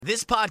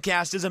This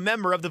podcast is a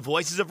member of the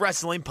Voices of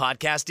Wrestling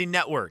Podcasting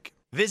Network.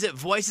 Visit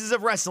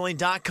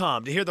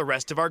voicesofwrestling.com to hear the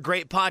rest of our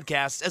great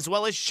podcasts, as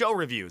well as show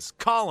reviews,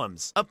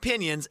 columns,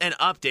 opinions, and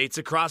updates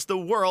across the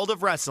world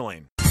of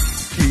wrestling.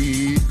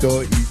 きっ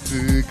とい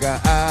つ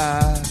か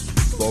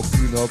僕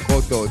の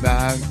こと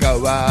なんか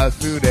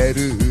忘れ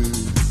る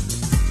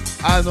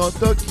あの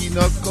時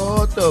の言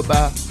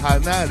葉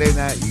離れ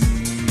ない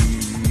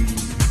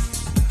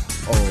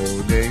お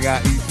願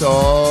い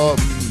そ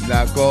ん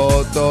な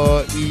こ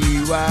と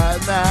言わ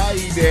ない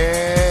で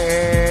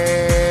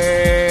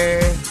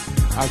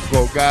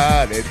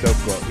憧れと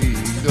恋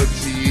の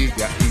違い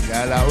な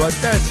ら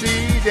私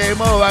で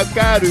もわ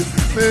かる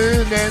胸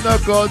の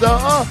鼓動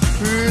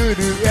震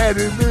え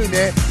る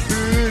胸震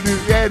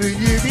える指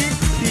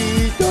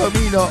瞳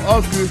の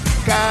奥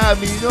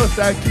髪の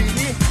先に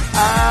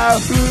溢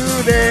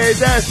れ出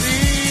し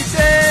て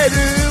る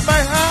My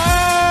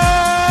heart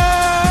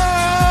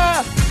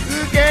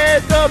受け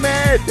止め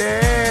て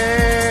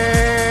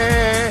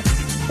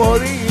ポ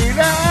リー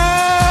ラ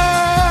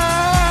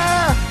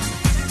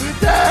二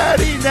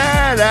人な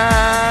ら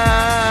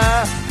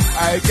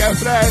I can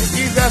fly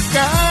in the sky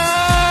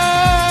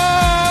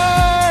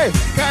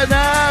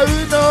叶う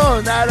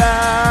のな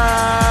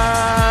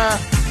ら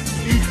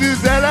いつ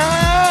ざら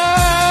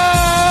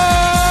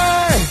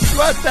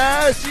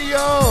私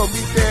を見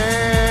て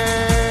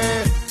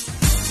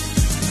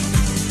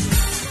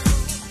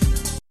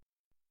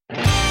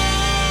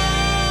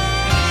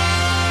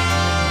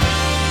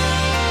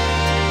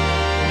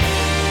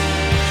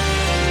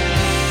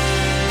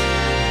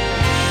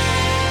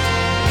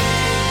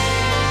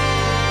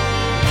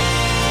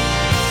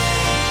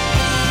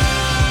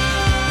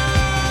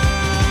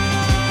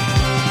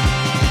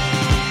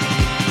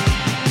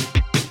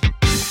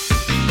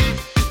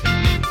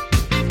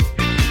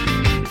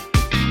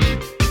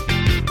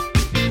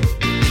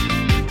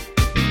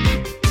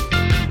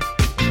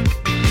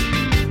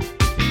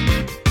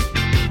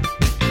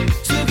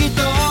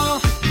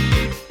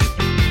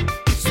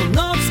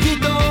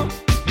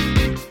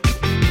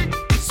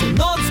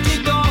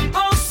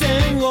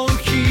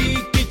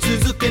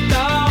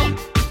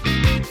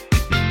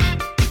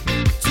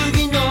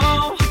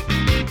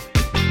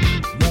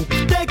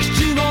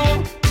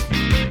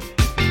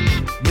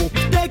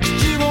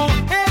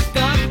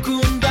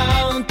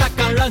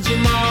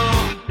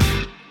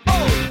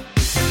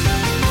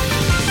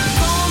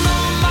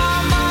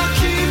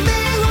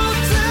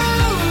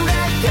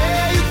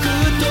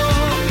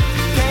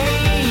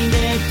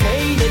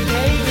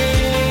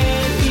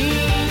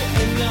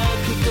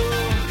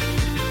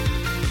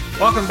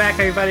Welcome back,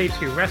 everybody,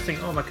 to Wrestling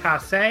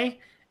Omakase,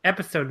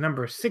 episode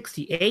number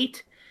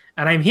 68.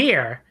 And I'm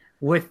here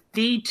with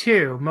the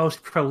two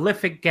most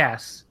prolific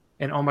guests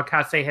in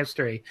Omakase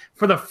history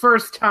for the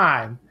first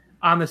time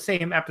on the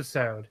same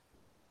episode.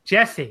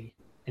 Jesse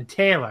and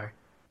Taylor.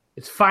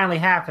 It's finally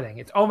happening.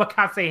 It's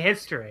Omakase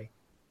history.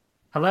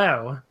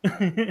 Hello.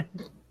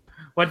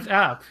 What's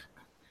up?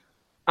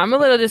 I'm a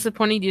little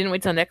disappointed you didn't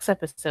wait till next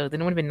episode.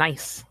 Then it would have been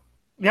nice.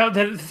 No,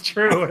 that's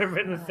true. It would have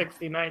been the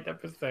 69th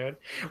episode.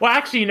 Well,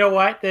 actually, you know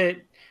what?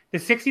 The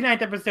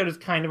 69th episode is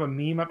kind of a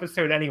meme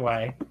episode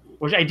anyway,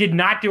 which I did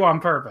not do on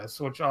purpose,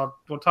 which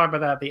we'll talk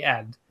about that at the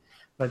end.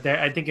 But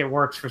I think it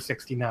works for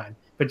 69.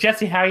 But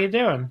Jesse, how are you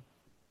doing?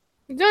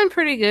 I'm doing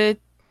pretty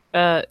good.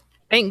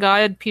 Thank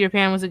God Peter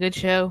Pan was a good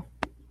show.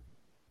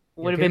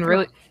 Would have been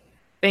really...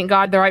 Thank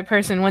God the right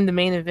person won the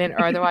main event,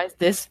 or otherwise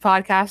this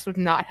podcast would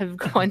not have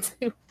gone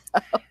too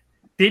well.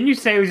 Didn't you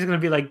say it was going to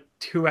be like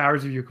 2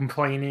 hours of you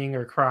complaining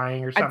or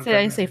crying or something?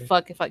 I'd say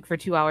fuck if like for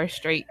 2 hours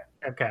straight.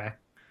 Okay.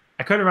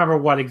 I couldn't remember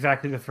what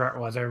exactly the threat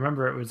was. I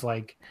remember it was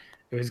like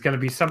it was going to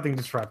be something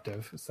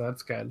disruptive. So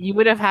that's good. You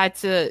would have had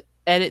to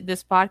edit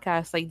this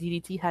podcast like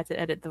DDT had to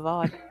edit the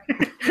VOD.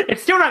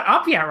 It's still not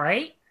up yet,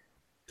 right?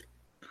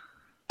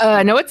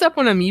 I know it's up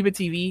on Amoeba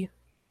TV,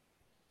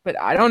 but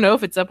I don't know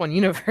if it's up on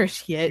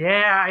Universe yet.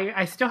 Yeah,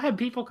 I still had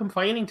people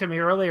complaining to me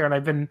earlier, and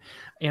I've been,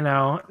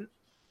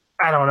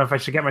 I don't know if I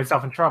should get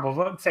myself in trouble.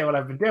 Let's say what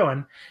I've been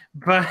doing.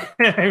 But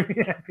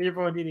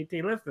people in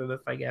DDT listen to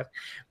this, I guess.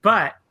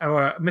 But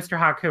Mr.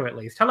 Haku, at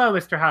least. Hello,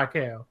 Mr.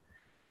 Haku.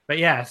 But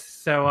yes,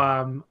 so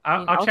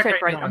I'll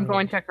check right now. I'm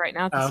going to check right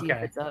now to see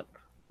if it's up.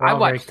 Well, I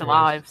watched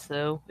live,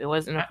 so it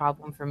wasn't a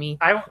problem for me.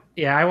 I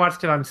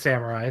watched it on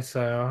Samurai,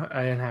 so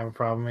I didn't have a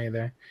problem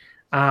either.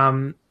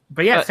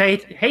 But yes, hey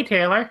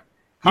Taylor,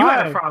 you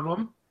had a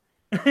problem.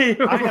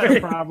 I had a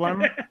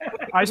problem.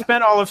 I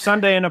spent all of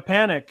Sunday in a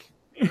panic.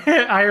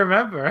 I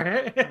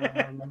remember.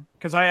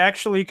 Because I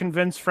actually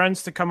convinced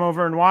friends to come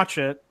over and watch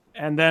it.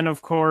 And then,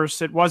 of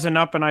course, it wasn't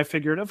up, and I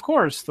figured, of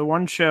course, the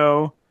one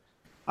show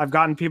I've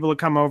gotten people to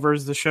come over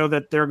is the show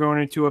that they're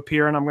going to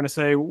appear, and I'm going to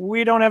say,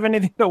 we don't have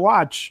anything to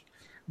watch.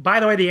 By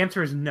the way, the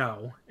answer is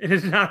no. It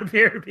does not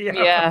appear to be up.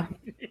 Yeah.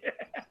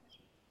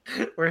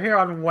 We're here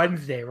on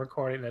Wednesday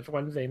recording this,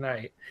 Wednesday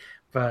night.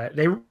 But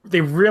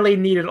they really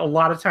needed a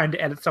lot of time to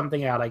edit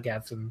something out, I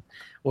guess, and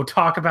we'll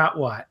talk about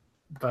what.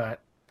 But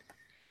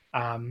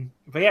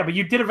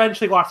you did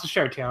eventually watch the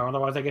show, Taylor.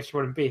 Otherwise, I guess you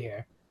wouldn't be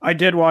here. I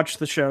did watch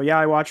the show. Yeah,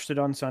 I watched it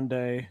on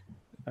Sunday.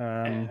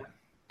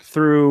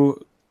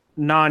 through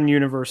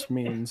non-universe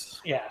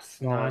means. Yes,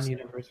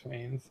 non-universe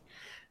means.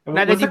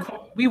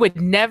 We would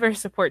never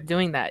support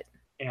doing that.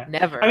 Yeah,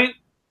 never. I mean,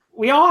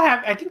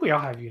 I think we all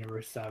have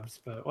universe subs,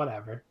 but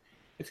whatever,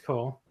 it's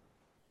cool.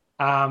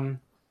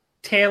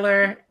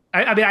 Taylor,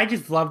 I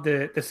just love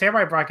the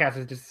Samurai broadcast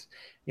is just,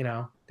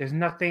 there's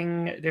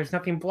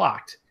nothing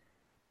blocked.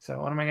 So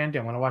what am I gonna do?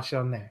 I want to watch it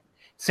on there.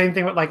 Same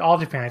thing with like All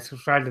Japan. I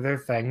subscribe to their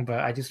thing,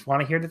 but I just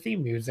want to hear the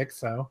theme music,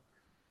 so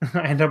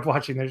I end up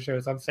watching their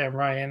shows on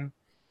Samurai and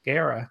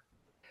Gaora.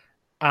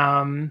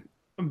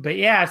 But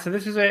yeah, so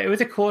it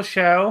was a cool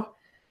show.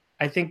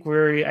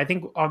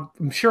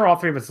 I'm sure all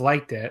three of us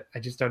liked it. I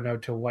just don't know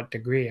to what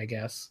degree, I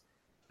guess.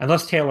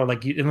 Unless Taylor,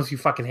 unless you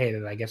fucking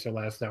hated it, I guess you'll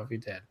let us know if you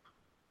did.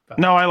 But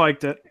no, I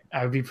liked it.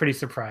 I would be pretty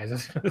surprised, I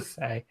was going to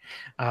say.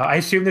 I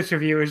assume this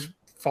review is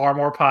far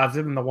more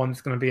positive than the one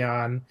that's going to be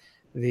on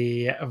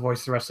the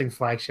Voice of Wrestling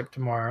flagship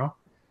tomorrow,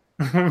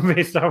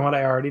 based on what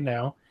I already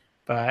know.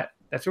 But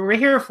that's what we're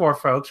here for,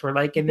 folks.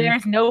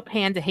 There's no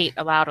panda hate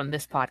allowed on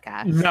this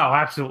podcast. No,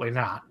 absolutely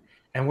not.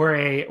 And we're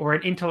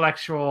an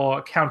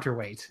intellectual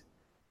counterweight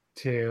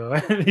to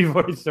the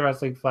Voice of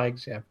Wrestling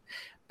flagship.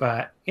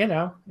 But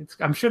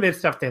I'm sure there's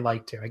stuff they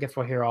like too. I guess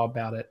we'll hear all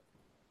about it.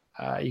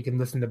 You can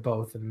listen to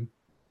both and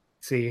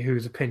see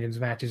whose opinions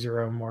matches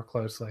your own more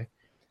closely.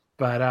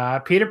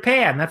 But Peter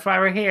Pan, that's why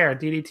we're here.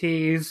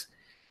 DDT's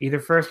either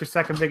first or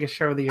second biggest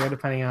show of the year,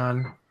 depending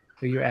on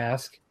who you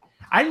ask.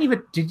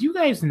 Did you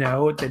guys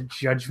know that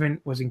Judgment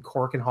was in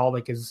Cork and Hall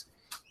as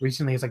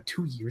recently as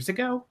 2 years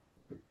ago?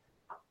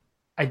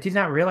 I did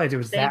not realize it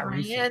was that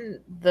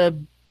recent. The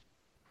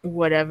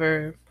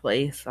whatever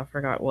place, I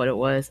forgot what it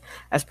was,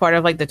 as part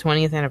of the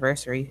 20th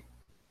anniversary.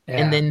 Yeah.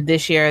 And then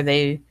this year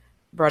they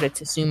brought it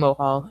to Sumo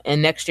Hall,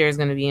 and next year is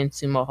going to be in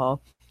Sumo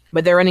Hall.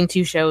 But they're running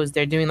two shows.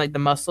 They're doing the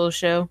Muscle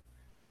show,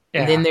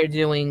 and then they're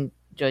doing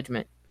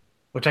Judgment.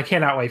 Which I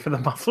cannot wait for the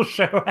Muscle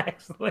show,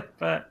 actually,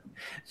 but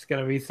it's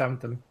going to be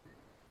something.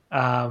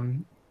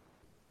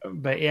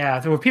 But yeah,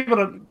 so do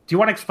you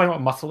want to explain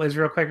what Muscle is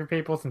real quick for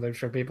people, since I'm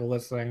sure people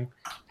listening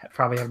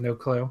probably have no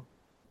clue?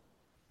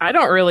 I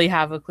don't really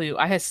have a clue.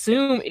 I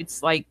assume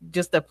it's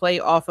just a play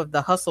off of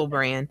the Hustle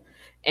brand,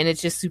 and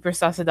it's just Super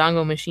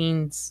Sasadango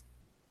Machines.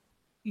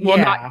 Well,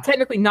 not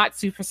technically not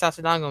Super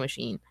Sasadango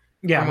Machine.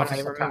 Yeah, Muscle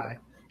Sakai.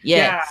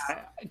 Yes.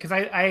 Yeah, because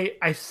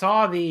I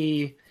saw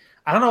I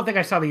don't think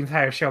I saw the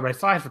entire show, but I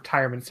saw his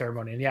retirement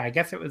ceremony, and I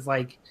guess it was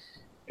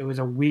it was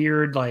a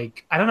weird I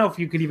don't know if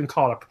you could even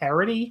call it a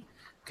parody,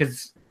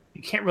 because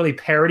you can't really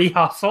parody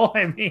Hustle.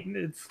 I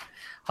mean,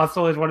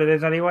 Hustle is what it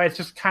is anyway. It's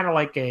just kind of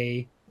like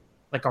a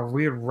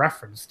weird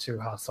reference to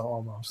Hustle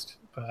almost.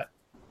 But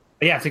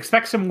yeah, so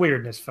expect some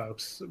weirdness,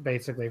 folks,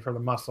 basically, for the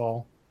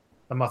Muscle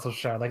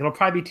show. It'll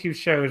probably be two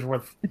shows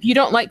worth. If you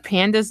don't like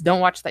pandas, don't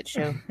watch that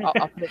show.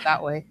 I'll put it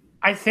that way.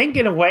 I think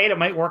in a way it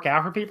might work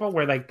out for people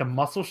where the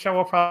Muscle show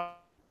will probably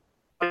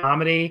be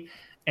comedy,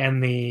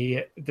 and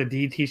the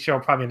DDT show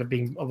will probably end up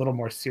being a little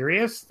more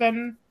serious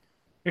than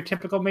your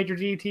typical major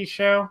DDT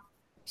show.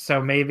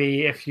 So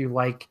maybe if you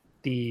like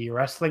the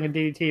wrestling in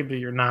DDT, but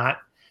you're not,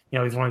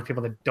 he's one of those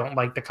people that don't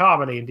like the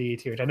comedy in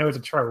DDT, which I know is a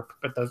trope,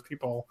 but those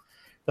people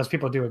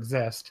do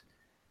exist.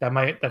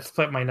 That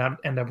split might not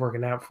end up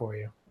working out for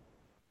you.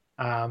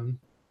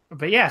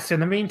 But yeah, so in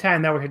the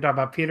meantime, though, we're here to talk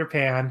about Peter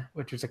Pan,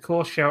 which is a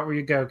cool show at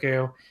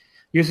Ryugoku.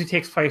 Usually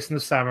takes place in the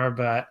summer,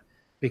 but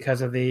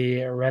because of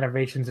the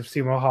renovations of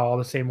Sumo Hall,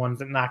 the same ones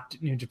that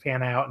knocked New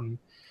Japan out and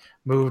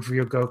moved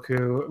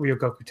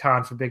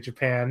Ryogoku-tan for Big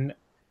Japan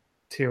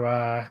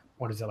to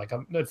what is it,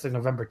 it's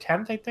November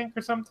 10th, I think,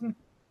 or something.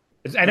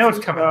 I know it's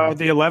coming up.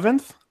 The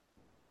 11th.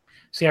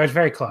 See, I was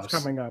very close. It's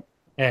coming up.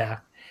 Yeah.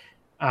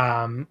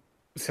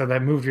 So they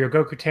moved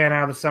Ryogoku-tan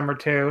out of the summer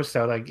too.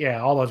 So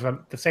all those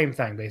went the same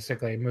thing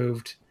basically.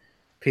 Moved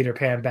Peter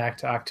Pan back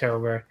to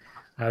October.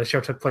 The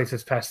show took place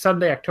this past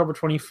Sunday, October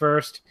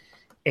 21st.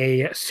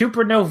 A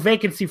super no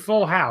vacancy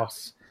full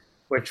house,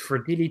 which for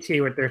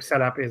DDT, what their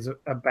setup is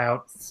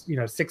about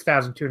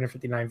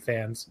 6,259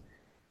 fans.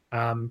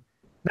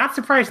 Not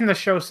surprising the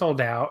show sold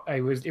out.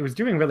 It was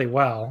doing really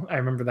well. I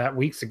remember that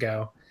weeks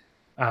ago.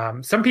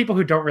 Some people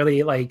who don't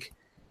really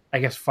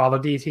follow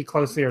DDT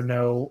closely or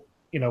know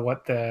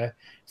what the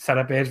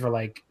setup is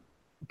were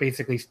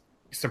basically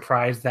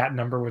surprised that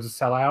number was a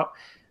sellout.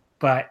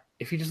 But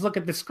if you just look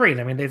at the screen,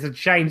 I mean, there's a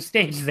giant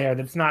stage there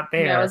that's not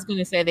there. Yeah, I was going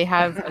to say they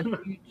have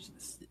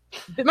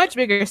a much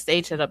bigger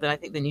stage setup than I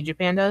think the New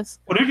Japan does.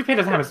 Well, New Japan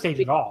doesn't have a stage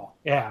at all.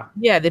 Yeah.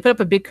 Yeah, they put up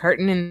a big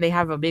curtain and they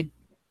have a big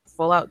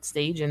full-out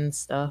stage and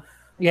stuff.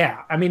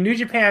 Yeah, I mean, New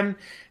Japan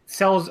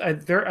sells. I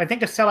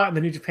think a sellout in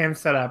the New Japan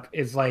setup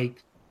is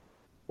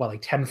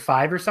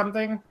 10.5 or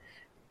something.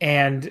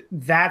 And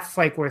that's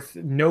with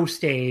no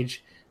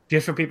stage,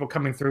 just for people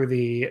coming through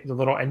the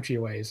little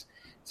entryways.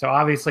 So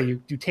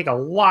obviously you take a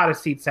lot of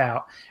seats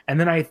out. And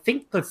then I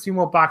think the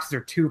sumo boxes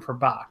are 2 per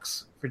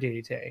box for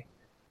DDT.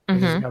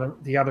 Which is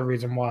the other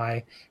reason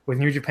why with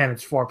New Japan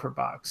it's 4 per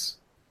box.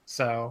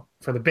 So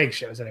for the big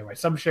shows anyway.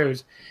 Some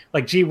shows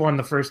like G1,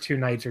 the first 2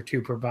 nights are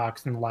 2 per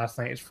box, and the last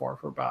night is 4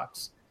 per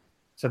box.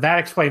 So that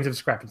explains the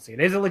discrepancy. It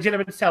is a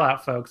legitimate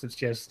sellout, folks. It's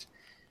just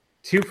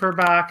 2 per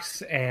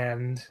box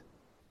and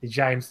the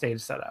giant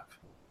stage setup.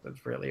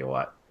 That's really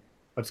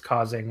what's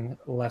causing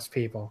less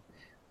people.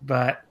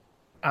 But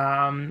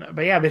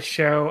yeah, this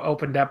show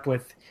opened up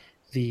with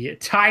the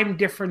time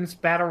difference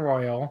battle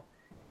royal.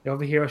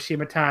 Nobuhiro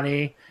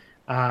Shimatani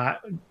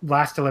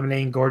last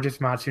eliminating Gorgeous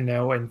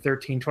Matsuno in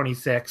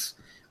 13:26,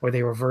 where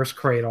they reverse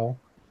cradle.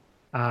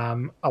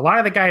 A lot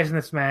of the guys in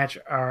this match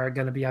are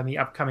going to be on the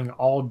upcoming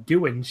All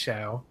Doin'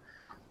 show,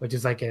 which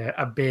is like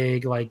a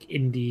big like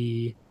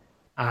indie,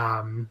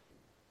 I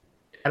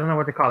don't know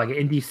what to call it, like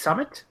an indie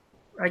summit,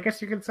 I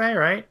guess you could say,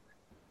 right?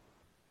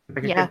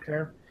 Like Yeah.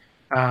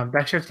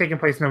 That show's taking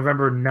place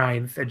November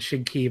 9th at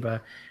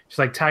Shinkiba. Just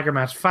like Tiger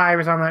Mask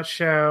 5 is on that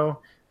show.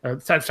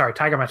 Sorry,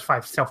 Tiger Mask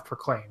 5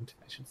 self-proclaimed,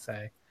 I should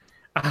say.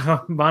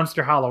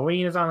 Monster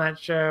Halloween is on that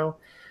show.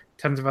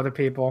 Tons of other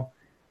people.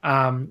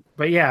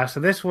 But yeah, so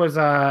this was,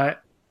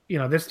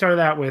 this started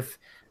out with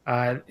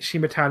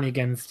Shimatani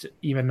against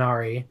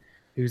Imanari,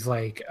 who's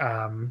like,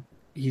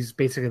 he's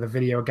basically the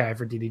video guy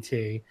for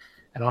DDT,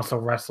 and also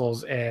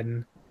wrestles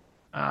in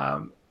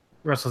Gambare.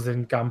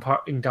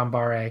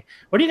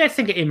 What do you guys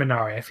think of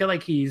Imanari? I feel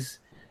like he's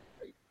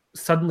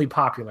suddenly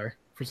popular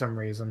for some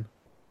reason.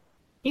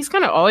 He's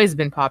kind of always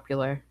been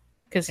popular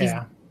because he's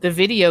the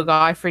video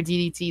guy for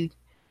DDT.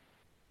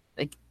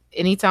 Like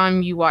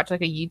anytime you watch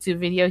like a YouTube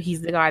video,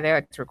 he's the guy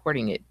there that's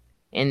recording it.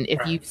 And if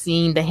you've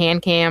seen the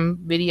hand cam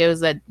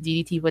videos that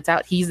DDT puts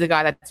out, he's the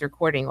guy that's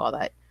recording all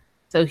that.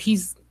 So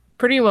he's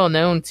pretty well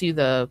known to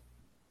the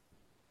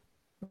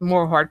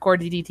more hardcore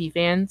DDT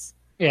fans.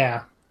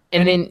 Yeah.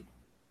 And then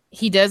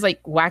he does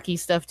like wacky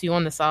stuff too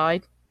on the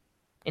side.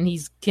 And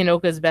he's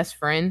Kinoka's best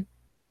friend.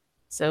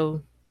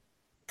 So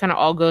kind of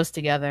all goes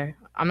together.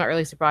 I'm not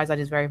really surprised that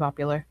he's very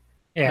popular.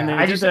 Yeah. And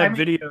they did that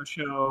video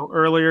show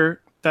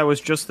earlier that was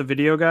just the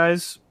video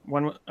guys.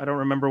 I don't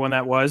remember when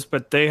that was,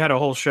 but they had a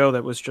whole show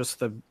that was just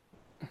the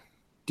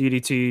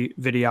DDT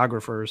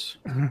videographers.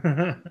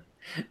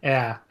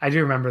 Yeah, I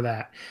do remember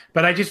that.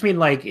 But I just mean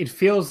like it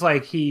feels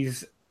like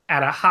he's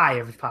at a high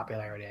of his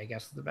popularity, I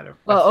guess is the better.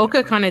 Well,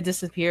 Oka kind of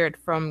disappeared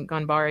from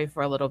Ganbare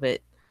for a little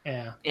bit.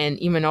 Yeah. And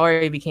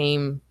Imanari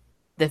became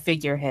the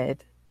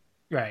figurehead.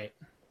 Right.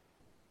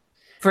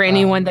 For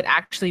anyone that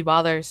actually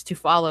bothers to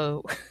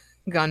follow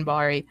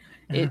Ganbare,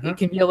 it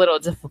can be a little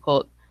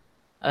difficult.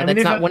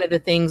 That's not one of the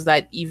things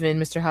that even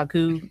Mr.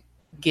 Haku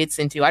gets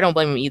into. I don't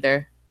blame him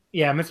either.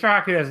 Yeah, Mr.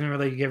 Haku doesn't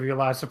really give you a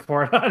lot of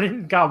support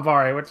on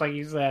Ganbare, which, like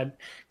you said,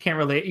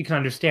 you can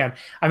understand.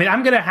 I mean,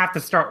 I'm gonna have to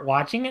start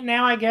watching it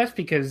now, I guess,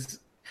 because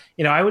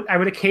I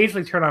would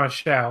occasionally turn on a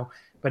show,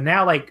 but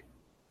now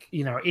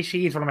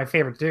Ishii is one of my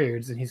favorite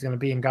dudes, and he's gonna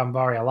be in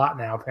Ganbare a lot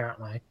now,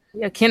 apparently.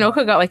 Yeah, Ken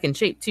Oka got in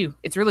shape too.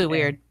 It's really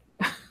weird.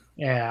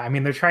 Yeah, I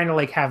mean, they're trying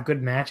to have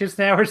good matches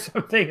now or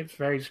something. It's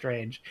very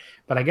strange,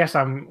 but I guess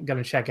I'm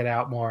gonna check it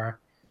out more.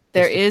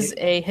 There is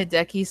a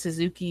Hideki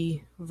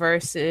Suzuki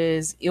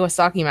versus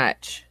Iwasaki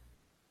match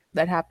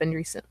that happened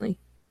recently.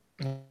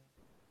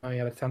 Oh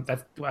yeah,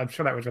 I'm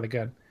sure that was really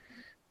good.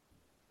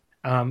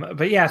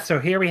 But yeah, so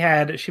here we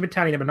had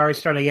Shimatani and Imanari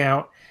starting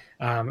out.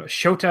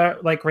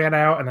 Shota ran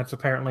out, and that's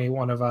apparently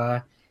one of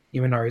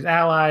Imanari's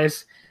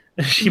allies.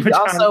 He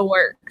also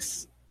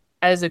works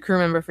as a crew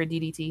member for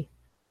DDT.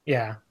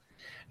 Yeah.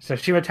 So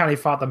Shimatani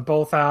fought them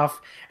both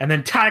off, and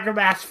then Tiger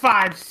Mask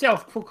 5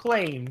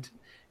 self-proclaimed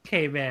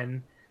came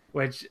in,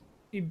 which,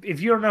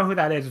 if you don't know who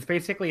that is, it's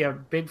basically a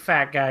big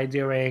fat guy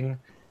doing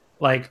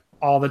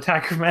all the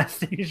Tiger Mask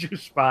signature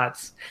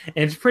spots.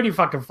 And it's pretty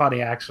fucking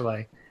funny,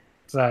 actually.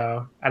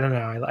 So I don't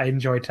know. I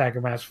enjoy Tiger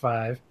Mask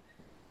 5.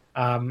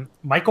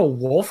 Michael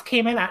Wolf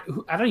came in.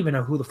 I don't even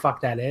know who the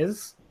fuck that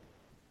is.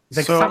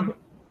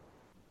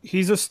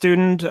 He's a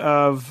student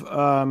of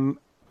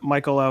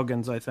Michael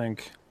Elgins, I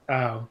think.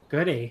 Oh,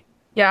 goody.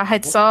 Yeah, I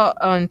had saw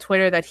on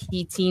Twitter that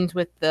he teamed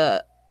with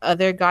the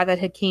other guy that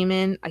had came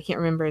in. I can't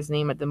remember his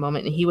name at the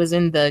moment. And he was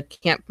in the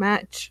camp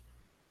match.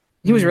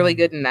 He was really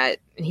good in that.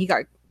 And he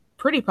got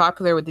pretty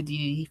popular with the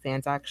DDT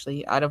fans,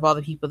 actually, out of all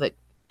the people that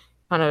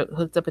kind of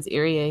hooked up with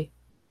Irie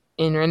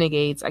in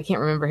Renegades. I can't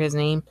remember his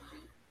name.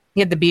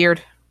 He had the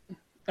beard.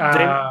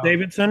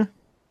 Davidson?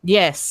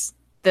 Yes.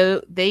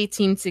 They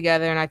teamed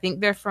together, and I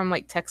think they're from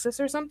Texas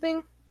or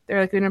something.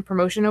 They're in a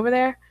promotion over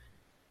there.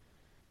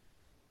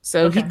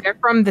 So they're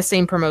from the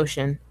same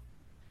promotion.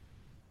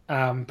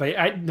 But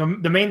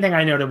the main thing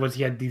I noted was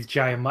he had these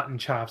giant mutton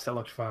chops that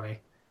looked funny.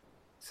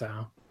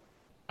 So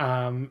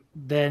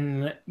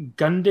then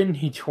Gundam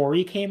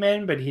Hitori came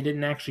in, but he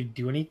didn't actually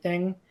do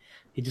anything.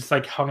 He just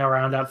hung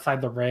around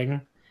outside the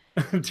ring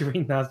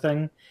doing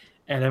nothing.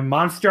 And then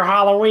Monster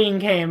Halloween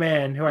came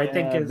in, who I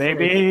think is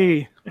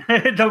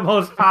the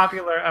most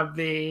popular of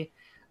the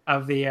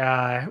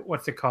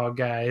what's it called,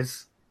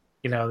 guys?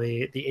 The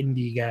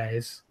indie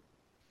guys.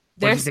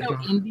 They're so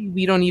indie,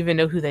 we don't even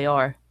know who they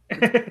are.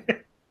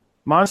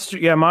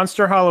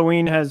 Monster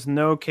Halloween has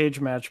no cage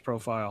match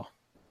profile.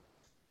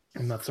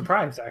 I'm not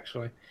surprised,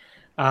 actually.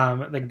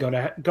 Then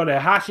Go to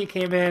Hashi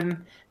came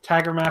in.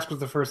 Tiger Mask was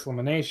the first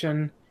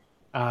elimination.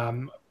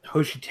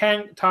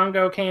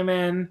 Tongo came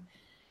in.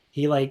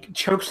 He like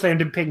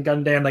chokeslammed and pinned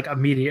Gundan like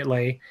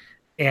immediately.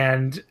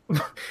 And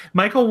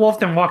Michael Wolf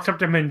then walks up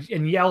to him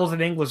and yells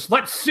in English,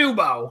 "Let's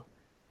sumo!"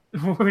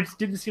 Which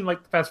didn't seem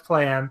like the best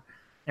plan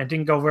and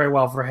didn't go very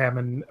well for him.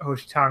 And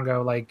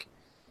Hoshitango like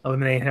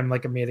eliminated him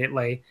like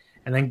immediately.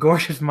 And then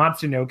Gorgeous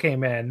Matsuno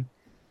came in.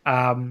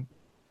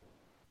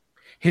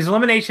 His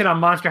elimination on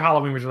Monster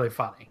Halloween was really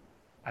funny.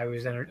 I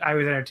was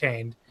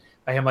entertained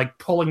by him like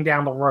pulling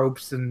down the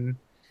ropes and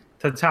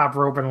to the top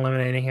rope and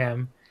eliminating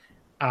him.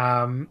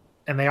 And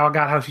they all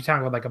got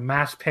Hoshitango with like a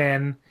mass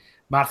pin.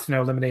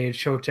 Matsuno eliminated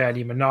Shota and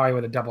Imanari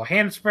with a double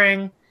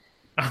handspring.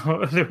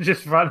 It was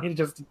just funny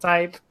just to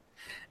type.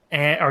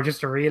 Or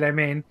just to read, I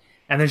mean.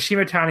 And then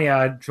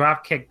Shimatani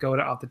drop kick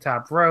Goda off the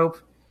top rope,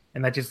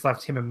 and that just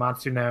left him and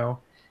Matsuno.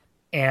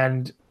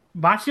 And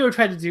Matsuno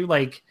tried to do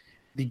like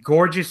the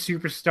Gorgeous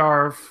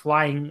Superstar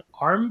flying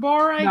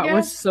armbar, I guess. That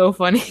was so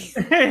funny.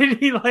 And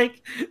he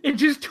like it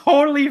just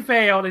totally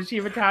failed, and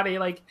Shimatani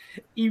like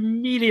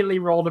immediately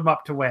rolled him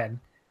up to win.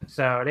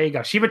 So there you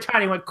go.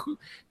 Shimatani went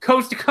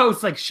coast to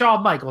coast like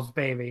Shawn Michaels,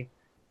 baby.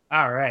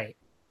 All right.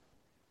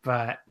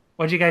 But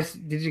did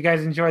you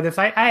guys enjoy this?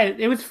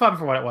 It was fun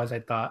for what it was, I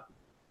thought.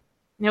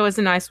 It was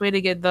a nice way to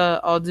get the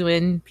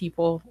Alduin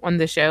people on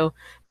the show.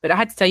 But I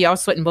had to tell you, I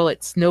was sweating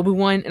bullets. Nobu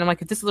won, and I'm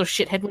like, if this little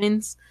shithead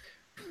wins,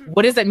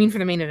 what does that mean for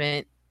the main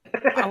event?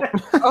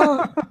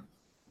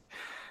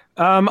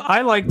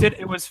 I liked it.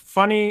 It was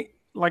funny.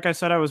 Like I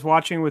said, I was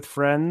watching with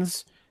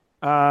friends.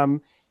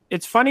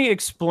 It's funny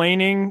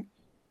explaining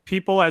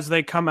people as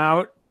they come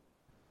out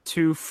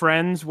to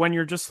friends when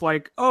you're just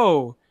like,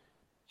 oh,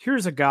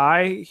 here's a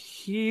guy.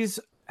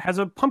 Has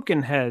a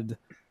pumpkin head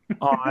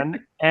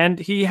on and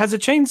he has a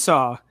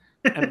chainsaw.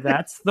 And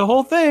that's the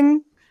whole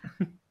thing.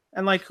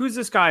 And like, who's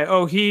this guy?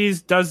 Oh,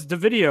 does the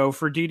video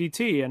for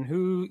DDT. And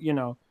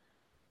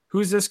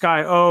who's this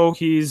guy? Oh,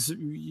 he's,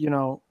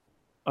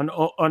 an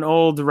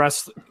old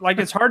wrestler. Like,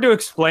 it's hard to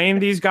explain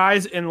these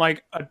guys in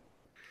like a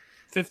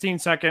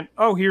 15-second,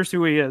 oh, here's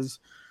who he is.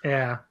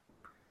 Yeah.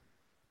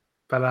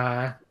 But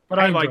I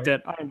liked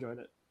it. I enjoyed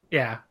it.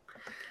 Yeah.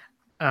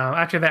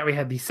 After that, we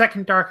had the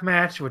second dark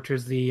match, which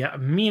was the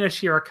Mina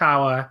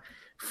Shirakawa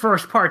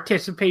first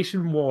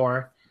participation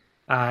war.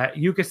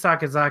 Yuka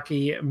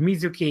Sakazaki,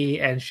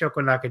 Mizuki, and Shoko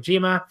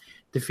Nakajima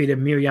defeated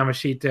Miyu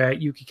Yamashita,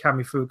 Yuki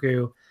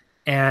Kamifuku,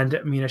 and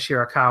Mina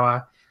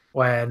Shirakawa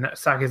when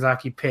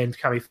Sakazaki pinned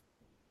Kamifuku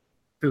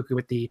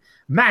with the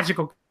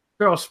magical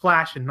girl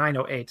splash in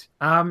 908.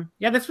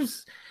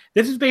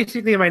 This is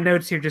basically my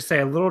notes here. Just say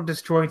a little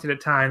disjointed at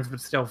times,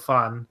 but still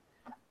fun.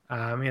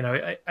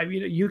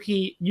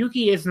 Yuki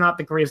is not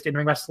the greatest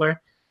in-ring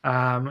wrestler.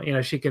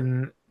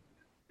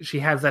 She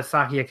has that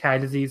Saki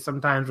Akai disease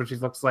sometimes, where she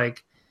looks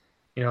like,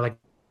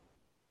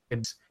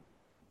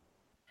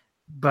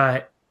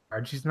 but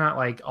she's not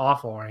like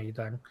awful or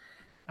anything.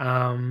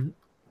 And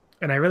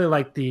I really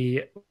like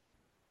the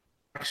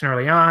action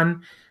early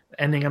on,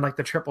 ending in like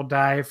the triple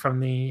dive from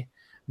the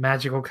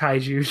magical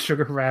kaiju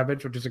Sugar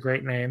Rabbit, which is a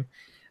great name.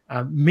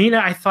 Mina,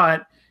 I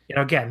thought,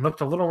 again, looked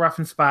a little rough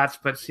in spots,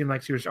 but seemed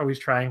like she was always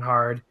trying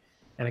hard.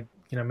 And,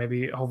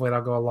 maybe hopefully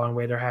that'll go a long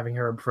way to having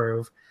her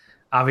improve.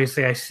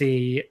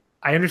 Obviously,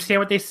 I understand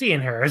what they see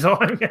in her, is all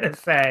I'm going to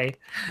say.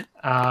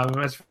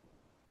 As far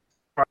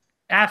as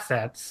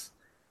assets.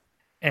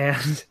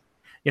 And,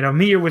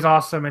 Miyu was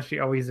awesome, as she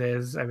always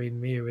is. I mean,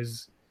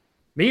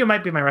 Miyu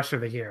might be my wrestler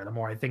of the year, the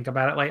more I think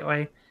about it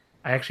lately.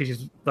 I actually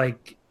just,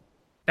 like,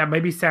 that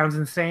maybe sounds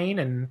insane,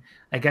 and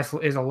I guess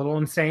is a little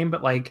insane,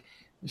 but, like,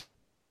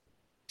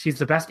 she's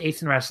the best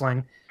ace in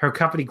wrestling. Her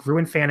company grew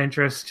in fan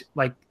interest,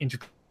 like,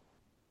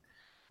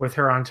 with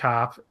her on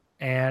top.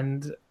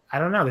 And I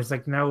don't know. There's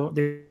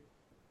the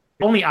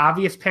only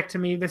obvious pick to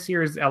me this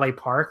year is LA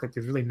Park. Like,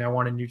 there's really no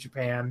one in New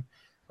Japan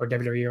or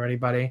WWE or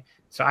anybody.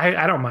 So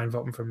I don't mind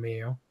voting for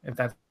Miyu if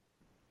that's.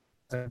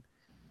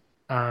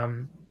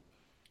 And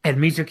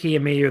Mizuki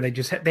and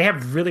Miyu, they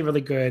have really,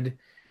 really good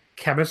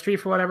chemistry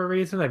for whatever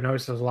reason. I've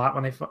noticed there's a lot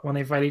when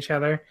they fight each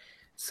other.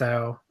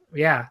 So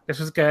yeah, this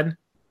was good.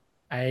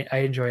 I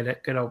enjoyed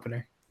it. Good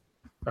opener.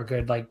 Or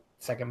good, like,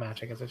 second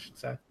match, I guess I should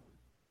say.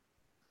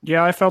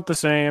 Yeah, I felt the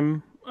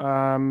same.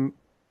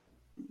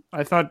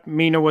 I thought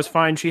Mina was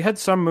fine. She had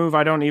some move.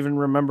 I don't even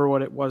remember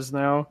what it was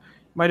now.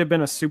 Might have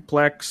been a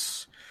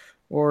suplex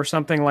or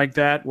something like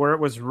that, where it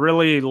was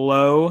really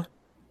low.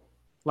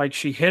 Like,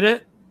 she hit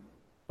it,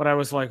 but I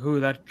was like, ooh,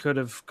 that could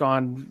have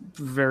gone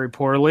very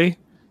poorly.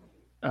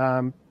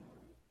 But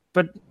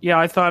yeah,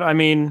 I thought,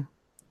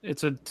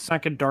 it's a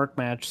second dark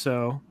match,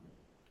 so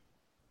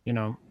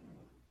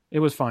it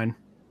was fine.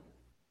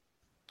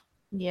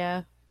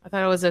 Yeah, I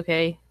thought it was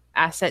okay.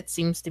 Asset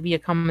seems to be a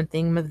common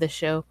theme of the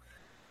show.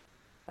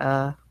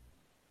 I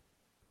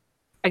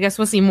guess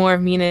we'll see more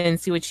of Mina and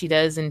see what she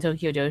does in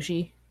Tokyo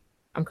Joshi.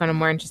 I'm kind of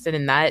more interested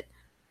in that.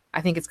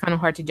 I think it's kind of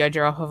hard to judge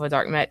her off of a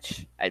dark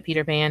match at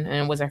Peter Pan,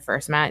 and it was our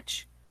first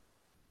match.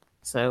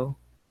 So,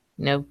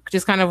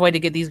 just kind of a way to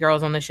get these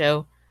girls on the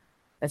show.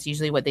 That's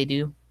usually what they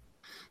do.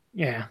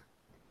 Yeah.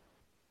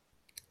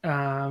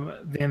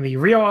 Then the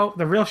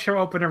real show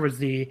opener was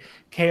the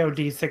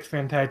KOD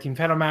 6-man tag team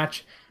title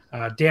match.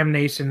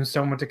 Damnation,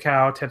 Soma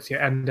Takao,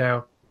 Tetsuya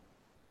Endo,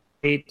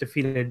 8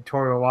 defeated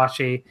Toru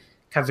Owashi,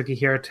 Kazuki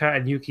Hirata,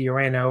 and Yuki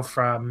Ueno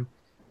from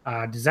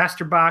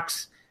Disaster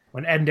Box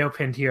when Endo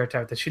pinned Hirata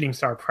at the Shooting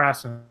Star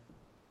Press. And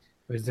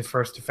it was the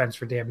first defense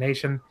for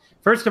Damnation.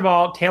 First of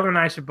all, Taylor and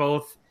I should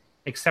both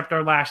accept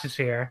our lashes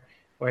here,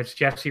 which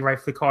Jesse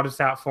rightfully called us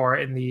out for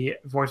in the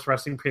Voice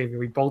Wrestling preview.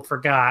 We both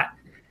forgot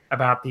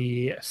about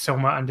the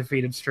Soma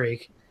undefeated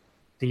streak,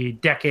 the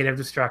decade of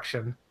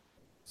destruction.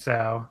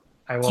 So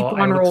I will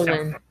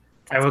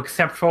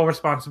accept full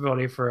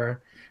responsibility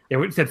for.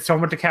 It said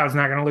Soma Takao is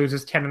not going to lose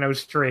his 10-0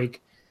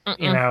 streak,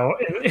 in a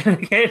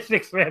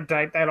 6-man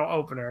title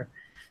opener.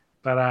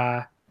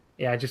 But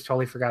yeah, I just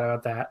totally forgot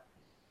about that.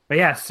 But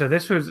yeah, so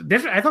this.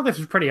 I thought this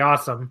was pretty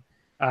awesome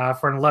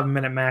for an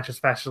 11-minute match,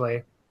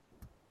 especially.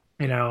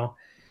 You know,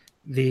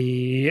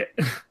 I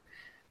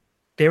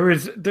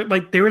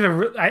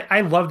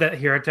love that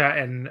Hirata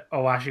and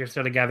Owashi are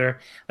still together.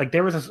 Like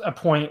there was a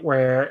point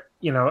where,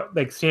 you know,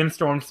 like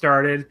Sandstorm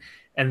started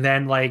and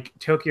then like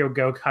Tokyo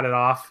Go cut it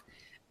off.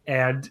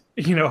 And,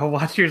 you know,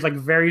 Owashi is like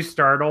very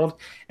startled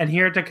and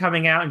Hirata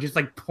coming out and just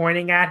like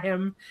pointing at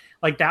him.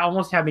 Like that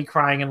almost had me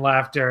crying in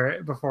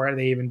laughter before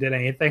they even did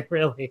anything,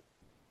 really.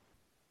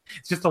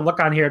 It's just a look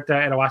on Hirata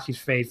and Owashi's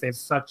face. They have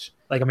such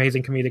like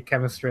amazing comedic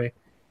chemistry.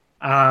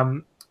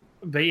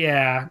 But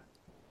yeah,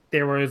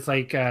 there was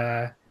like,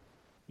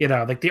 you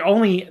know, like the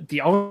only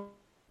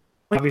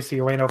obviously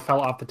Ueno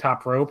fell off the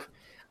top rope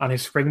on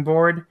his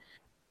springboard,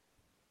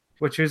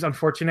 which is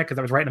unfortunate because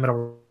that was right in the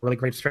middle of a really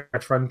great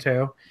stretch run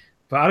too.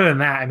 But other than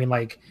that, I mean,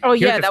 like, oh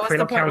yeah, that was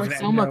the part where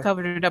Soma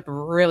covered it up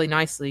really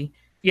nicely.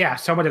 Yeah,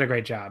 Soma did a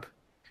great job.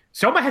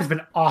 Soma has been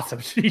awesome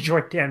since he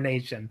joined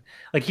Damnation.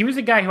 Like he was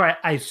a guy who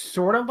I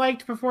sort of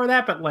liked before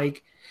that, but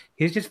like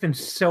he's just been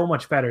so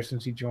much better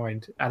since he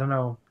joined. I don't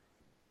know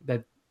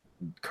that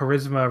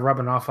charisma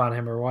rubbing off on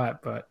him or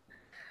what, but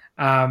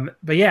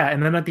yeah,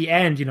 and then at the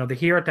end, you know, the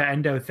Hirata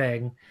Endo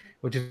thing,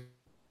 which has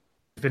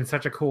been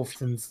such a cool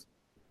since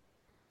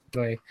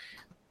like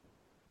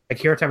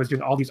Hirata was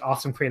doing all these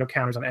awesome creative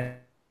counters on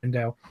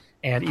Endo,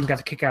 and even got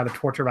to kick out of the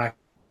torture rack.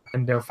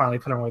 Endo finally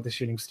put him away with the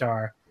shooting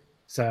star.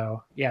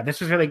 So yeah, this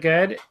was really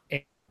good.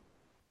 I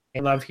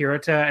love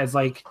Hirata as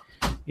like,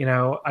 you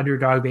know,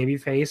 underdog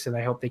babyface, and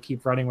I hope they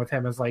keep running with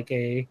him as like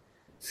a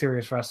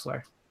serious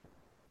wrestler.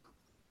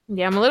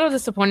 Yeah, I'm a little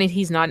disappointed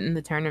he's not in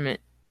the tournament.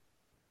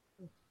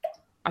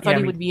 I thought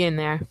he would be in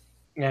there.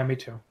 Yeah, me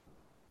too.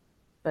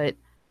 But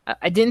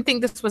I didn't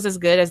think this was as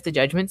good as the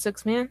Judgment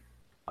 6-man.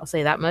 I'll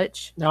say that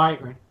much. No, I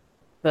agree.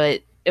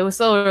 But it was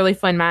still a really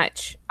fun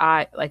match.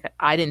 I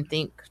didn't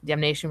think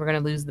Damnation were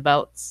going to lose the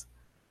belts.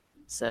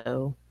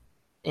 So,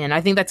 and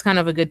I think that's kind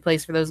of a good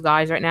place for those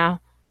guys right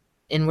now.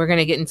 And we're going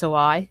to get into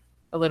why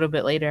a little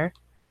bit later.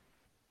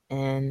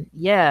 And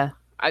yeah,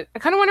 I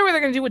kind of wonder what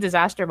they're going to do with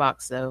Disaster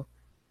Box though.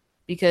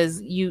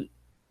 Because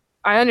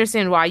I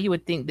understand why you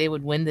would think they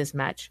would win this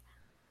match.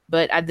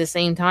 But at the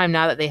same time,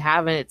 now that they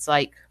haven't, it's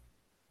like,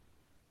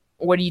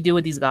 what do you do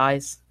with these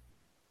guys?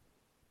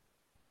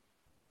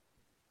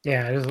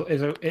 Yeah, it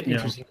is an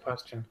interesting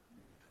question.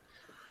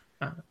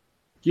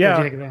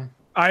 Yeah,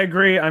 I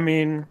agree. I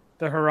mean,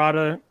 the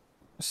Harada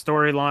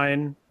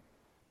storyline,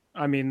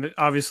 I mean,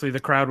 obviously the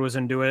crowd was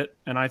into it,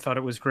 and I thought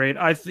it was great.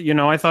 I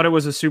thought it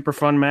was a super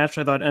fun match.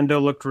 I thought Endo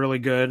looked really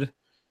good.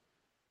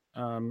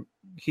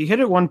 He hit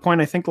at one point,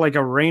 I think, like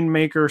a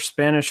Rainmaker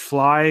standing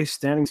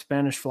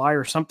Spanish fly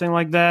or something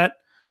like that.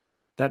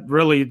 That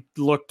really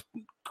looked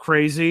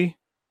crazy.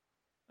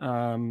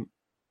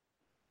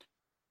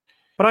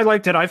 But I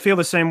liked it. I feel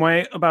the same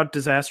way about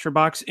Disaster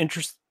Box.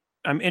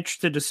 I'm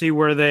interested to see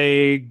where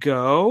they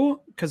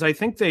go because I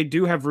think they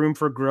do have room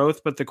for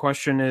growth, but the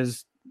question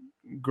is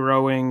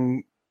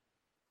growing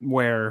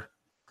where?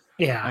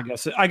 Yeah.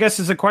 I guess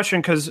it's a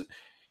question because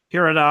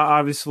Hirata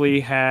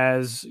obviously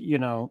has, you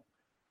know,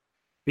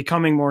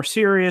 becoming more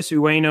serious.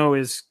 Ueno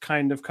is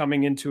kind of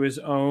coming into his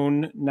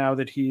own now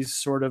that he's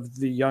sort of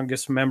the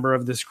youngest member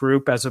of this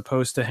group as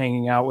opposed to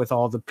hanging out with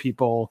all the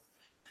people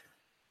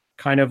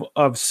kind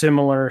of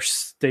similar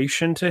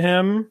station to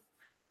him.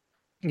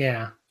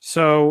 Yeah.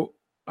 So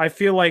I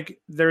feel like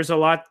there's a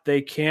lot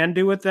they can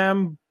do with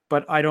them,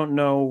 but I don't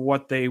know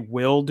what they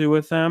will do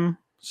with them.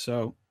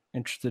 So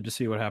interested to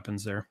see what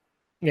happens there.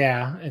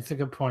 Yeah, it's a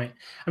good point.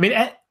 I mean,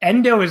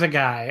 Endo is a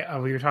guy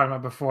we were talking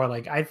about before.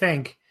 Like, I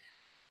think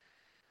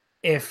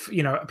if,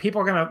 you know, people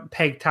are going to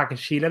peg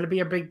Takeshita to be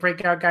a big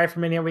breakout guy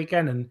for Mania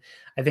Weekend, and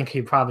I think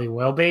he probably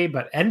will be,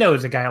 but Endo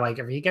is a guy, like,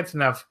 if he gets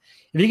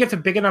a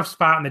big enough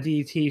spot in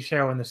the DDT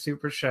show and the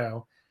Super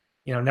show,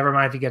 you know, never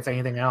mind if he gets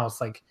anything else,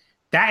 like,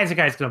 that is a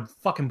guy who's going to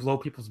fucking blow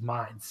people's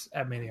minds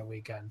at Mania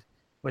Weekend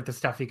with the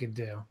stuff he can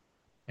do.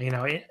 And, you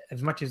know,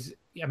 as much as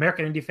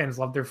American indie fans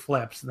love their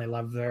flips and they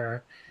love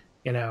their,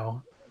 you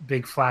know,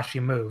 big flashy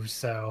moves.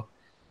 So,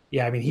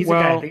 yeah, I mean, he's a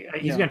guy,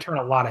 he's going to turn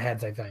a lot of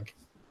heads, I think.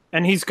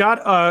 And he's got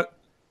a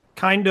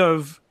kind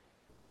of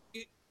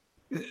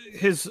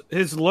his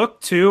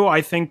look too.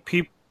 I think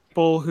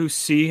people who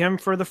see him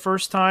for the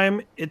first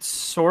time, it's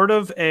sort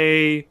of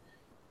this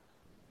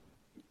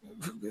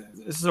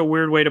is a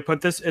weird way to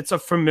put this. It's a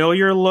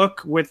familiar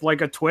look with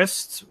like a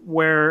twist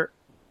where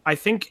I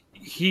think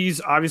he's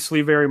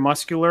obviously very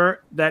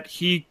muscular, that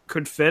he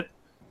could fit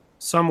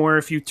somewhere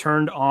if you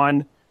turned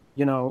on,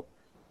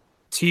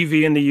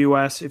 TV in the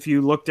US. If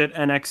you looked at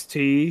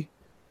NXT,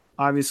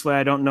 obviously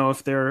I don't know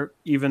if they're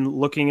even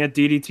looking at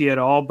DDT at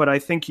all, but I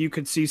think you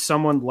could see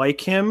someone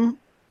like him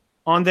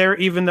on there,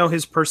 even though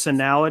his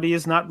personality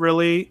is not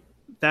really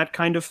that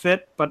kind of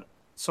fit. But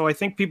so I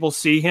think people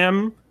see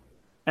him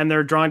and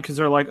they're drawn because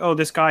they're like, oh,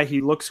 this guy, he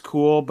looks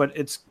cool, but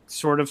it's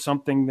sort of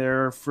something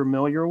they're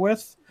familiar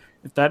with,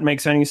 if that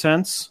makes any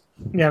sense.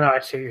 Yeah, no, I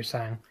see what you're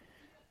saying.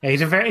 Yeah, he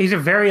has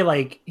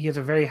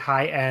a very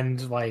high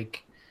end,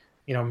 like,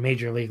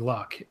 major league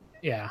look.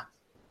 Yeah,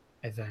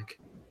 I think.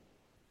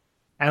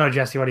 I don't know,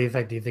 Jesse, what do you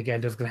think? Do you think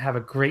Endo's going to have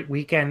a great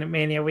weekend,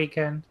 Mania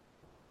weekend?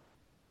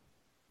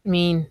 I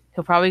mean,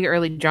 he'll probably get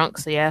really drunk,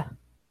 so yeah.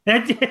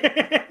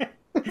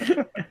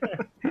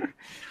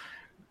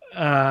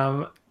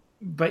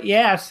 But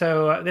yeah,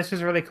 so this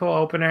was a really cool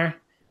opener.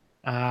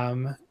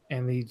 And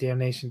the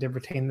Damnation did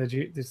retain the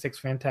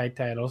 6-man tag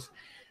titles.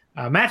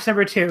 Match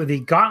number 2, the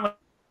Gauntlet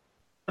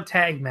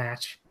tag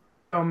match.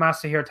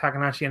 Masahiro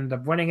Takanashi ended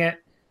up winning it.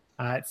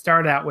 It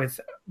started out with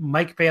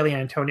Mike Bailey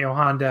and Antonio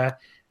Honda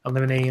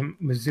eliminating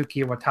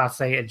Mizuki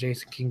Watase and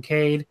Jason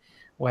Kincaid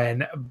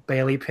when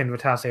Bailey pinned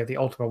Watase with the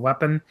Ultimate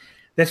Weapon.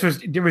 It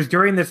was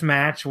during this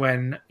match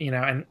when,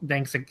 and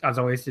thanks as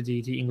always to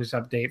DT English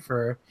Update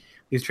for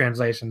these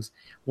translations.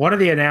 One of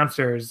the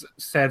announcers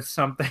said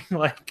something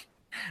like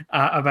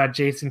about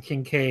Jason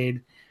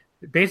Kincaid,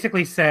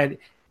 basically said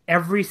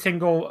every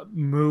single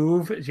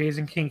move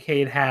Jason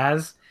Kincaid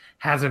has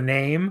a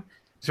name.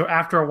 So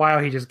after a while,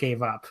 he just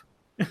gave up,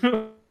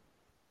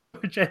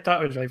 which I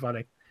thought was really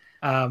funny.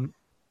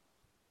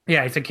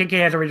 Yeah, he said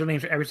Kincaid has original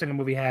names for every single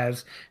move he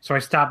has, so I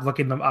stopped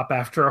looking them up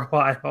after a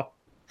while.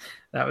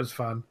 That was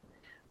fun.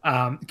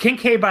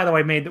 Kincaid, by the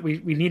way,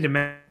 we need to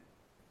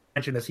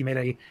mention this. He made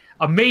an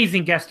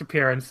amazing guest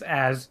appearance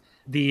as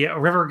the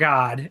River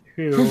God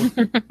who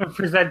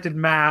presented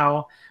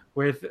Mao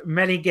with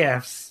many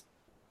gifts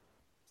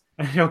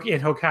in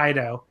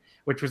Hokkaido,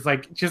 which was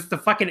like just the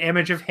fucking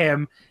image of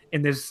him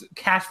in this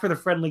Casper the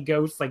Friendly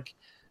Ghost, like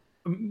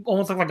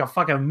almost looked like a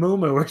fucking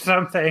muumuu or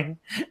something,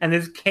 and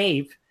this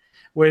cape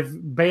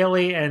with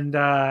Bailey and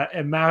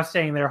Mao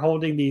staying there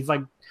holding these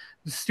like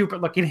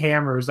stupid looking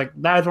hammers. Like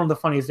that is one of the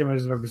funniest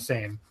images I've ever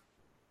seen.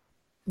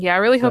 Yeah, I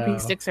really hope he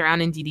sticks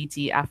around in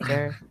DDT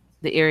after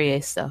the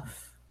Irie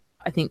stuff.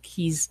 I think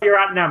you're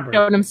outnumbered.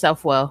 Showing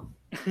himself well.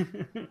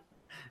 The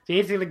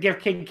easy to give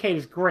Kincaid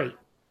is great.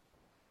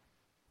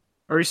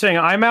 Are you saying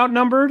I'm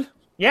outnumbered?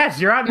 Yes,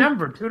 you're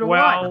outnumbered 2-1.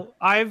 Well,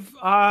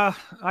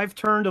 I've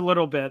turned a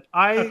little bit.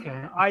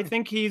 I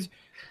think he's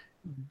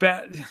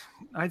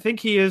I think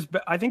he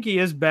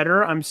is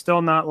better. I'm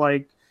still not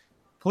like,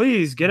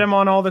 please get him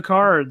on all the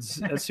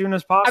cards as soon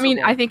as possible. I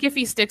mean, I think if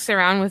he sticks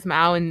around with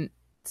Mao and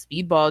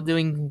Speedball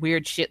doing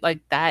weird shit like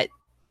that,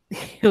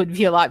 it would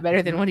be a lot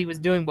better than what he was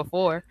doing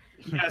before.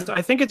 Yes,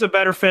 I think it's a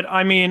better fit.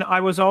 I mean, I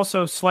was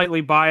also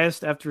slightly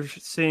biased after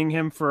seeing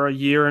him for a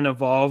year in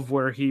Evolve,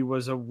 where he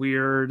was a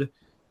weird,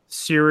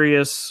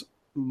 serious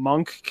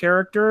monk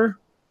character.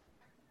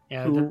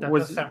 Yeah, that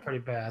does sound pretty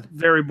bad.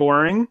 Very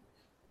boring.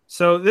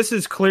 So this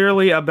is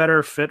clearly a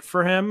better fit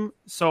for him.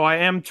 So I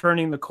am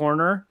turning the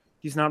corner.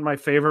 He's not my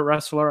favorite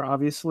wrestler,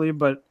 obviously,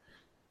 but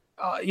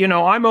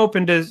I'm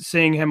open to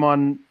seeing him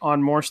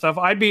on more stuff.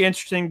 I'd be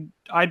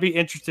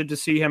interested to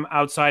see him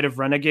outside of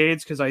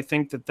Renegades, because I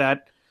think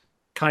that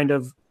kind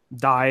of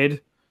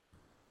died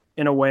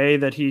in a way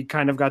that he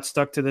kind of got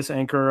stuck to this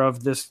anchor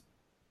of this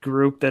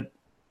group that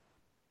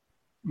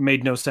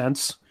made no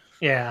sense.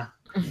 Yeah.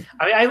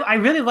 I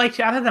really liked,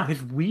 I don't know,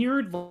 his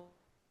weird,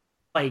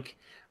 like,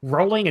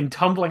 rolling and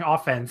tumbling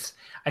offense.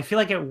 I feel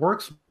like it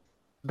works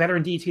better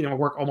in DT than it would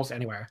work almost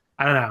anywhere.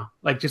 I don't know.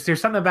 Like, just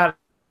there's something about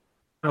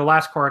the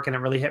last Cork, and it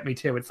really hit me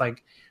too. It's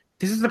like,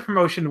 this is the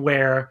promotion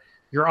where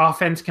your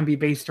offense can be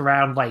based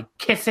around, like,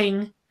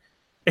 kissing.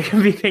 It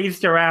can be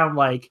based around,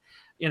 like,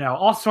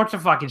 all sorts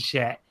of fucking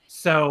shit.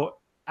 So,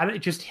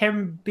 just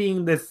him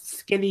being this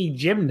skinny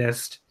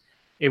gymnast,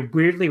 it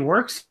weirdly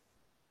works.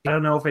 I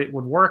don't know if it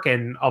would work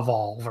in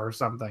Evolve or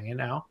something,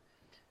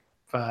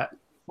 But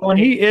well, and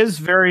he is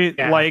very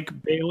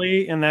like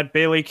Bailey, in that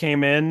Bailey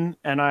came in,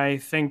 and I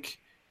think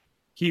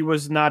he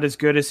was not as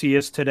good as he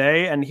is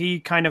today. And he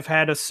kind of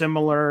had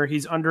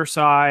he's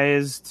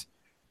undersized.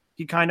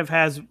 He kind of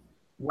has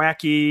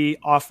wacky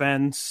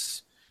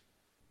offense.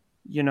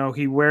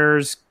 He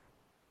wears,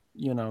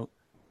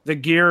 the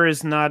gear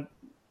is not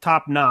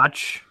top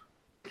notch.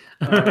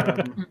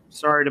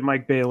 Sorry to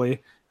Mike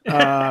Bailey.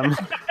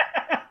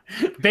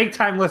 Big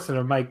time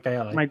listener, Mike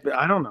Bailey.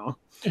 I don't know.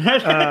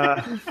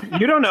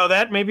 You don't know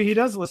that. Maybe he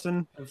does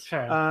listen. That's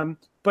true.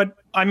 But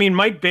I mean,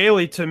 Mike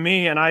Bailey to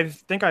me, and I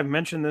think I've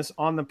mentioned this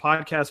on the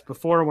podcast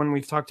before when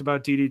we've talked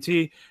about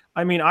DDT.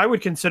 I mean, I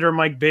would consider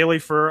Mike Bailey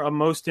for a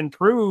most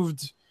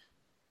improved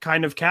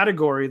kind of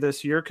category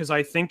this year because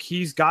I think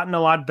he's gotten a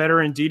lot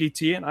better in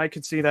DDT, and I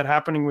could see that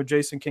happening with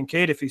Jason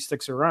Kincaid if he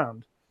sticks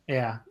around.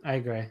 Yeah, I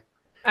agree.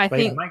 I But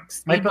think yeah,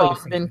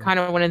 Speedball's been kind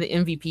of one of the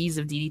MVPs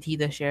of DDT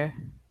this year.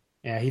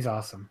 Yeah, he's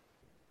awesome.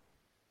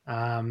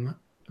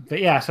 But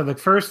yeah, so the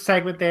first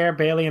segment there,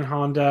 Bailey and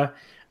Honda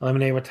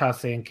eliminated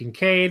Watase and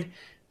Kincaid.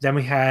 Then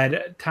we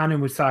had Tanu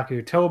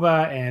Musaku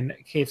Toba and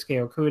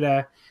Keisuke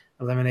Okuda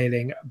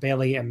eliminating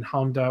Bailey and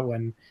Honda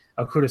when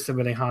Okuda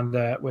submitting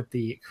Honda with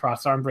the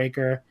cross arm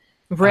breaker.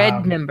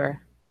 Red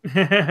member.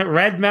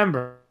 Red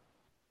member.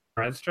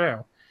 That's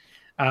true.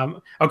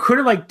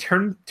 Okuda like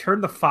turned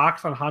the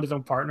fox on Honda's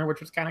own partner,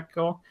 which was kind of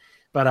cool.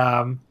 But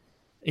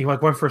he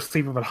like went for a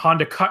sleeper, but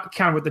Honda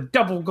countered with the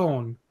double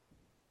gon.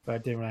 But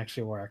it didn't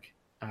actually work.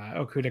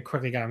 Okuda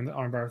quickly got him in the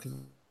armbar.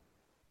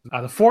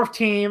 The fourth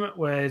team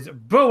was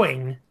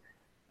booing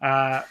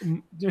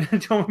Tomomitsu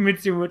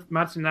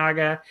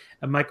Matsunaga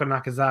and Michael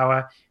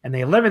Nakazawa, and they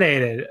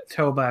eliminated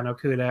Toba and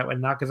Okuda when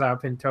Nakazawa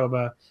pinned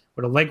Toba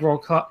with a leg roll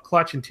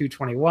clutch in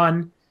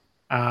 221.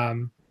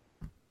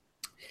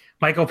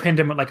 Michael pinned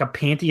him with like a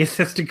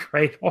panty-assisted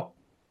cradle,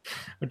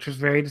 which was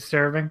very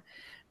disturbing.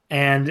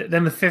 And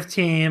then the fifth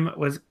team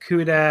was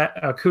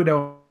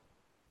Kudo.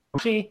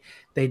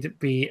 They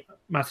beat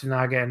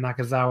Matsunaga and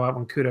Nakazawa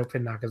when Kudo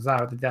pinned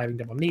Nakazawa with the diving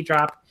double knee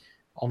drop,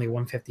 only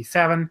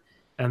 157.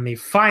 And the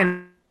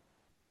final,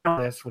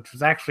 which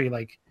was actually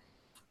like,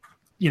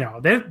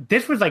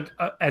 this was like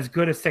as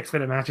good a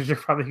 6-minute match as you're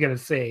probably going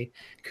to see.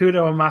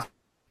 Kudo and Matsunaga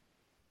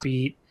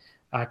beat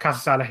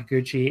Kasasada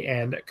Higuchi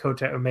and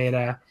Kota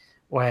Umeda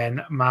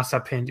when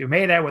Masa pinned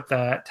Umeda with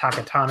the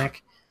Takatonic.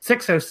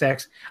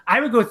 606.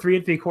 I would go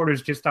 3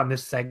 3/4 just on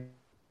this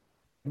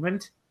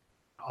segment.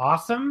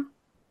 Awesome.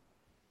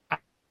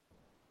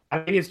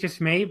 Maybe it's just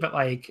me, but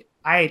like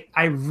I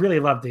really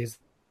love these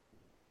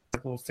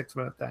little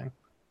 6-minute thing.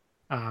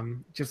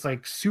 Just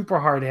like super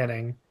hard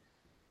hitting,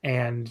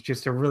 and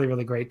just a really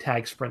really great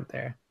tag sprint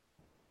there.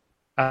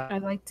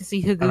 I'd like to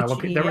see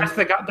Higuchi. The rest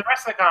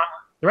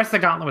of the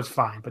gauntlet was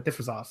fine, but this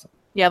was awesome.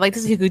 Yeah, I'd like to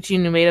see Higuchi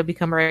and Umeda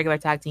become a regular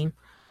tag team.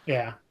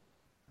 Yeah.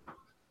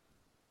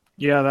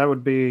 Yeah, that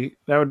would be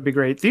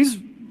great. These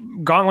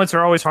gauntlets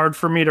are always hard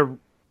for me to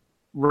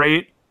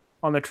rate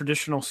on the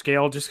traditional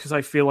scale just because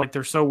I feel like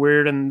they're so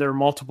weird and there are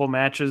multiple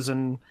matches,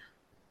 and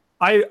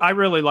I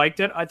really liked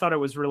it. I thought it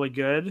was really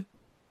good.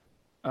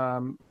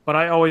 But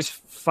I always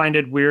find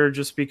it weird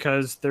just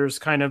because there's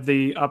kind of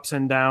the ups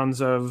and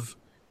downs of,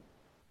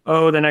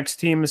 the next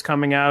team is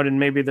coming out and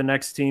maybe the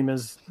next team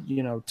is,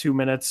 2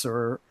 minutes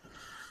or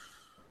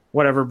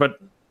whatever. But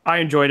I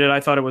enjoyed it.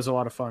 I thought it was a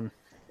lot of fun.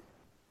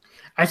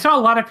 I saw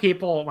a lot of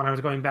people when I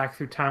was going back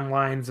through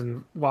timelines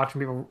and watching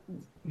people,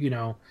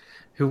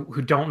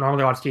 who don't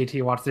normally watch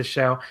DT watch this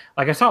show.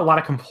 Like I saw a lot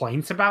of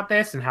complaints about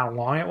this and how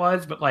long it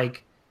was, but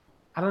like,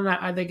 I don't know.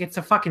 I think it's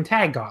a fucking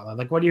tag gauntlet.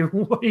 Like, what do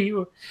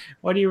you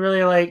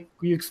really like?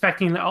 Were you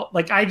expecting?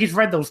 Like, I just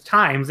read those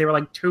times. They were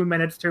like 2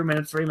 minutes, 3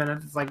 minutes.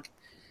 It's like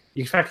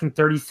you expecting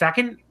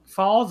 30-second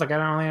falls. Like, I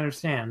don't really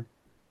understand.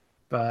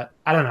 But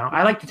I don't know.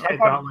 I like the tag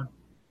gauntlet.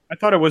 I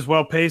thought it was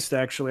well paced.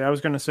 Actually, I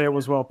was going to say it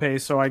was well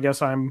paced. So I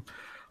guess I'm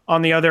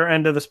on the other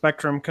end of the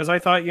spectrum because I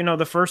thought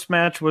the first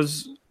match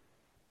was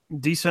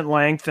decent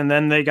length, and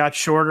then they got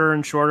shorter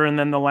and shorter, and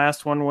then the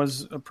last one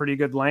was a pretty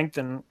good length,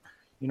 and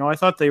I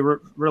thought they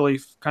really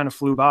kind of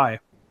flew by.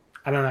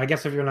 I don't know. I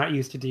guess if you're not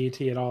used to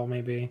DT at all,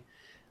 maybe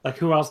like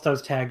who else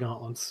does tag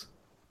gauntlets?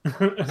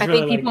 I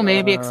think people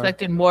maybe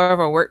expected more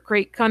of a work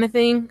rate kind of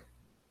thing.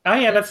 Oh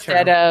yeah, that's true.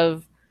 Instead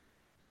of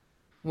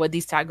what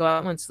these tag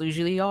gauntlets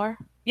usually are.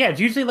 Yeah,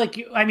 it's usually like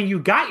you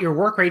got your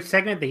work rate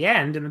segment at the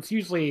end, and that's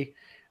usually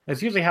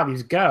how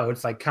these go.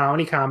 It's like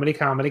comedy,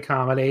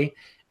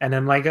 and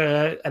then like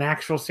an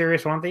actual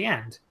serious one at the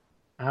end.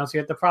 I don't see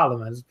what the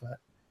problem is, but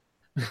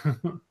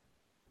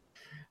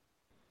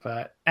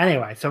but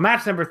anyway. So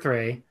match number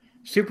 3,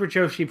 Super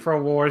Joshi Pro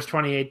Wars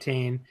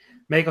 2018.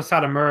 Meiko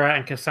Satomura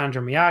and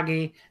Cassandra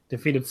Miyagi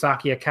defeated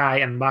Saki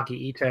Akai and Maki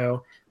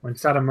Ito when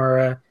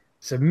Satomura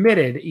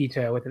submitted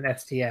Ito with an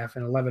STF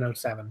in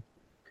 11:07.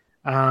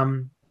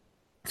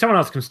 Someone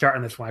else can start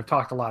on this one. I've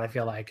talked a lot, I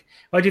feel like.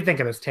 What do you think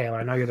of this, Taylor?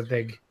 I know you're the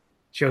big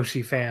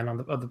Joshi fan of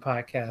the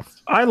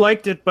podcast. I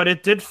liked it, but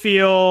it did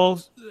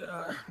feel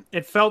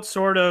it felt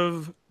sort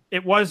of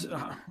it was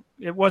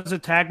a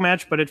tag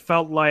match, but it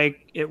felt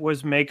like it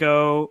was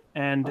Meiko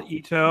and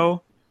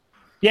Ito.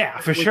 Yeah,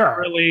 for sure.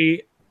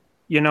 Really,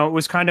 it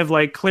was kind of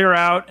like clear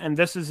out, and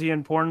this is the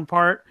important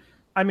part.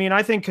 I mean,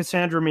 I think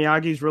Cassandra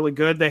Miyagi is really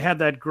good. They had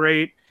that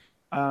great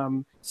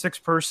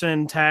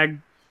 6-person tag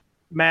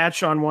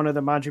match on one of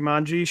the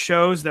Manji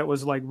shows that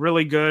was like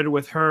really good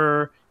with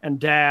her and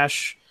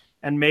Dash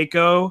and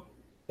Meiko.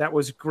 That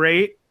was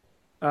great.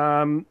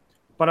 But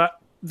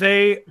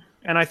they,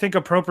 and I think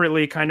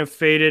appropriately, kind of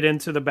faded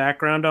into the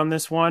background on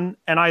this one.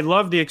 And I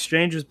love the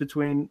exchanges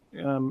between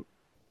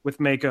with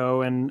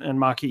Meiko and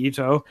Maki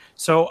Ito.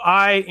 So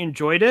I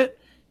enjoyed it.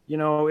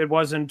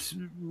 It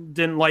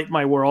didn't light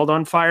my world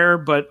on fire,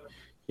 but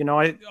I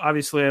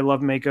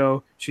love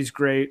Meiko. She's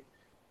great.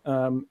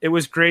 It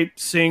was great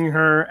seeing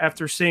her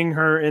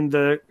in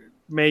the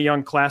Mae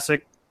Young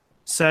Classic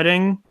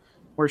setting,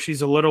 where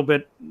she's a little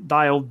bit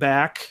dialed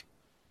back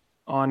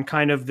on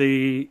kind of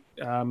the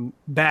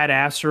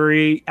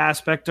badassery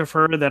aspect of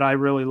her that I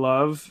really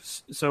love.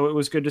 So it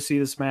was good to see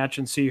this match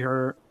and see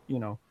her,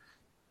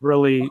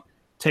 really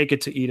take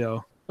it to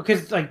Ito.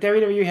 Because like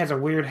WWE has a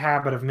weird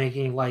habit of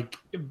making like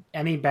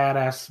any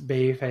badass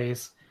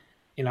babyface,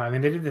 I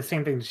mean, they did the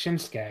same thing to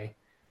Shinsuke.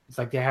 It's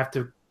like they have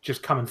to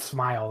just come and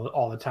smile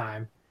all the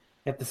time.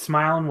 They have to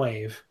smile and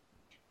wave.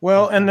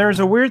 Well, and there's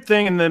a weird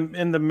thing in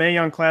the Mae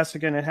Young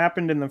Classic, and it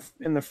happened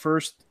in the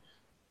first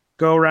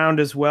go round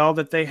as well,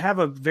 that they have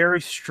a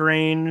very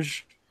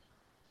strange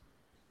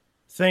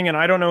thing, and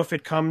I don't know if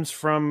it comes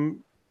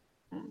from.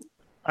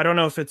 I don't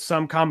know if it's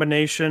some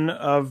combination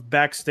of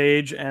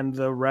backstage and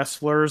the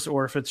wrestlers,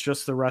 or if it's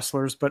just the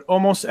wrestlers, but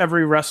almost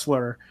every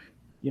wrestler,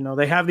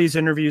 they have these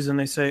interviews and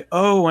they say,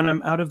 "Oh, when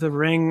I'm out of the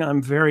ring,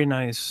 I'm very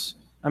nice.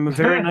 I'm a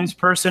very nice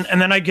person." And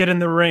then I get in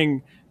the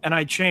ring and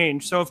I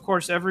change. So, of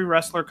course, every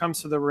wrestler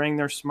comes to the ring,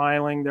 they're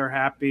smiling, they're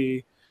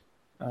happy.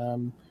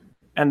 And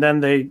then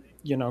they,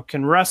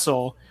 can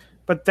wrestle.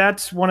 But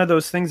that's one of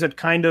those things that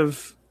kind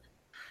of,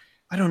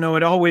 I don't know,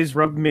 it's always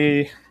rubbed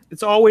me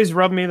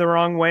the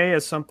wrong way,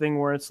 as something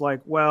where it's like,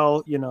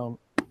 well,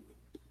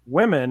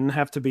 women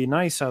have to be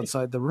nice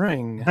outside the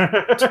ring.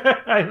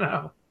 I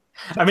know.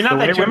 I mean, not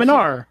that women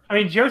are. I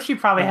mean, Joshi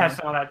probably has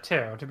some of that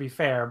too, to be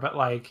fair, but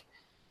like,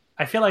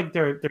 I feel like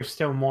there's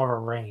still more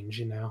of a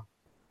range,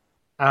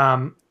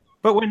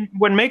 But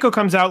when Mako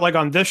comes out, like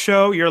on this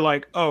show, you're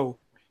like, oh,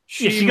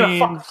 she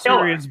means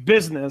serious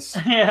business.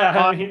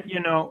 Yeah.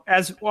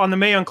 As on the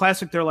Mae Young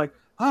Classic, they're like,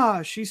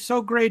 she's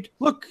so great.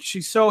 Look,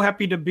 she's so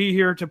happy to be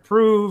here to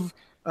prove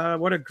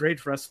what a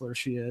great wrestler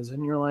she is.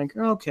 And you're like,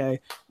 okay,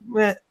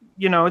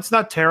 it's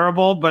not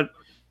terrible, but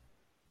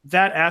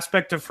that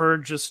aspect of her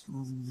just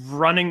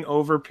running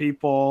over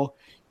people,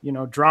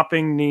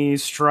 dropping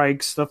knees,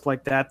 strikes, stuff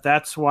like that.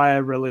 That's why I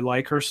really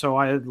like her. So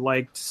I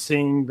liked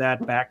seeing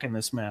that back in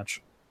this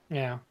match.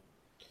 Yeah.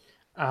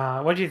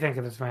 What do you think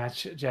of this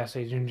match,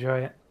 Jesse? Did you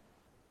enjoy it?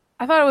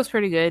 I thought it was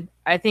pretty good.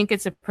 I think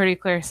it's a pretty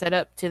clear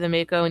setup to the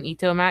Mako and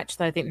Ito match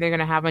that I think they're going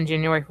to have on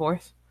January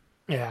 4th.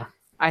 Yeah.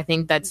 I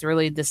think that's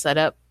really the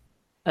setup.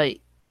 I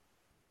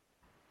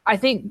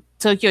think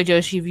Tokyo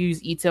Joshi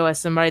views Ito as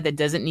somebody that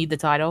doesn't need the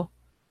title,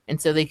 and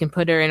so they can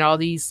put her in all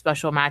these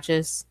special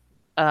matches.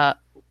 I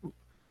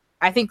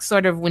think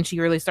sort of when she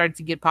really started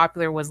to get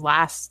popular was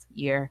last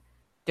year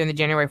during the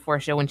January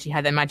 4th show when she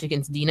had that match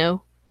against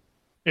Dino.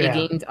 Yeah. It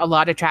gained a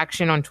lot of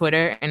traction on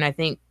Twitter, and I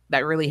think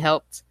that really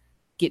helped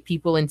get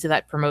people into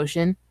that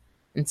promotion.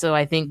 And so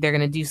I think they're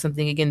going to do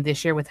something again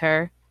this year with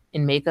her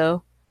in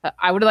Mako.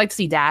 I would have liked to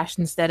see Dash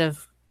instead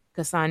of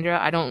Cassandra.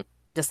 I don't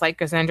dislike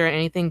Cassandra or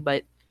anything,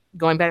 but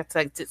going back to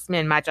like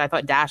six-man match, I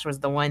thought Dash was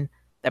the one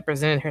that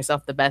presented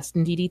herself the best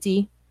in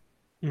DDT.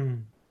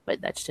 Mm.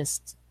 But that's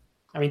just...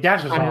 I mean,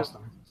 Dash was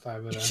awesome.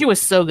 She was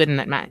so good in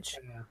that match.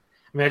 Yeah.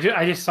 I mean,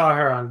 I just saw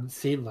her on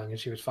Seedling, and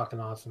she was fucking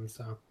awesome,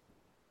 so...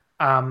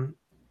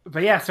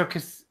 But yeah, so...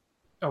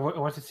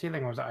 was it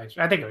Seedling or was it Ice?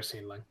 I think it was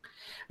Seedling.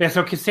 Yeah,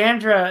 so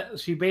Cassandra,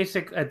 she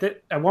basically...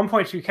 At one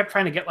point, she kept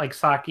trying to get, like,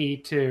 Saki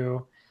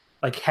to,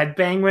 like,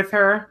 headbang with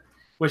her,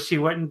 which she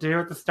wouldn't do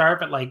at the start,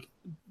 but, like,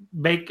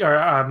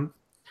 Maki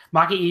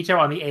Ito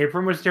on the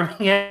apron was doing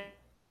it.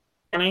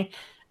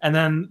 And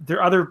then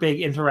their other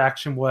big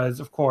interaction was,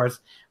 of course,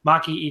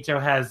 Maki Ito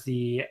has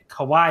the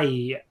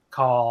kawaii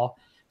call.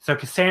 So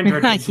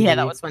Cassandra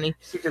that was funny.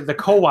 She did the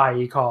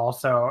kawaii call.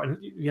 So and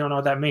you don't know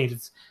what that means.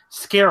 It's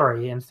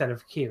scary instead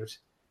of cute.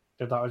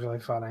 I thought was really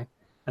funny.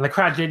 And the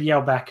crowd did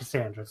yell back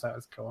Cassandra, so that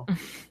was cool.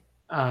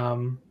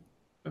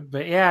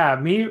 But yeah,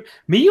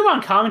 Miyu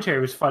on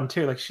commentary was fun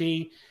too. Like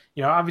she,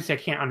 obviously I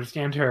can't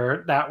understand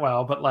her that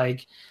well, but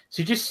like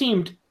she just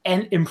seemed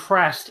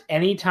impressed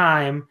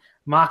anytime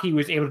Maki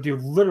was able to do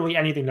literally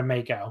anything to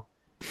Mako,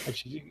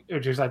 which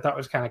I thought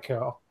was kind of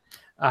cool.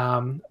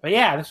 But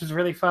yeah, this was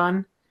really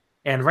fun.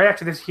 And right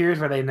after this, here's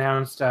where they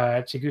announced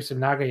Chigusa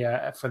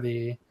Nagaya for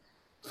the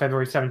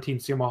February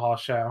 17th Sumo Hall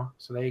show.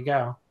 So there you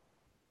go.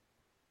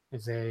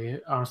 Is a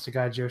honest to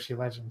God Joshi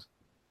legend.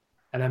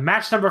 And then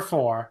match number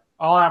 4,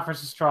 All Out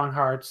versus Strong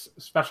Hearts,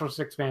 special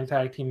 6-man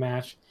tag team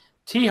match.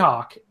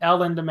 T-Hawk, El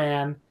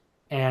Lindaman,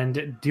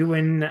 and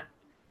Duin.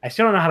 I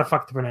still don't know how to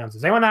fuck to pronounce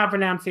this. Anyone know how to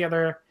pronounce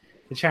the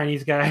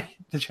Chinese guy,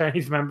 the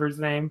Chinese member's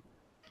name?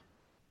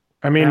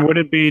 I mean, would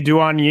it be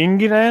Duan Ying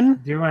then?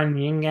 Duan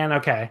Yingen,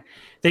 okay.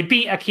 They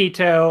beat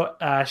Akito,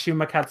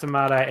 Shuma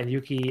Katsumata, and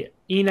Yuki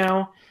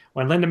Ino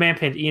when Lindaman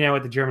pinned Ino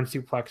with the German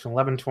suplex in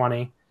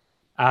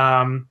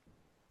 11:20.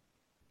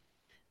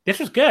 This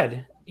was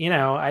good.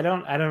 I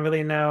don't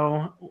really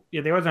know.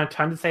 There wasn't a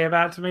ton to say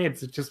about it to me.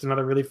 It's just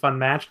another really fun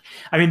match.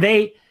 I mean,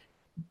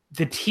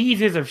 the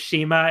teases of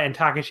Shima and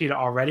Takeshita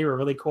already were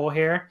really cool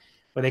here,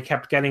 where they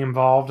kept getting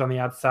involved on the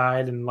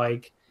outside and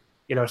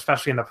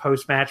especially in the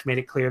post match, made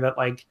it clear that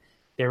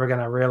they were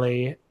gonna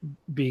really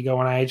be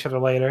going at each other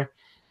later.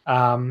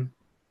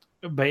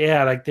 But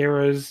yeah, there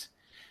was,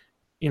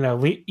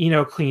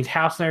 Ino cleaned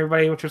house and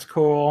everybody, which was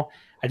cool.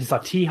 I just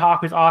thought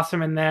T-Hawk was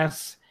awesome in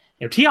this.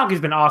 T-Hawk has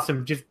been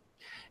awesome just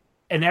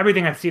in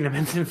everything I've seen him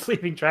in since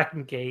Sleeping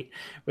Dragon Gate,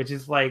 which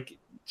is like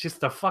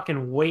just the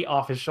fucking weight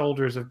off his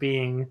shoulders of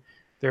being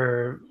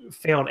their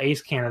failed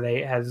ace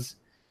candidate has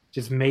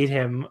just made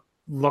him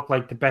look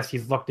like the best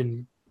he's looked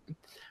in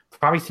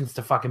probably since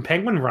the fucking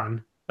Penguin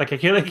run. Like, I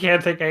really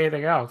can't think of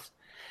anything else.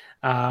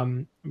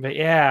 But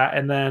yeah,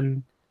 and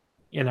then,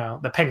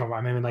 the Penguin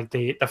run, I mean, like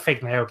the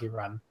fake Naoki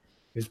run.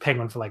 It was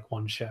Penguin for like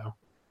one show.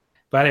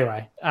 But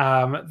anyway,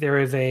 there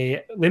is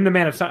a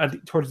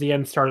Lindemann towards the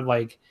end started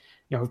like,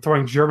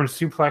 throwing German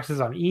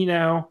suplexes on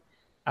Eno.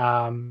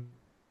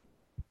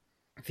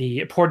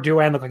 The poor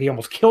Duan looked like he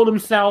almost killed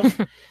himself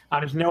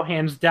on his no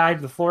hands dive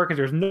to the floor because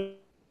there's no.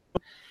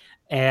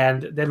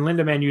 And then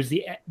Lindemann used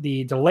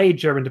the delayed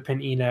German to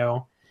pin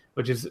Eno,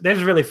 this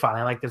is really fun.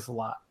 I like this a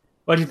lot.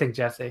 What do you think,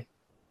 Jesse?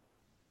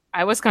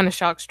 I was kind of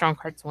shocked Strong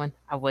Hearts won.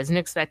 I wasn't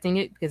expecting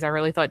it because I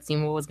really thought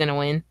Seymour was going to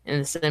win in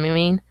the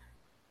semi-main.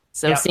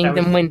 So seeing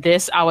them win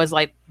this, I was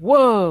like,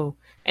 whoa.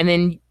 And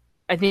then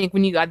I think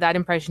when you got that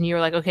impression, you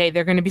were like, okay,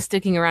 they're going to be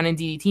sticking around in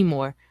DDT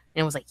more.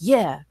 And it was like,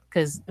 yeah,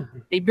 because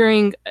they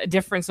bring a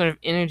different sort of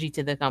energy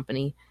to the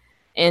company.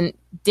 And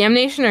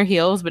Damnation are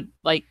heels, but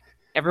like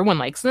everyone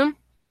likes them.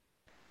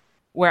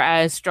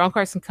 Whereas Strong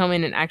Hearts can come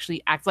in and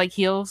actually act like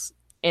heels.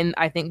 And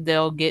I think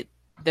they'll get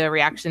the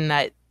reaction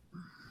that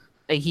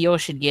a heel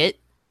should get.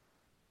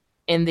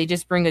 And they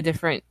just bring a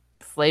different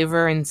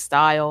flavor and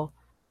style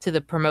to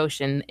the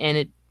promotion. And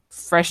it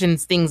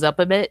freshens things up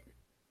a bit.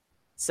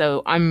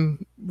 So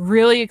I'm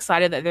really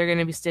excited that they're going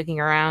to be sticking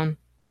around.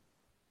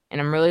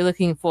 And I'm really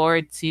looking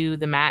forward to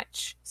the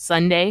match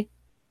Sunday.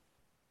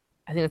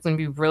 I think it's going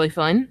to be really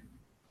fun.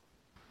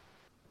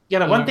 Yeah,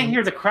 the one thing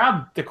here, the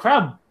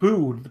crowd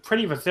booed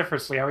pretty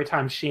vociferously every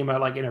time Shima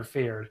like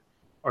interfered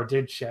or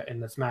did shit in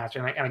this match.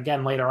 And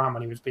again, later on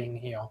when he was being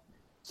heel.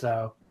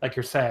 So, like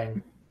you're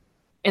saying.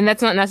 And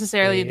that's not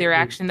necessarily the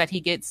reaction that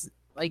he gets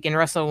like in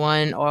Wrestle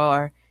 1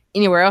 or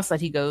anywhere else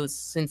that he goes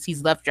since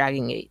he's left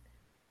Dragon Gate.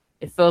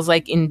 It feels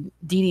like in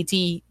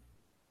DDT,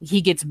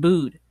 he gets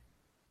booed.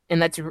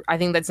 And I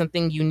think that's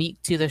something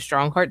unique to the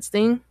Strong Hearts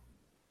thing.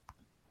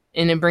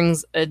 And it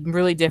brings a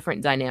really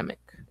different dynamic.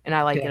 And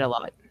I like it a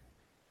lot.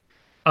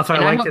 Also,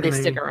 and I hope they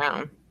stick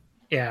around.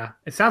 Yeah,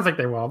 it sounds like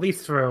they will,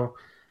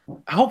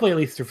 hopefully at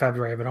least through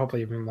February, but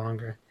hopefully even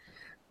longer.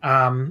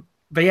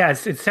 But yeah,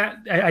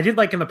 I did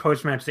like in the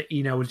post-match that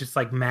Eno was just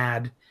like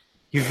mad.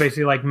 He was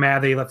basically like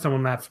mad that he let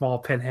someone that small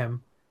pin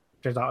him,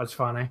 which I thought was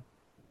funny.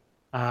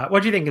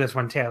 What do you think of this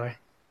one, Taylor?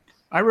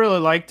 I really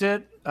liked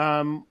it.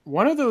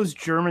 One of those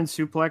German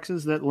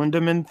suplexes that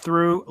Lindemann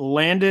threw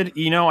landed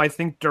Eno, I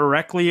think,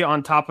 directly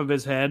on top of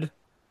his head,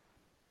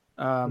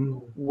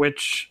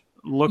 which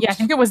looked... Yeah, I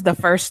think it was the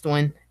first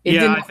one.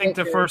 I think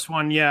the first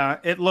one,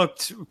 it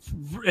looked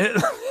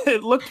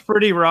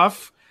pretty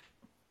rough.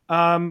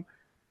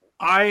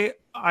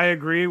 I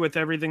agree with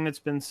everything that's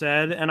been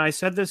said, and I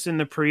said this in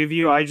the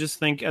preview. I just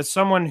think as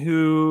someone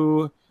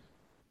who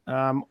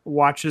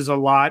watches a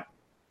lot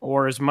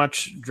or as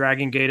much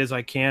Dragon Gate as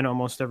I can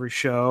almost every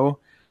show,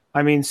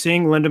 I mean,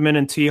 seeing Lindemann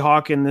and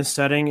T-Hawk in this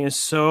setting is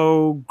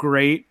so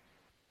great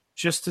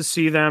just to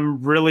see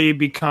them really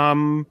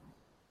become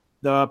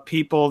the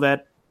people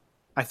that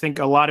I think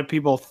a lot of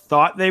people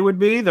thought they would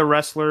be, the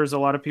wrestlers a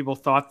lot of people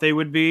thought they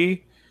would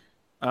be.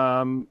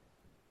 And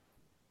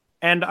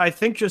I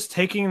think just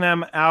taking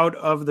them out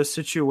of the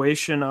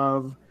situation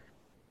of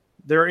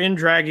they're in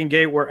Dragon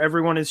Gate where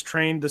everyone is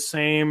trained the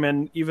same,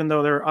 and even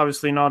though they're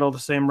obviously not all the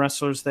same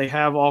wrestlers, they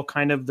have all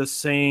kind of the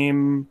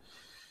same,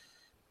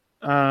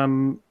 I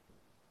would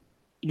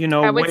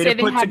way say to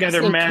they put have together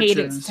the same matches.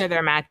 cadence to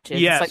their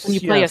matches. Yes, it's like when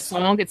you play a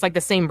song, it's like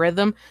the same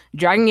rhythm.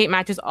 Dragon Gate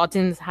matches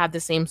often have the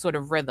same sort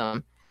of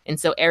rhythm, and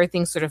so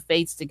everything sort of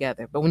fades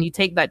together. But when you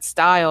take that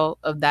style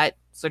of that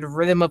sort of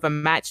rhythm of a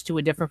match to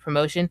a different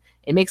promotion,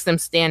 it makes them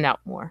stand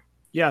out more.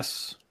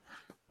 Yes,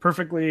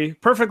 perfectly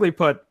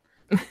put.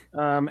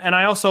 And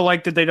I also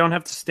like that they don't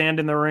have to stand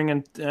in the ring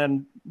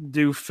and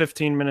do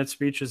 15-minute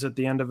speeches at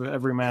the end of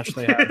every match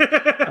they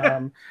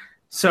have.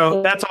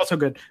 So that's also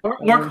good.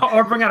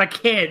 Or bring out a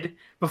kid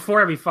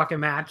before every fucking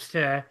match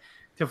to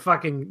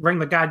fucking ring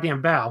the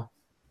goddamn bell.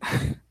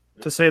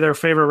 To say their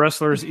favorite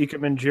wrestler is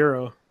Ikemen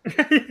Jiro.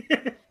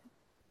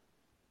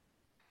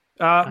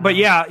 But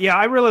yeah,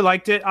 I really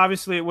liked it.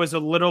 Obviously,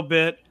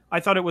 I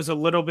thought it was a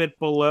little bit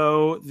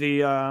below the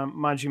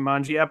Manji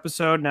Manji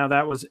episode. Now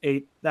that was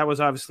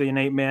obviously an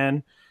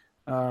 8-man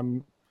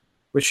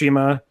with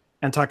Shima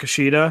and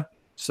Takashita.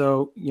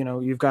 So,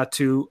 you've got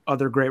two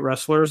other great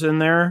wrestlers in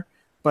there.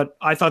 But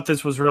I thought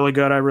this was really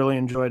good. I really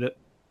enjoyed it.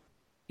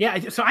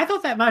 Yeah, so I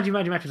thought that Manji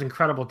Manji match was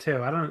incredible too.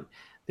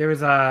 There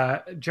was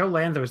Joe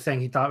Lanza was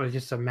saying he thought it was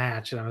just a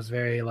match, and I was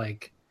very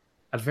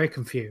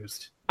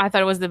confused. I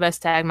thought it was the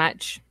best tag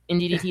match in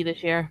DDT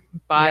this year.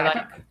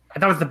 I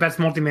thought it was the best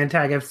multi-man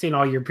tag I've seen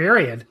all year,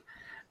 period.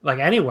 Like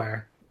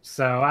anywhere.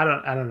 So I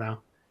don't know.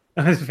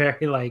 It was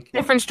very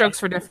different strokes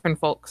for different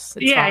folks.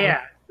 It's fine.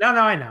 Yeah. No,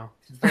 I know.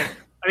 I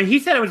mean, he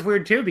said it was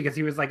weird too because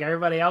he was like,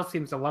 everybody else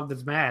seems to love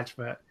this match,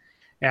 but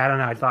yeah, I don't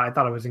know. I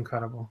thought it was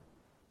incredible.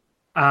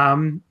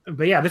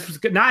 But yeah, this was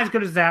good. Not as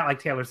good as that, like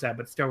Taylor said,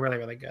 but still really,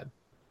 really good.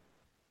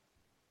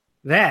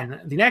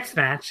 Then the next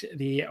match,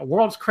 the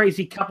world's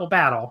crazy couple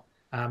battle,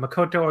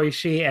 Makoto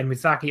Oishi and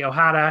Misaki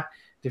Ohata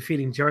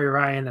defeating Joey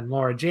Ryan and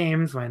Laura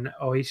James when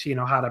Oishi and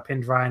Ohata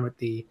pinned Ryan with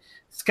the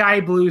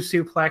Sky Blue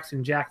suplex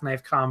and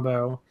jackknife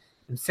combo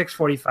in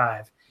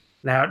 6:45.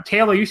 Now,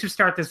 Taylor, you should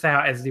start this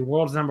out as the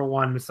world's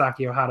 #1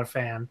 Misaki Ohata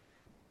fan.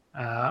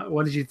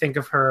 What did you think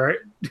of her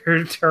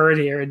turn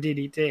here in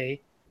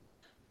DDT?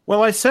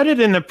 Well, I said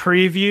it in the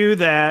preview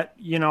that,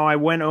 I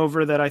went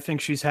over that I think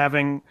she's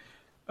having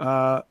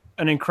an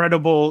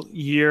incredible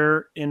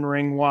year in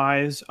ring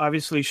wise.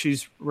 Obviously,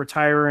 she's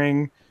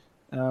retiring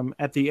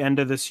at the end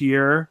of this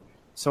year.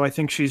 So I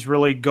think she's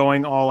really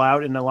going all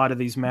out in a lot of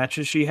these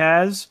matches she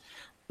has.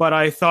 But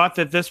I thought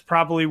that this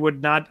probably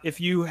would not,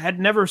 if you had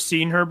never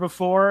seen her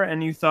before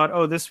and you thought,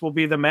 oh, this will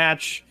be the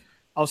match,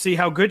 I'll see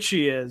how good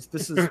she is.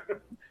 This is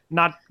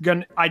not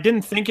going to, I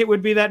didn't think it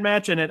would be that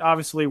match, and it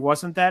obviously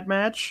wasn't that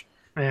match.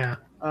 Yeah.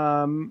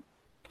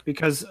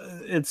 Because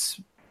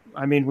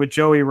with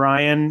Joey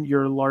Ryan,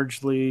 you're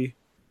largely,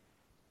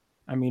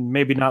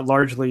 maybe not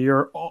largely,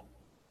 you're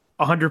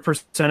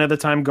 100% of the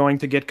time going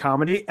to get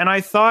comedy. And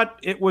I thought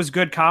it was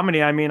good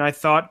comedy. I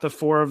thought the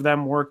four of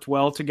them worked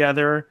well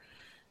together.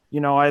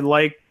 I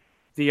like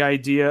the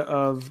idea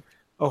of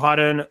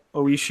Ohata and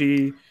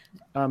Oishi,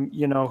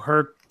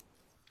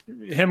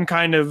 him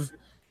kind of,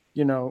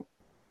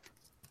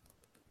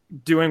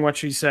 doing what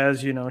she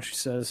says, she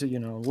says,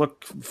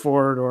 look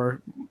forward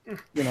or,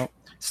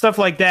 stuff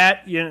like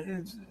that.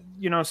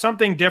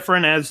 Something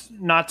different, as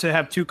not to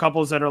have two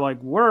couples that are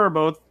like, we're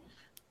both,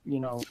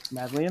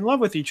 madly in love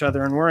with each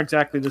other and we're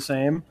exactly the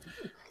same.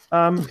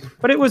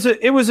 But it was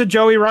a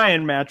Joey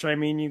Ryan match.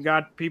 You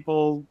got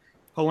people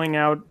pulling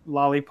out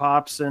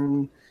lollipops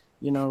and,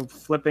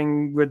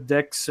 flipping with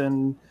dicks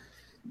and,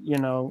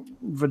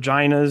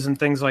 vaginas and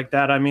things like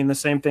that. The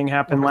same thing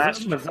happened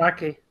last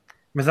year.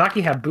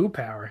 Mizaki had boo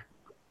power.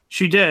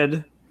 She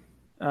did.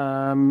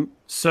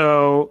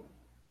 So,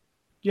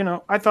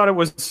 I thought it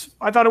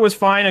was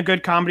fine, a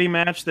good comedy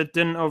match that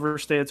didn't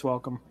overstay its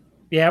welcome.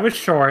 Yeah, it was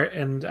short,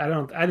 and I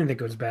didn't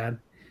think it was bad.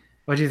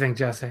 What do you think,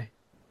 Jesse?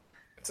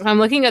 So I'm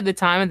looking at the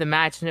time of the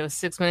match, and it was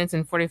 6 minutes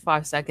and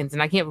 45 seconds,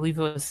 and I can't believe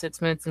it was 6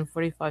 minutes and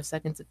 45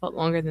 seconds. It felt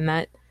longer than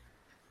that,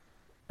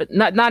 but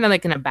not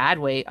in a bad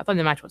way. I thought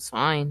the match was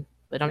fine,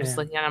 but I'm just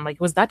looking at it, I'm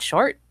like, was that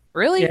short?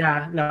 Really?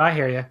 Yeah, no, I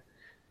hear you.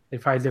 It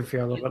probably did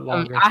feel a little bit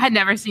longer. I had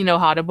never seen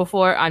Ohata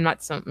before. I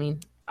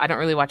don't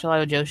really watch a lot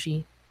of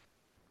Joshi,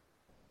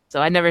 so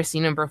I'd never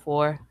seen him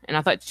before, and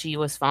I thought she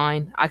was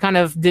fine. I kind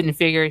of didn't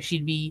figure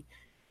she'd be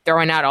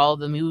throwing out all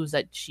the moves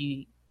that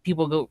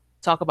people go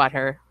talk about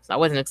her, so I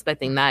wasn't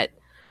expecting that.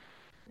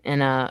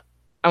 And I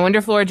wonder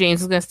if Laura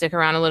James is going to stick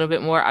around a little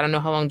bit more. I don't know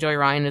how long Joey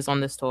Ryan is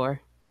on this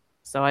tour,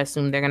 so I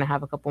assume they're going to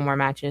have a couple more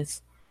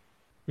matches.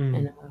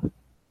 And,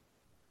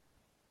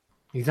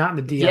 he's not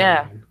in the DL.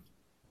 Yeah.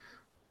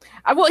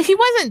 Well, he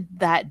wasn't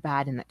that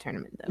bad in that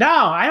tournament, though. No,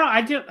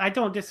 I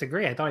don't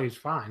disagree. I thought he was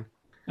fine.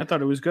 I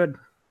thought it was good.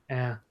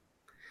 Yeah.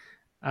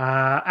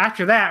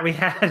 After that, we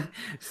had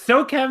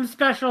SoChem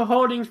Special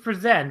Holdings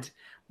present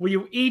Will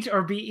You Eat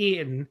or Be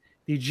Eaten?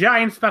 The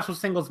Giant Special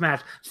Singles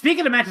match.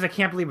 Speaking of matches, I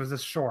can't believe it was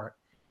this short.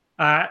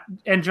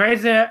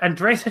 Andreza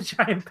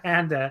Giant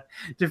Panda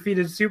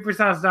defeated Super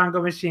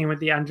Dango Machine with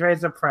the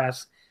Andreza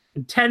press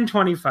in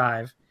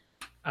 10:25.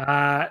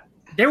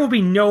 There will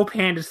be no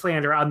Panda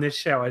slander on this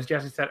show, as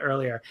Jesse said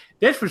earlier.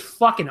 This was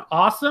fucking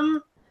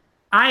awesome.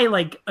 I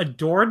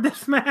adored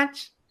this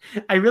match.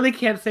 I really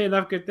can't say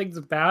enough good things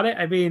about it.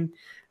 Again,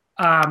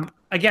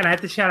 I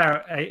have to shout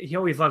out. He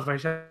always loves my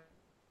show.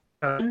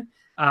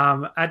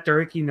 At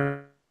Dirk,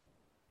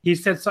 he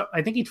said something.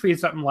 I think he tweeted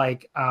something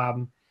like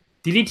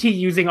DDT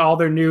using all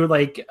their new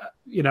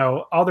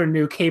all their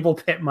new cable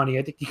pit money.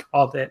 I think he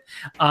called it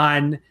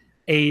on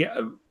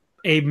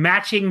a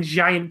matching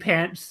giant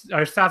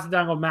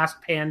Sasadango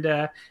masked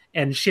panda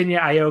and Shinya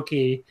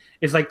Aoki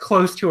is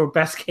close to a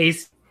best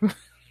case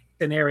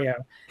scenario.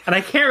 And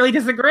I can't really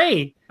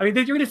disagree. They're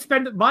going to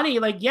spend money.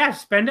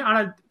 Spend it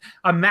on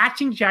a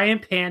matching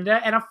giant panda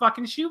and a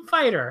fucking shoot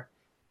fighter.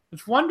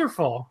 It's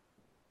wonderful.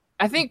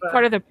 I think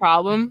part of the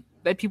problem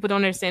that people don't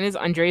understand is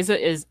Andreza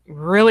is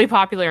really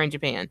popular in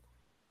Japan.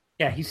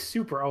 Yeah, he's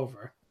super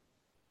over.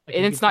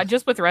 And it's not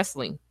just with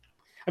wrestling.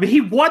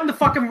 He won the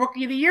fucking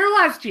Rookie of the Year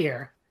last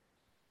year.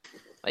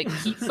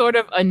 He's sort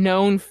of a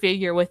known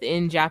figure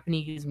within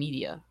Japanese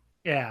media.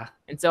 Yeah.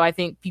 And so I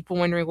think people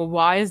wondering, well,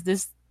 why is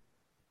this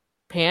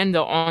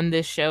panda on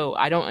this show?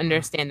 I don't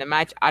understand the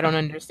match. I don't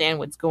understand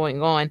what's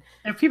going on.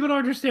 If people don't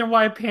understand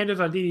why panda's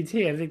on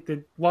DDT, I think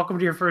that welcome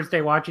to your first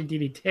day watching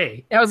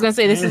DDT. I was going to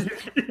say, this is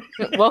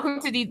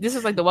this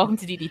is the Welcome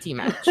to DDT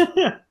match.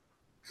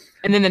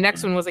 And then the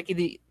next one was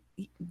the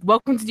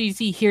Welcome to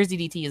DDT, here's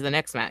DDT is the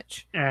next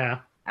match.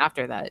 Yeah.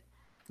 After that.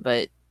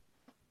 But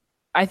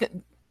I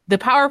think the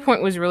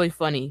PowerPoint was really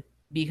funny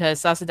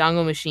because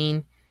Sasadango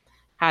Machine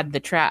had the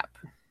trap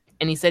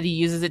and he said he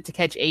uses it to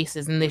catch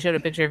aces, and they showed a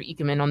picture of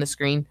Ikemen on the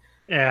screen.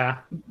 Yeah.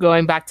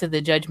 Going back to the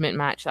Judgment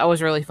match. That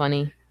was really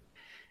funny.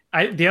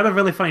 The other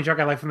really funny joke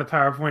I liked from the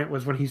PowerPoint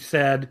was when he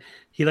said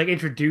he like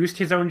introduced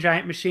his own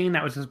giant machine.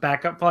 That was his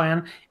backup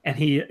plan, and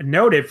he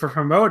noted for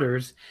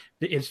promoters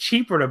that it's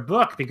cheaper to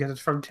book because it's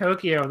from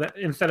Tokyo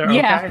instead of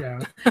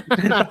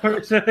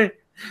Hokkaido. So,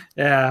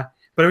 yeah,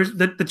 but it was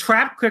the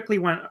trap quickly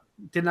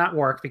did not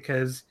work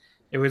because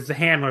it was the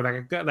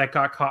handler that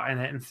got caught in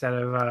it instead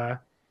of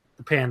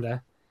the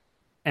panda.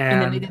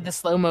 And then they did the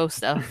slow-mo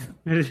stuff.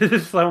 The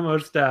slow-mo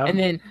stuff. And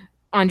then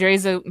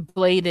Andreza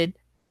bladed.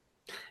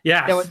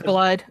 Yes. There was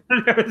blood.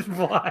 There was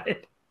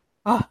blood.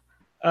 Oh.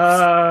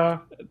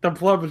 The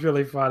blood was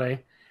really funny.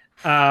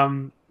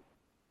 But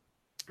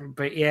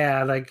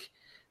yeah, like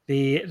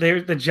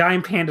the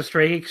giant panda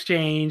strike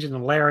exchange and the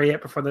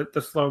lariat before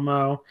the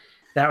slow-mo.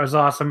 That was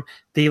awesome.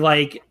 The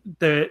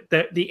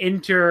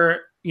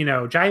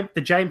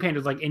giant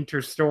panda's like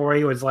inter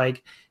story was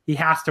like he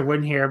has to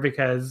win here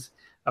because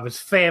of his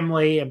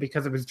family and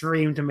because of his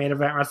dream to main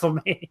event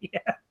WrestleMania.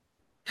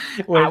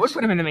 I would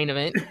put him in the main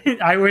event.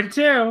 I would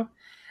too.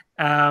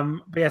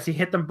 But yes, he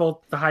hit them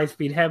both the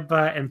high-speed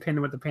headbutt and pinned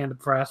him with the panda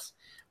press,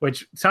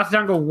 which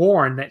Sasadango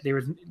warned that there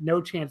was no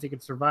chance he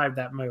could survive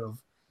that move,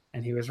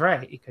 and he was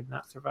right. He could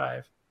not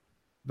survive.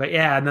 But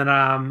yeah, and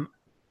then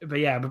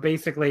but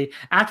basically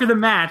after the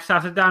match,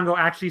 Sasadango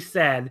actually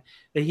said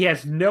that he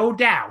has no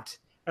doubt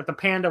that the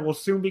panda will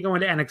soon be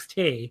going to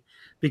NXT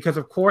because,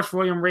 of course,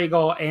 William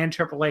Regal and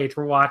Triple H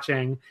were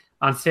watching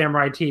on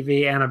Samurai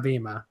TV and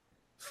Abema.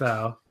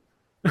 So,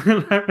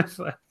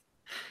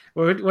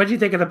 what do you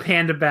think of the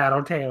panda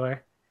battle,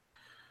 Taylor?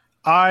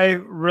 I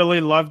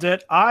really loved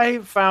it. I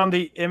found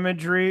the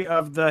imagery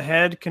of the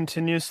head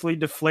continuously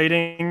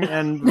deflating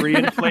and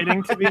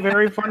reinflating to be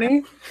very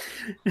funny.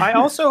 I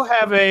also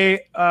have a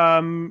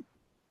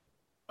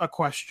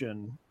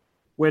question,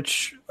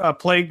 which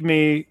plagued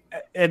me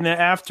in the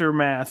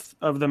aftermath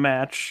of the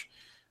match.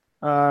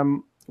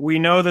 We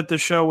know that the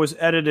show was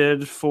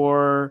edited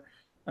for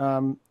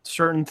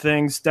certain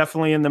things,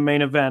 definitely in the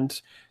main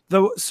event.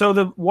 So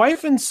the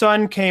wife and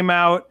son came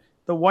out.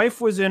 The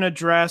wife was in a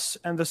dress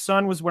and the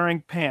son was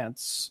wearing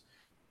pants.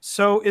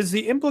 So is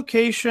the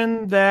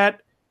implication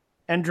that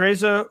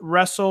Andreza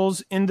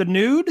wrestles in the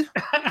nude?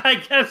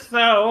 I guess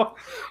so.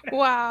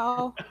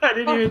 Wow. I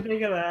didn't even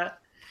think of that.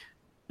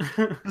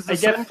 The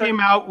son came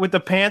out with the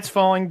pants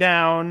falling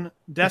down,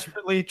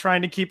 desperately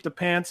trying to keep the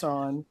pants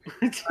on.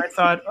 I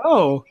thought,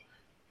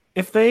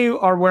 if they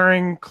are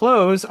wearing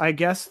clothes, I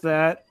guess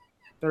that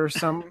there's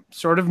some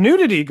sort of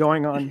nudity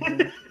going on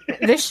here.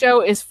 This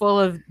show is full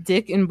of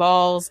dick and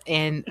balls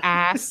and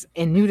ass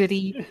and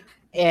nudity,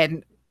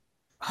 and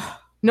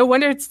no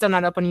wonder it's still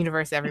not up on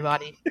Universe,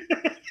 everybody.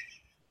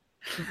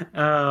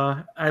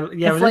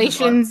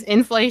 Inflations.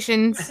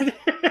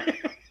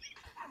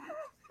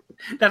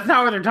 That's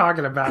not what they're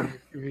talking about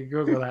if you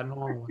Google that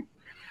normally.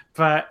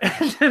 But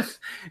this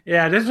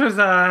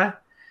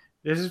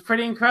is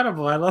pretty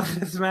incredible. I love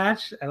this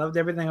match. I loved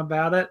everything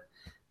about it.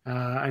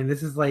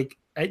 This is like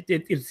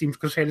it seems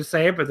cliche to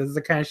say, but this is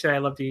the kind of shit I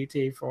love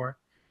DDT for.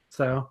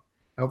 So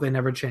I hope they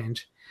never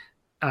change.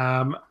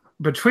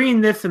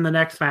 Between this and the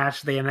next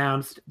match, they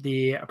announced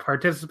the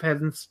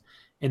participants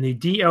in the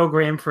DO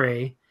Grand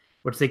Prix,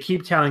 which they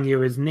keep telling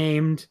you is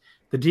named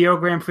the DO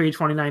Grand Prix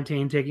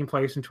 2019, taking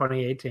place in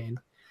 2018.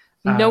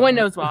 No one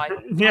knows why.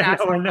 Yeah,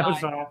 no one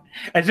knows why.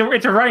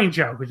 It's a running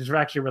joke, which is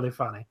actually really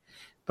funny.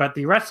 But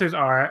the wrestlers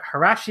are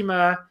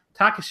Harashima,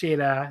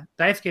 Takashita,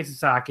 Daisuke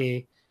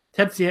Sasaki,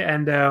 Tetsuya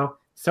Endo,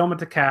 Soma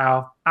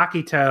Takao,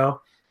 Akito,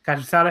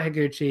 Kajusada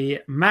Higuchi,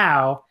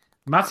 Mao,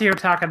 Masahiro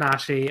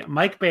Takanashi,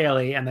 Mike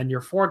Bailey, and then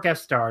your 4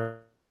 guest stars.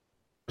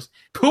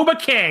 Puma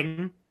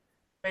King.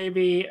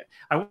 Maybe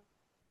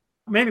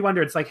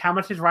wonder, it's like, how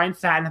much does Ryan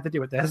Satin have to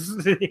do with this?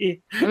 Let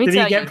me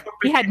tell you,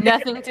 he had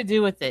nothing to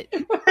do with it.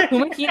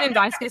 Puma King and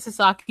Daisuke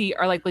Sasaki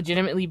are like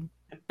legitimately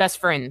best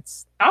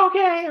friends.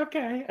 Okay.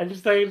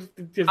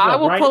 I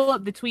will pull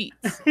up the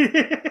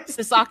tweets.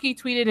 Sasaki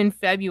tweeted in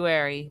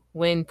February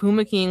when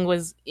Puma King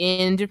was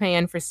in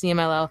Japan for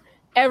CMLL,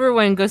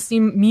 everyone go see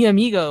mi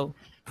amigo,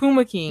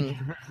 Puma King.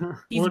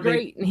 He's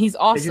great and he's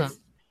awesome.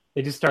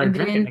 They just started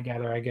drinking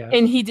together, I guess.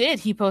 And he did.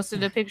 He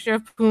posted a picture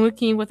of Puma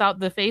King without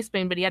the face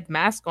paint, but he had the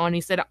mask on.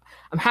 He said,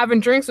 I'm having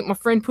drinks with my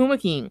friend Puma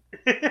King.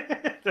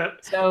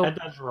 that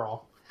does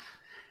roll.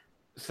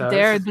 So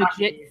they're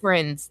legit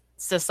friends.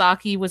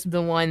 Sasaki was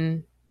the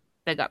one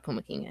that got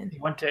Puma King in. He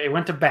went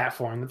to bat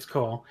for him. That's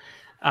cool.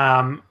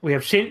 We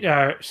have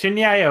Shinya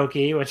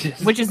Aoki,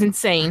 which is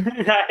insane.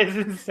 That is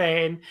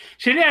insane.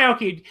 Shinya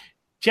Aoki,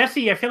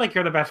 Jesse, I feel like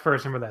you're the best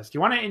person for this. Do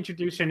you want to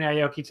introduce Shinya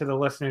Aoki to the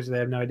listeners that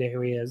have no idea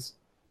who he is?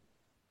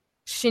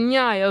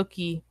 Shinya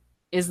Aoki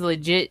is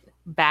legit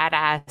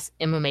badass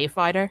MMA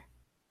fighter.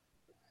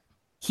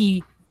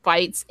 He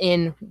fights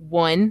in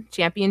one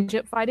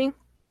championship fighting.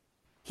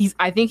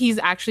 I think he's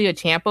actually a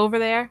champ over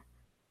there,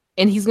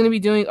 and he's going to be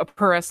doing a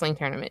pro wrestling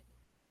tournament.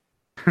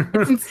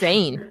 It's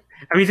insane.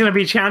 He's going to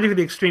be challenging for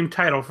the Extreme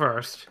title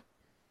first.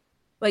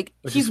 Like,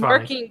 he's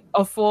working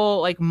a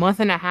full month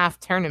and a half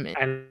tournament.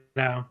 I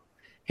know.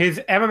 His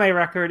MMA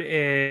record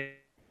is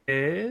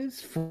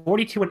is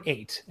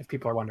 42-8. If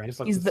people are wondering, just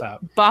look He's this the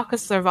up. Baka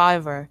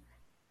Survivor.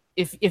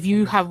 If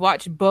you have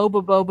watched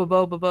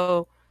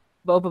Boba,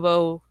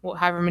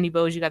 however many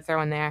bows you got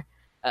thrown there,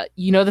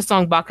 you know the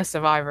song Baka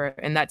Survivor,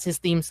 and that's his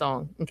theme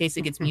song in case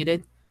it gets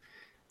muted.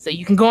 So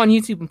you can go on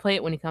YouTube and play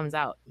it when he comes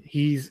out.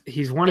 He's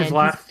won his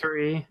last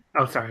three.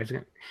 Oh, sorry. I was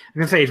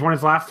gonna say he's won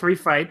his last 3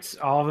 fights,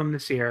 all of them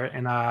this year,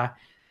 in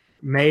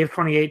May of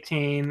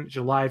 2018,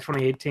 July of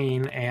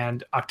 2018,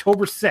 and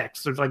October 6th.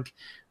 So it's like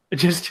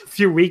just a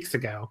few weeks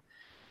ago.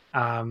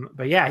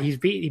 But yeah, he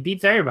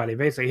beats everybody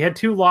basically. He had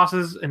 2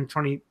 losses in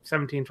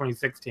 2017,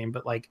 2016,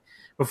 but like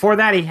before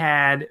that, he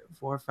had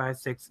 4, 5,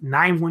 6,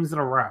 9 wins in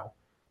a row.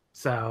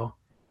 So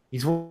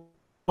he's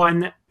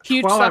won.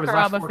 Huge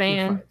Sakuraba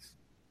fan. Fights.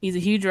 He's a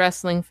huge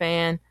wrestling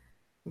fan.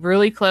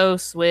 Really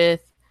close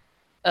with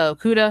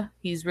Okuda.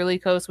 He's really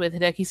close with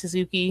Hideki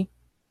Suzuki.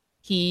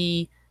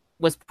 He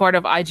was part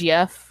of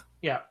IGF.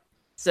 Yeah.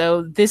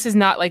 So this is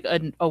not like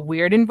a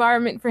weird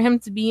environment for him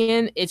to be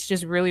in. It's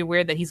just really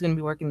weird that he's going to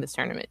be working this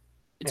tournament.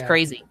 It's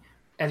crazy.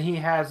 And he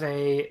has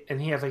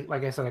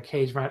like I said, a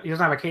cage match. He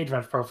doesn't have a cage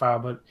match profile,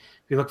 but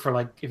if you look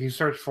for if you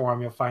search for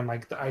him, you'll find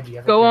like the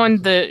IGF. Go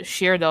on the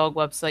Sherdog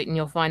website and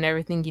you'll find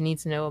everything you need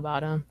to know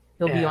about him.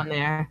 He'll be on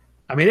there.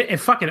 I mean, it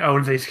fucking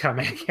owns that he's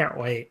coming. I can't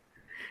wait.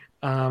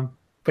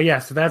 But yeah,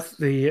 so that's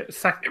the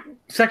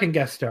second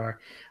guest star.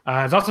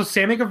 There's also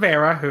Sammy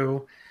Guevara,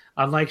 who,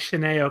 unlike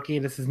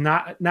Shineoki, this is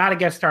not a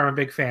guest star I'm a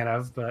big fan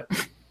of, but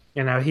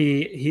you know,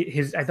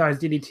 I thought his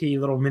DDT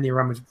little mini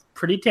run was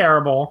pretty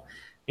terrible,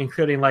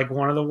 including like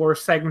one of the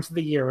worst segments of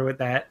the year with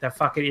that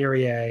fucking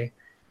Irie.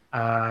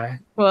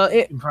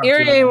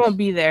 Irie won't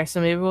be there,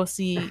 so maybe we'll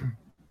see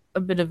a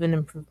bit of an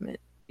improvement.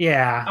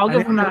 Yeah, I'll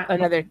give him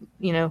another,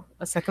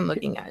 a second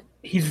looking at.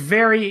 He's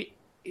very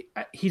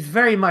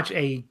much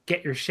a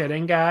get your shit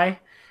in guy,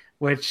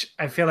 which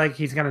I feel like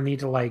he's gonna need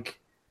to like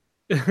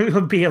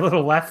be a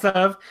little less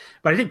of.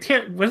 But I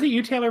think was it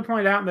you, Taylor,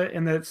 pointed out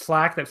in the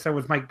Slack that so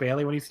was Mike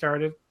Bailey when he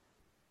started?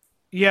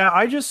 Yeah,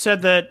 I just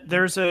said that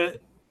there's a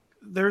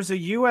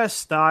US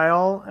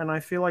style, and I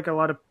feel like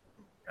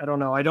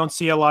I don't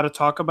see a lot of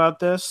talk about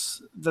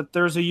this, that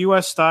there's a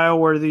US style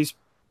where these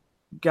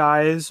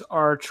guys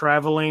are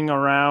traveling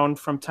around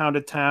from town to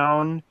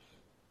town,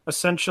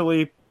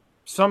 essentially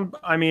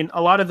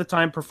a lot of the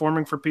time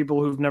performing for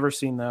people who've never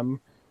seen them.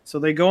 So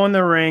they go in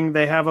the ring,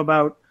 they have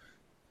about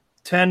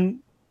 10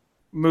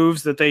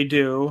 moves that they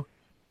do.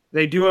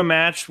 They do a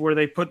match where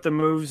they put the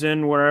moves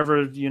in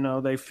wherever,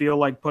 they feel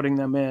like putting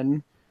them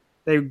in.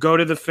 They go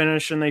to the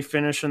finish and they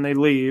finish and they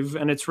leave.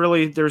 And it's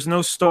really, there's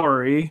no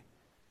story.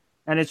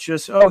 And it's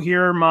just,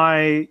 here are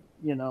my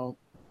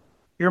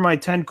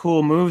 10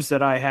 cool moves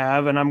that I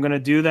have, and I'm going to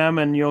do them,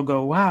 and you'll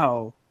go,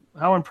 wow,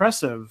 how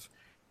impressive.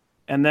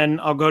 And then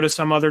I'll go to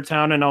some other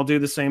town and I'll do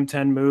the same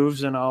 10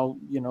 moves, and I'll,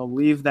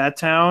 leave that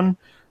town,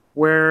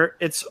 where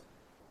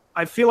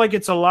I feel like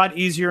it's a lot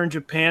easier in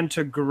Japan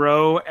to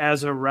grow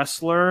as a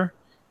wrestler,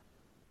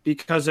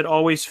 because it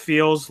always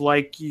feels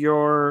like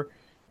you're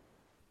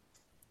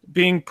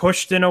being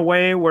pushed in a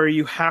way where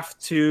you have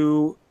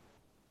to,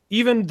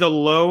 even the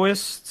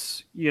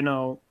lowest,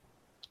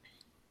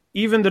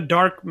 even the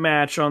dark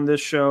match on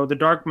this show, the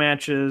dark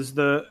matches,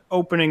 the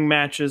opening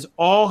matches,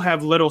 all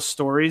have little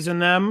stories in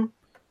them.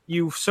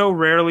 You so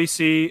rarely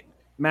see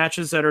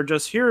matches that are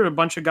just, here are a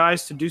bunch of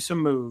guys to do some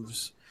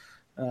moves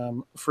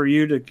for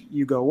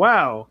you go,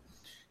 wow.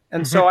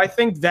 And so I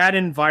think that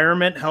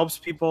environment helps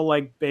people.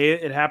 Like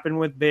it happened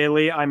with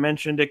Bailey. I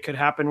mentioned it could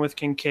happen with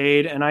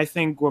Kincaid. And I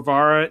think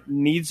Guevara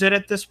needs it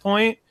at this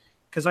point,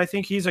 because I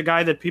think he's a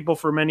guy that people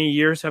for many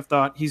years have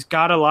thought he's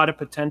got a lot of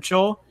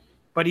potential.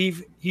 But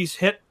he's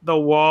hit the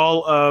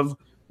wall of,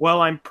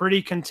 well, I'm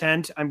pretty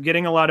content. I'm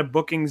getting a lot of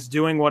bookings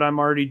doing what I'm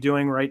already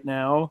doing right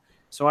now.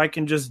 So I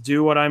can just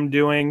do what I'm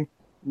doing.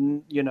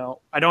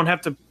 I don't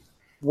have to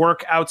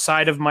work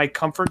outside of my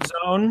comfort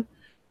zone.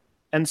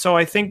 And so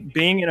I think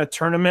being in a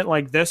tournament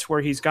like this,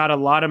 where he's got a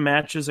lot of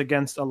matches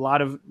against a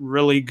lot of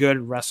really good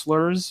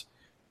wrestlers,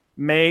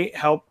 may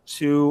help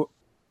to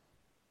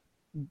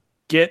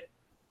get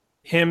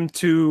him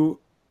to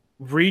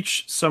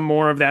reach some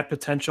more of that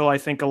potential I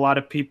think a lot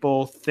of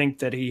people think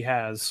that he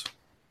has.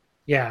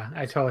 Yeah,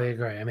 I totally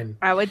agree. I mean,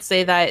 I would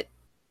say that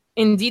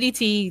in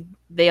DDT,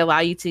 they allow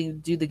you to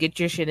do the get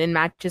your shit in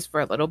matches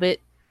for a little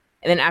bit.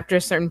 And then after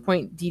a certain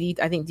point,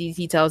 I think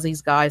DDT tells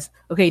these guys,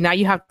 okay, now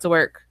you have to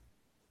work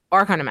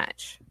our kind of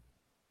match.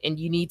 And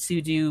you need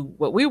to do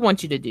what we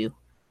want you to do.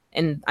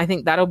 And I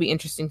think that'll be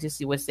interesting to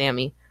see with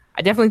Sammy.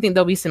 I definitely think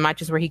there'll be some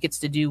matches where he gets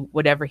to do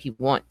whatever he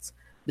wants.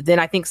 But then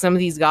I think some of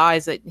these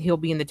guys that he'll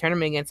be in the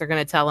tournament against are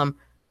going to tell him,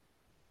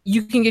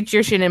 you can get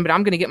your shit in, but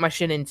I'm going to get my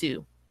shit in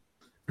too.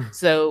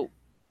 So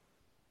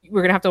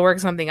we're going to have to work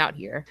something out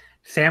here.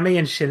 Sammy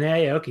and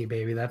Shineoki,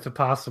 baby. That's a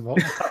possible.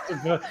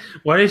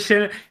 What is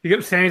Sammy's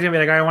going to be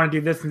like, I want to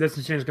do this and this,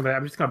 and Shine's going to be like,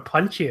 I'm just going to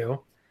punch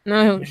you.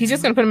 No, he's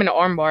just going to put him in an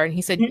arm bar. And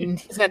he said, he's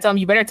going to tell him,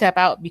 you better tap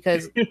out,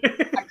 because I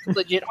have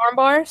legit arm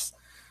bars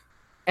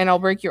and I'll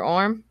break your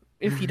arm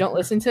if you don't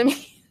listen to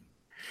me.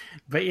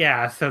 But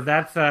yeah, so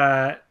that's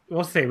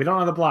we'll see. We don't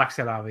know the blocks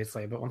yet,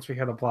 obviously, but once we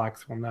hear the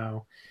blocks, we'll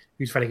know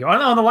who's fighting. Oh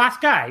no, the last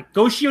guy,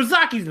 Go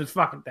Shiozaki's in this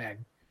fucking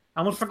thing. I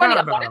almost forgot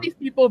about him. A lot of these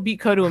people beat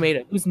Kota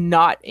Umeda, who's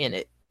not in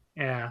it.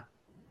 Yeah,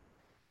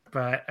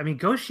 but I mean,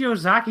 Go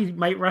Shiozaki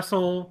might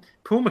wrestle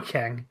Puma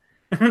King.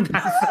 He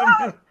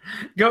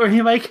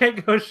might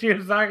get Go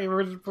Shiozaki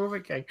versus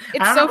Puma King.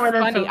 It's so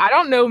funny. I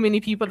don't know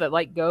many people that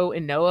like Go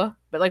in Noah,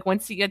 but like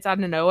once he gets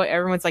out of Noah,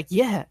 everyone's like,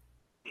 yeah,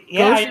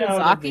 Go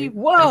Shiozaki.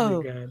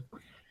 Whoa. Good.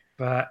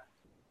 But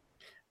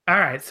all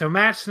right, so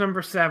match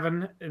number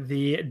 7.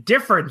 The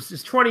difference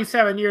is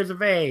 27 years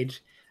of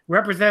age.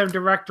 Representative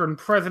director and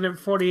president,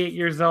 48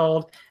 years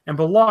old, and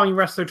belonging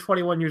wrestler,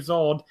 21 years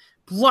old.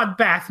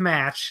 Bloodbath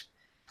match.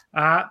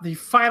 The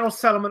final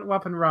settlement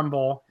weapon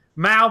rumble.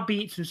 Mao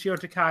beats Shunshiro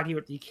Takagi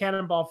with the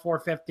Cannonball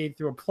 450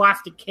 through a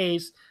plastic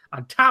case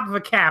on top of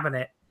a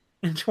cabinet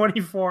in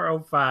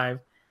 24:05.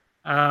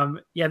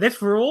 Yeah,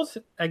 this rules.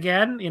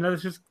 Again,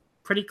 this is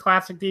pretty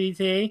classic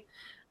DDT.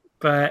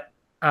 But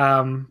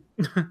so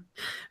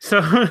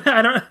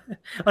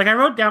I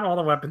wrote down all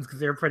the weapons because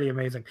they were pretty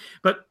amazing.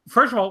 But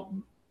first of all,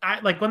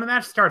 when the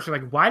match starts, you're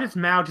like, why does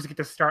Mao just get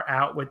to start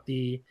out with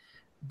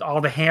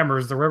all the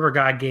hammers the River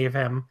God gave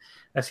him?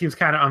 That seems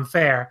kind of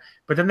unfair.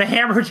 But then the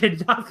hammer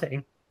did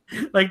nothing.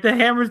 The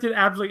hammers did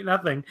absolutely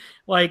nothing.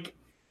 They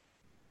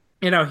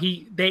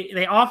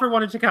offered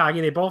one to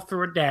Takagi. They both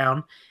threw it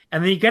down.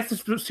 And then he gets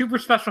this super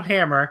special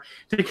hammer.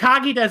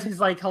 Takagi does his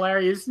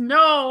hilarious,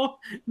 no,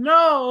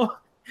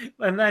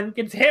 and then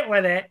gets hit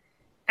with it.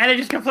 And it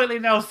just completely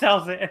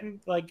no-sells it. And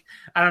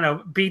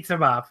beats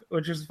him up,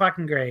 which is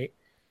fucking great.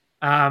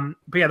 But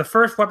yeah, the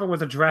first weapon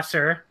was a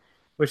dresser,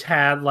 which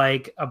had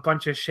a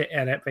bunch of shit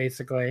in it,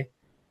 basically.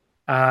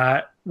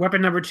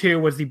 Weapon number 2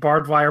 was the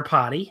barbed wire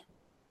potty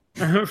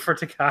for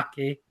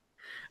Takagi.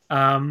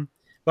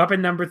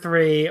 Weapon number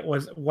 3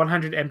 was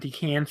 100 empty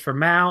cans for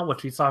Mao,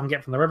 which we saw him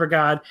get from the River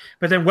God.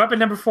 But then weapon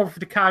number 4 for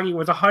Takagi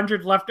was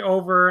 100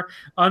 leftover,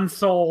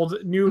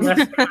 unsold, new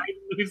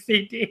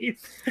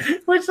CDs,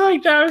 which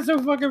that was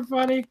so fucking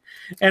funny.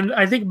 And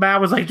I think Mao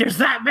was like, "There's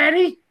that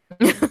many."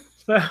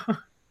 So.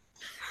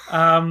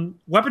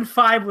 Weapon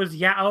 5 was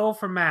Yao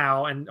for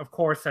Mao, and of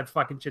course that's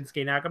fucking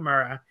Shinsuke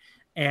Nakamura.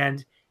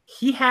 And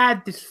he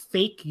had this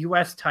fake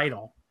US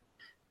title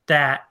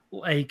that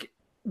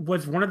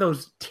was one of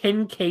those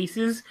tin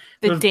cases.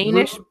 The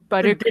Danish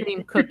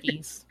buttercream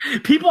cookies.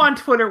 People on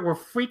Twitter were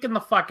freaking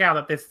the fuck out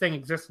that this thing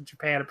exists in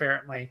Japan,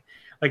 apparently.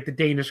 The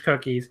Danish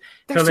cookies.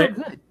 They're so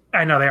good.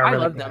 I know, they are really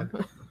love good.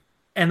 them.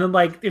 And then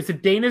there's a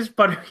Danish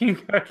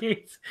buttercream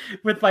cookies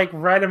with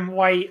red and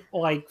white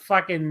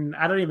fucking,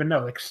 I don't even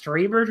know,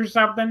 streamers or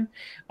something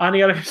on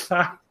the other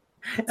side.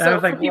 And so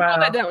for people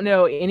that don't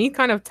know, any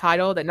kind of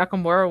title that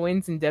Nakamura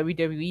wins in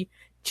WWE,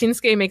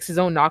 Shinsuke makes his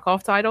own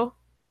knockoff title.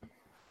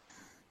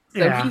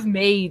 So he's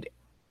made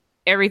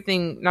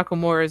everything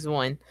Nakamura's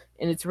won,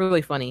 and it's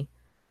really funny.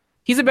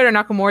 He's a better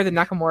Nakamura than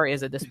Nakamura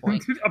is at this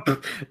point.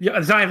 Yeah,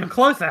 it's not even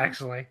close,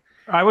 actually.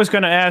 I was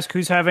going to ask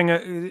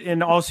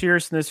in all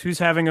seriousness, who's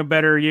having a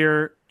better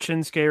year,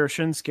 Shinsuke or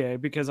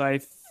Shinsuke? Because I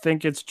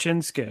think it's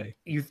Shinsuke.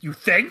 You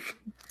think?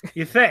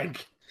 You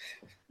think?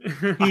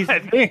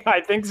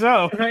 I think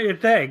so. You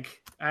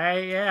think?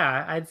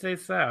 I'd say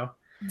so.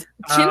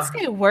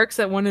 Shinsuke works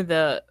at one of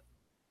the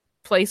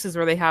places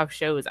where they have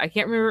shows. I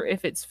can't remember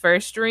if it's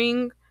First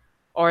Ring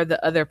or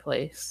the other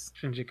place.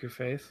 Shinjuku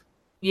Face.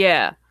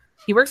 Yeah,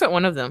 he works at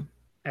one of them.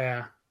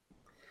 Yeah.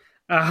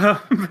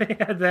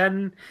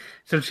 Then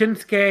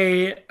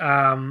Shinsuke,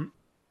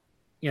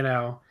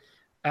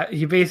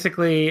 he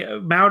basically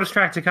Mao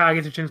distracts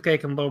Takagi so Shinsuke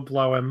can low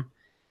blow him.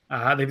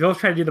 They both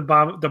try to do the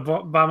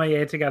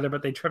Bamaye together,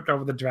 but they tripped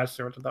over the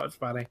dresser, which I thought was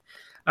funny.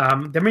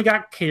 Then we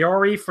got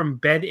Kaori from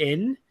Bed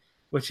In,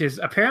 which is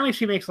apparently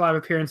she makes a lot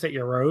of appearances at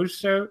your Rose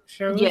shows.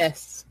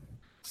 Yes.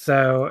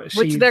 So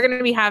which they're going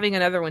to be having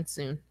another one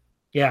soon.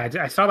 Yeah,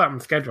 I saw that on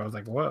the schedule. I was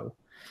like, whoa.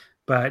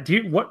 But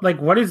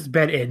what is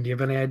Bed In? Do you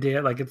have any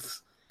idea?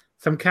 It's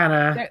some kind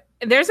of.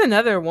 There's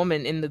another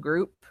woman in the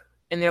group,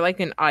 and they're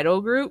an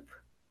idol group,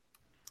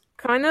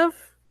 kind of.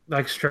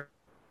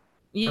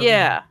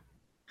 Yeah.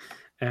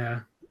 Yeah.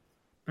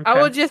 Okay.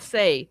 I will just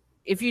say,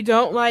 if you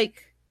don't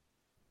like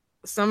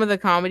some of the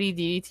comedy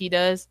DDT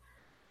does,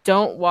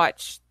 don't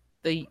watch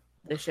the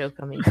show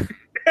coming.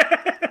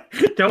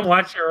 Don't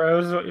watch your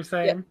Rose. Is what you're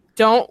saying? Yeah,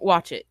 don't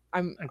watch it.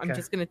 I'm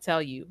just gonna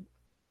tell you,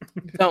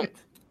 don't.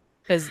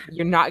 Because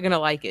you're not going to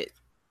like it.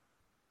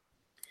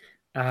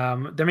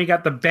 Then we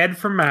got the bed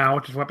for Mao,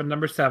 which is weapon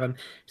number 7.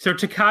 So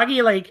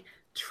Takagi,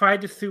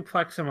 tried to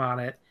suplex him on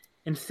it.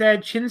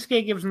 Instead,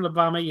 Shinsuke gives him the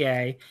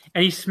Bamaye,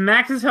 and he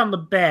smacks his head on the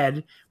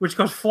bed, which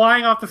goes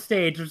flying off the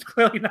stage, which is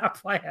clearly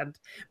not planned,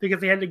 because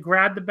they had to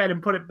grab the bed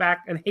and put it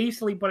back, and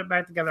hastily put it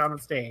back together on the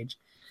stage,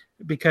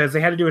 because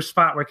they had to do a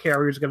spot where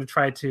Kaori was going to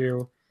try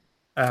to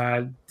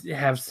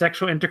have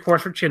sexual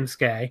intercourse with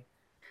Shinsuke.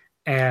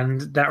 And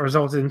that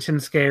resulted in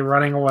Shinsuke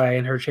running away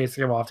and her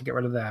chasing him off to get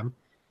rid of them.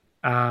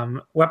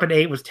 Weapon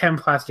 8 was 10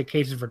 plastic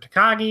cases for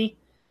Takagi.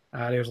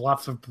 There was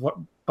lots of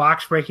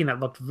box breaking that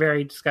looked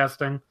very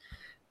disgusting.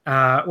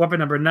 Weapon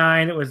number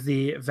 9, it was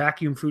the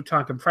vacuum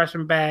futon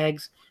compression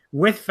bags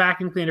with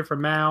vacuum cleaner for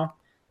Mao.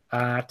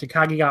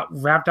 Takagi got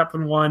wrapped up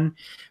in one.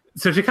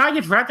 So Takagi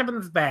gets wrapped up in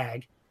this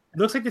bag. It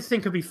looks like this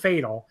thing could be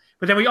fatal.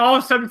 But then we all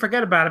of a sudden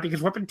forget about it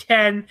because weapon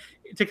 10,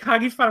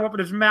 Takagi's final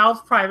weapon is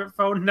Mao's private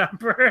phone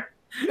number.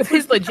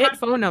 His legit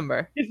phone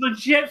number. His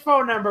legit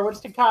phone number, which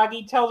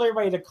Takagi tells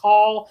everybody to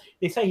call.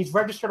 They say he's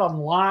registered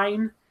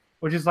online,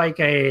 which is like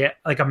a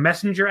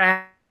messenger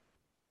app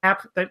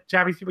that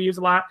Japanese people use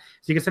a lot.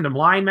 So you can send them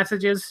line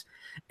messages.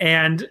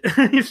 And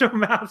so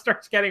Mao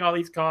starts getting all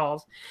these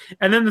calls.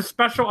 And then the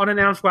special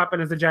unannounced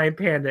weapon is the giant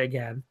panda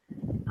again.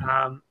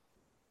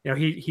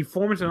 He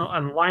forms an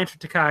alliance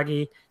with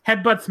Takagi,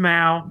 headbutts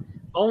Mao,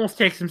 almost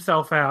takes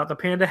himself out. The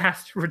panda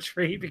has to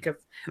retreat because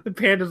the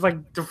panda's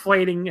like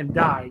deflating and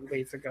dying,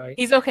 basically.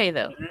 He's okay,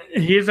 though.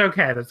 He's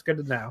okay. That's good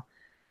to know.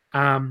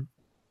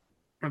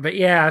 But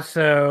yeah,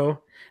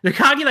 so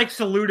Takagi like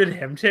saluted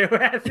him too.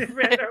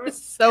 It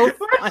was so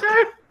fun.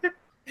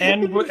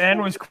 and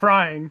was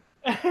crying.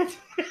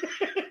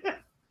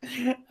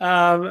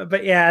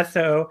 But yeah,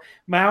 so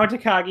Mao and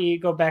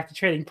Takagi go back to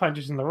trading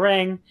punches in the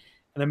ring.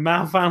 And then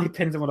Mao finally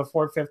pins him with a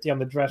 450 on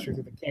the dresser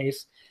through the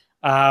case.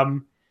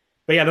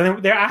 But yeah,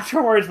 their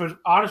afterwards was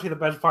honestly the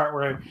best part,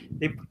 where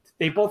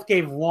they both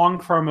gave long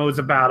promos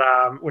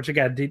about, which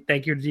again,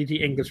 thank you to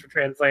DT English for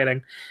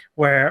translating,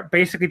 where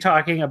basically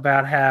talking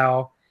about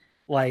how,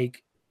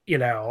 like,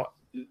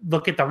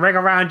 look at the ring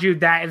around you,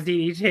 that is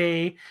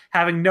DDT.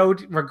 Having no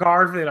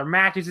regard for their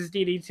matches is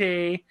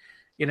DDT.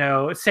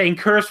 Saying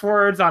curse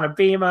words on a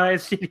Bima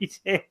is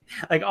DDT.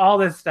 Like all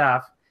this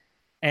stuff.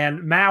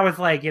 And Mao was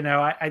like,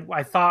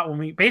 I thought when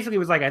we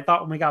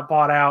got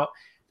bought out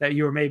that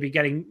you were maybe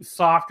getting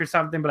soft or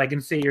something, but I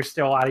can see you're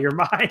still out of your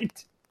mind.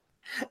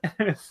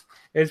 It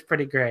was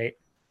pretty great.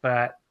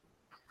 And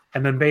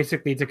then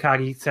basically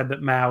Takagi said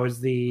that Mao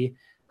is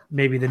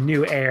maybe the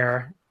new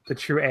heir, the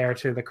true heir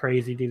to the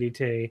crazy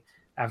DDT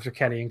after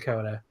Kenny and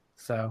Kota.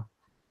 So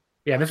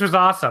yeah, this was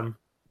awesome.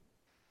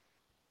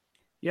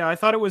 Yeah, I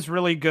thought it was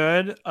really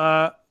good.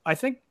 I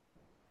think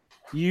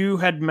you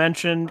had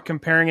mentioned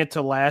comparing it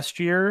to last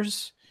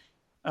year's.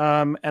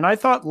 And I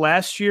thought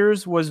last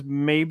year's was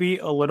maybe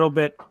a little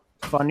bit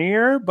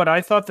funnier, but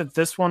I thought that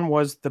this one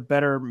was the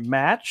better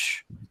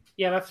match.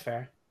 Yeah, that's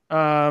fair.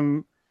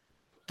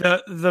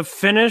 The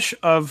finish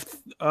of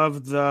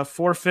the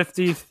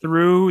 450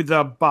 through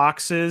the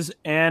boxes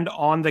and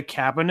on the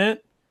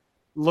cabinet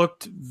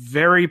looked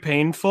very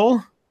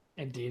painful.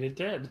 Indeed it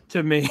did.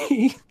 To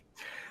me.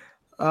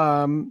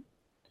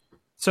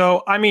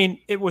 So, I mean,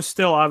 it was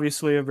still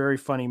obviously a very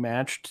funny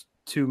match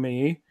to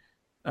me.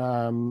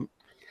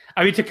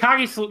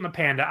 Takagi saluting the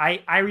panda.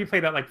 I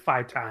replayed that like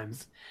 5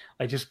 times,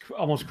 like just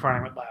almost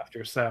crying with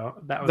laughter. So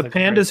that was the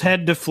panda's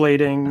head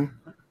deflating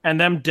and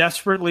them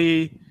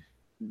desperately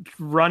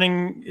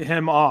running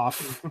him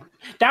off.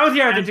 That was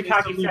the other thing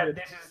Takagi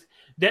said.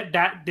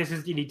 This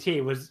is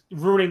DDT was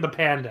ruining the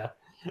panda.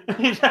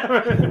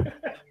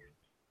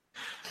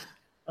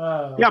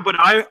 Yeah, but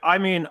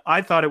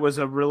I thought it was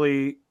a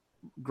really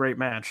great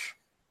match.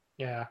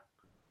 Yeah.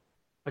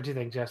 What do you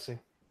think, Jesse?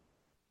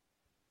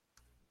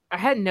 I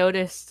had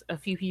noticed a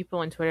few people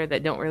on Twitter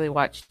that don't really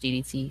watch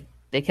DDT.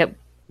 They kept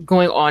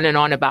going on and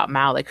on about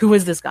Mao, like, who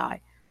is this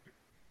guy?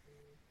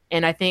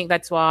 And I think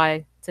that's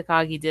why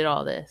Takagi did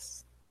all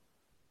this.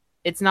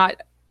 It's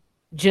not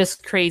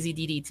just crazy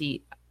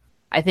DDT.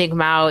 I think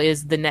Mao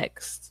is the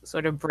next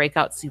sort of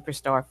breakout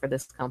superstar for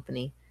this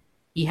company.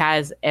 He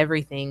has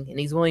everything, and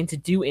he's willing to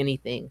do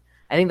anything.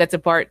 I think that's a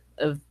part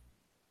of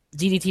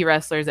DDT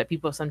wrestlers that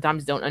people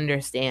sometimes don't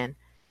understand.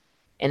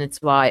 And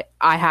it's why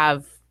I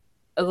have...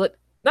 not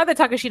that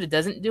Takashita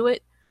doesn't do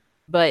it,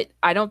 but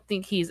I don't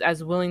think he's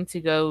as willing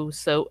to go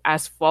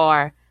as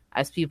far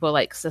as people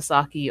like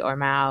Sasaki or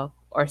Mao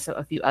or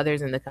a few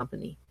others in the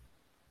company.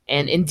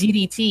 And in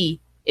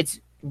DDT, it's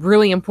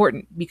really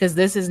important because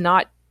this is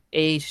not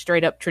a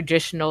straight-up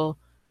traditional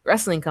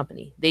wrestling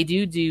company. They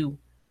do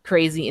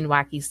crazy and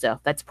wacky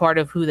stuff. That's part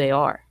of who they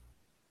are.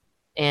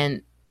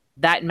 And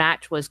that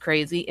match was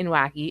crazy and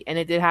wacky, and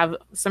it did have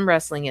some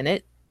wrestling in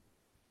it.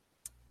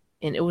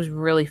 And it was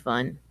really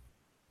fun.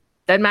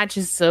 That match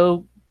is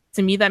to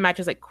me, that match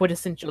is like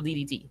quintessential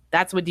DDT.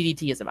 That's what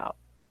DDT is about.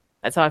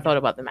 That's how I felt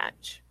about the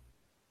match.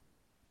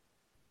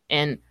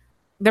 And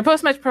their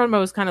post-match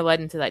promos kind of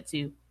led into that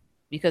too,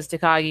 because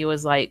Takagi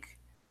was like,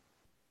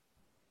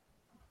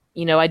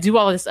 I do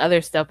all this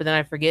other stuff, but then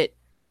I forget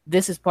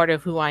this is part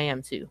of who I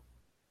am too.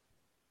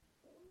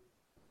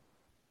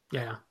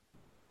 Yeah.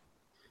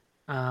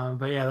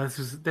 But yeah,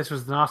 this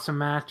was an awesome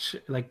match.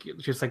 Like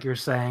just like you were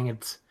saying,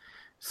 it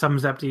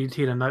sums up DDT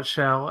in a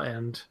nutshell,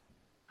 and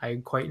I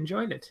quite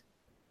enjoyed it.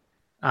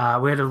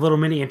 We had a little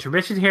mini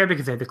intermission here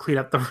because they had to clean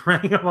up the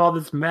ring of all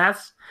this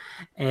mess.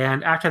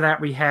 And after that,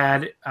 we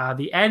had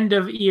the end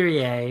of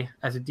Irie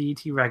as a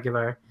DDT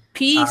regular.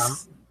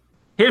 Peace.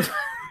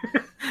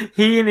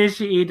 He and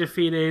Ishii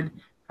defeated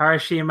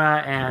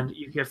Harashima and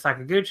Yukio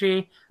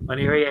Sakaguchi when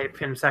Irie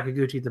pinned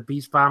Sakaguchi the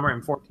Beast Bomber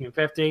in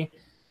 1450.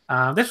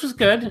 This was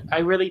good.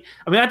 I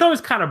thought it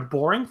was kind of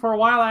boring for a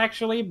while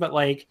actually, but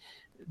like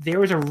there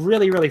was a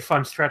really, really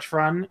fun stretch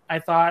run. I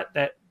thought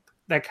that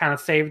kind of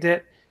saved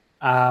it.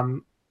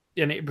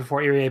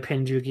 Before Irie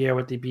pinned Yu-Gi-Oh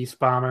with the Beast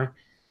Bomber,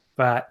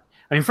 but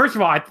I mean, first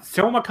of all,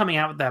 Soma coming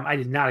out with them, I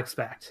did not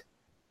expect.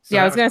 So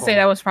yeah, I was gonna say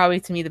that was probably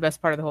to me the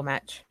best part of the whole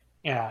match.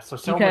 Yeah, so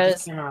Soma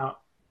just came out.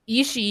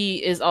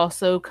 Ishii is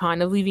also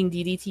kind of leaving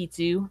DDT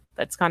too.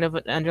 That's kind of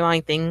an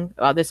underlying thing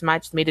about this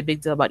match. They made a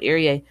big deal about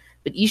Irie,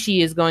 but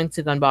Ishii is going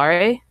to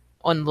Ganbare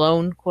on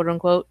loan, quote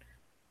unquote.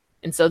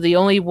 And so the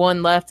only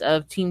one left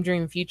of Team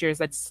Dream Futures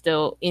that's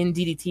still in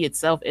DDT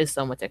itself is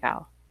Soma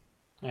Takao.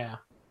 Yeah.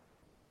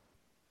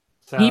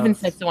 So, he even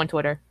said so on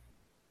Twitter.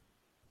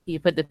 He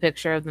put the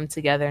picture of them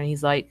together and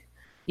he's like,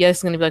 yeah,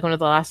 it's going to be like one of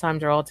the last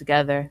times they're all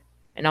together.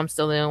 And I'm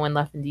still the only one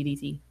left in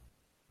DDT.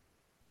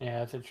 Yeah,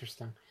 that's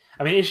interesting.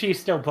 I mean, Ishii's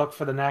still booked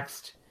for the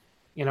next,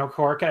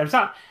 Cork. And it's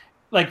not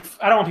like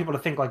I don't want people to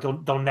think like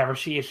they'll never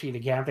see Ishii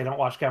again if they don't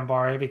watch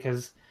Ganbare,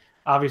 because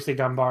obviously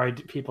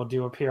Ganbare people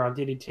do appear on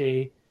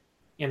DDT,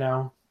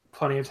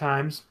 plenty of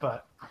times.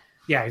 But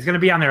yeah, he's going to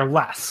be on there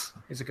less.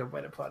 Is a good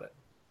way to put it.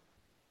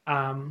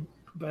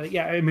 But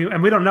yeah, I mean,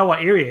 and we don't know what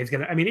Irie is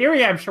going to. I mean,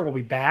 Irie, I'm sure will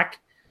be back.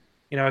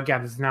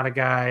 Again, this is not a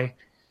guy.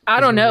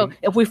 I don't know.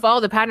 If we follow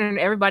the pattern of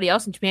everybody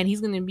else in Japan,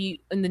 he's going to be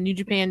in the New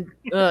Japan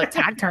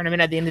tag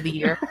tournament at the end of the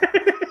year.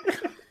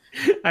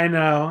 I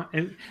know,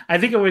 and I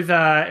think it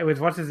was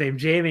what's his name,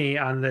 Jamie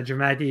on the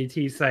Dramatic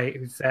DDT site,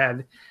 who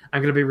said,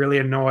 "I'm going to be really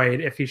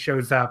annoyed if he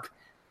shows up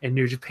in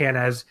New Japan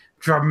as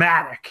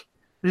Dramatic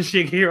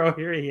Shigeru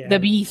Irie, the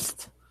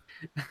Beast."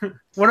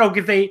 Well, no,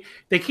 because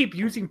they keep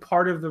using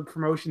part of the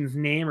promotion's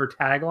name or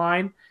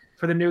tagline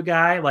for the new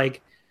guy,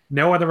 like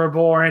 "No Other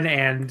Reborn"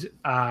 and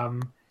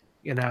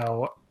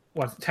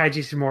what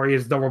Taiji Shimori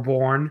is the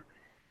Reborn,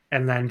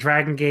 and then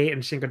Dragon Gate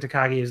and Shingo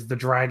Takagi is the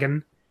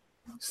Dragon.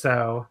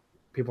 So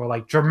people are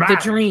like Dramatic,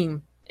 the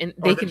Dream, and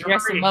they can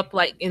dress him up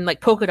like in like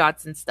polka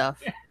dots and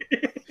stuff.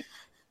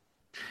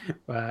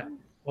 But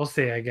we'll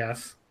see, I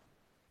guess.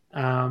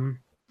 But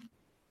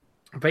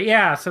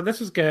yeah, so this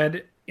was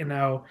good.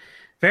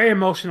 Very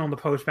emotional in the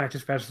post match,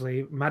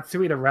 especially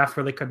Matsui, the ref,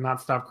 really could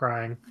not stop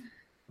crying,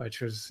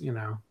 which was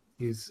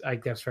he's I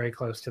guess very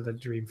close to the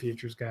Dream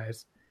Futures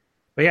guys.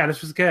 But yeah,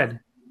 this was good.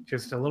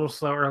 Just a little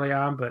slow early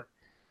on, but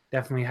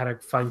definitely had a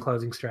fun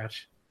closing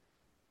stretch.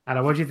 I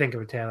don't know. What did you think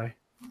of it, Taylor?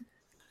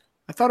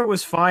 I thought it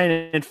was fine.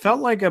 It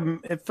felt like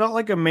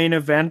a main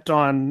event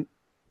on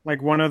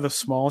like one of the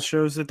small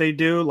shows that they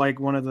do, like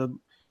one of the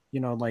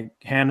like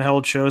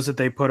handheld shows that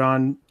they put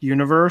on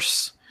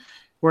Universe,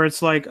 where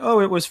it's like,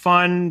 oh, it was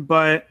fun,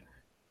 but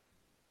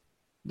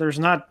there's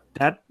not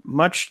that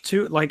much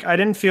to it. Like I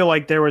didn't feel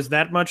like there was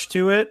that much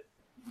to it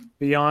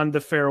beyond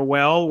the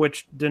farewell,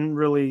 which didn't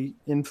really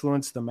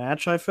influence the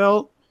match, I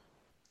felt.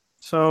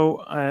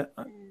 So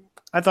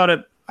I thought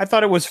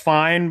it was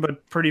fine,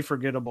 but pretty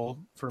forgettable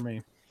for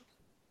me.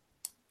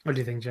 What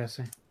do you think,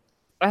 Jesse?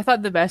 I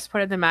thought the best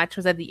part of the match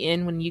was at the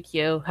end when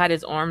Yukio had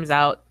his arms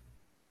out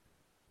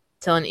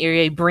telling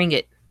Irie, bring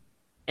it.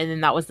 And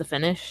then that was the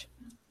finish.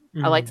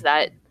 I liked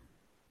that.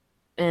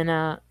 And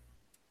I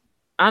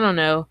don't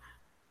know.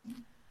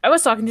 I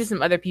was talking to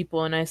some other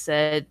people and I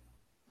said,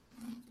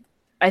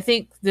 I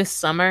think this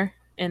summer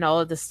and all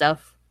of the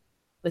stuff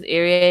with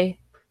Irie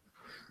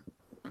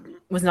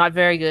was not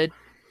very good.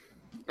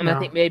 And I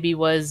think maybe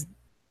was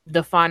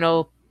the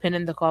final pin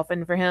in the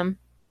coffin for him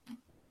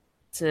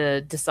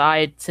to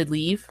decide to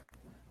leave.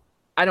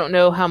 I don't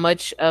know how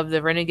much of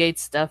the Renegade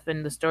stuff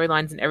and the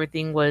storylines and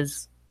everything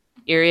was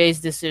Irie's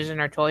decision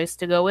or choice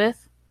to go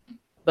with,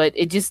 but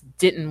it just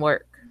didn't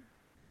work.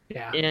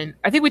 Yeah. And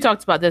I think we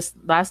talked about this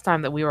last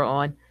time that we were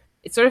on.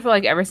 It sort of felt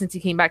like ever since he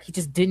came back, he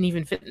just didn't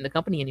even fit in the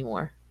company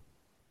anymore.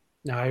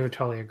 No, I would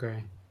totally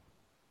agree.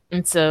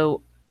 And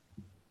so,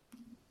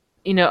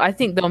 I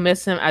think they'll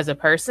miss him as a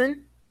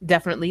person.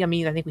 Definitely. I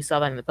mean, I think we saw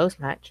that in the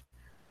post-match.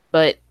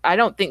 But I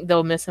don't think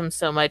they'll miss him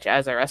so much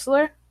as a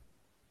wrestler.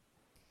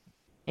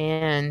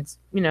 And,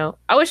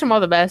 I wish him all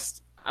the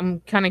best. I'm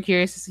kind of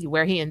curious to see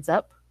where he ends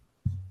up.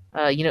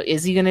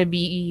 Is he going to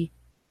be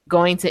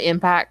going to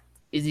Impact?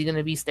 Is he going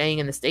to be staying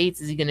in the States?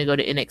 Is he going to go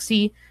to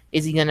NXT?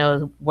 Is he going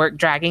to work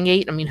Dragon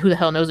Gate? I mean, who the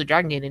hell knows a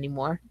Dragon Gate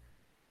anymore?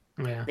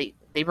 Yeah.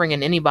 They bring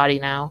in anybody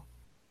now.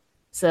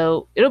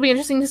 So it'll be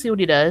interesting to see what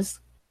he does.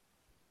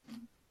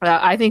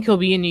 I think he'll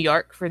be in New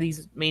York for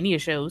these Mania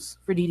shows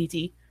for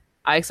DDT.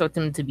 I expect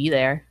him to be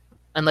there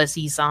unless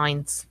he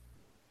signs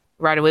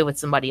right away with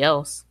somebody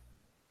else.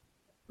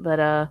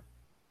 But,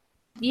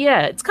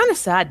 yeah, it's kind of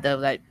sad, though,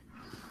 that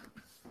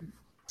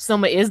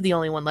Soma is the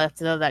only one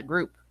left of that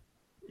group.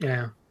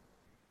 Yeah.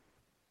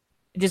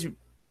 Just,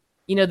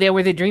 they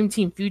were the Dream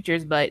Team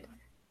Futures, but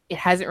it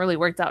hasn't really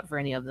worked out for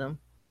any of them.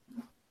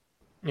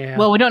 Yeah.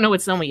 Well, we don't know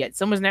with Soma yet.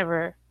 I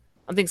don't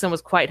think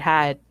Soma's quite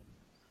had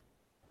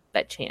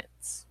that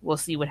chance. We'll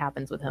see what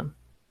happens with him.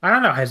 I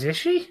don't know. Has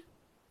Ishii?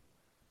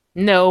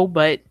 No,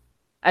 but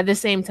at the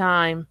same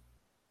time,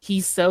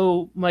 he's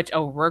so much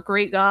a work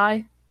rate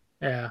guy.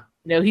 Yeah.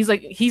 No, he's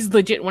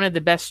legit one of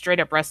the best straight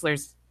up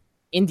wrestlers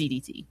in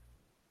DDT.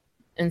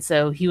 And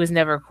so he was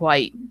never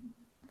quite,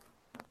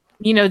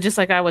 just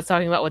like I was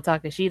talking about with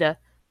Takeshita,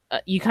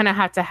 you kind of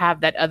have to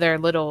have that other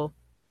little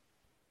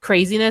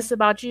craziness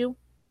about you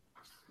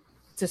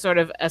to sort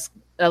of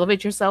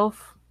elevate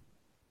yourself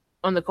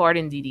on the card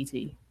in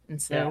DDT.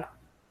 And so, yeah.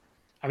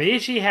 I mean,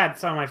 Ishii had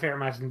some of my favorite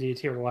matches in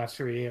DDT over the last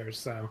 3 years,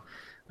 so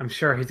I'm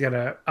sure he's going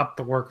to up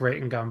the work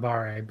rate in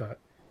Ganbare, but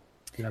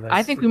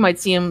I think we might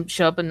see him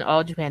show up in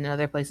All Japan and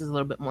other places a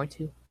little bit more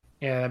too.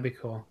 Yeah, that'd be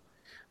cool.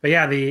 But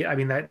yeah, the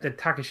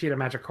Takeshita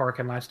match at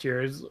Korakuen last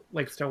year is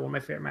like still one of my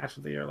favorite matches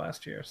of the year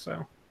last year.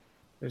 So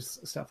there's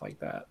stuff like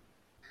that.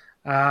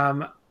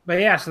 But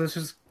yeah, so this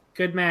was a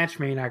good match,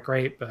 maybe not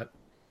great, but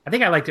I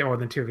think I liked it more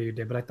than two of you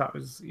did. But I thought it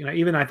was,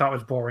 even I thought it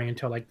was boring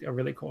until like a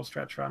really cool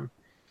stretch run.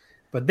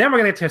 But then we're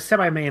gonna get to a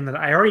semi-main that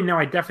I already know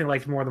I definitely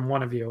liked more than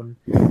one of you,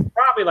 and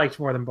probably liked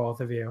more than both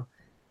of you.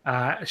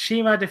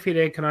 Shima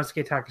defeated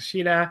Konosuke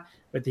Takeshita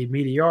with the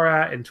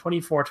Meteora in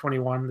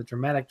 24-21, the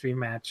dramatic dream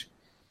match.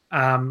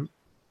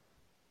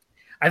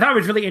 I thought it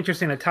was really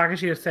interesting that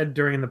Takeshita said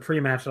during the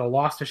pre-match that a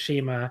loss to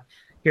Shima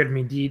here to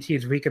mean DDT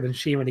is weaker than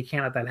Shima and he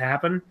can't let that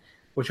happen,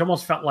 which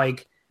almost felt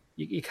like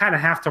you kind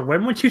of have to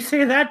win when you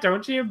say that,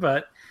 don't you?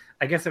 But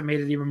I guess it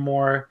made it even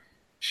more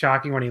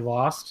shocking when he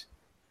lost.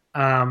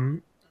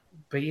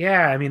 But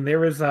yeah, I mean, there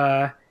was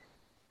the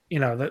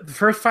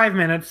first 5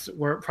 minutes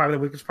were probably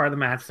the weakest part of the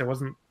match. There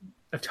wasn't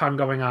a ton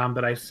going on,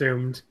 but I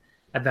assumed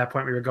at that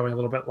point we were going a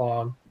little bit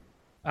long.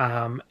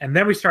 And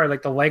then we started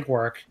like the leg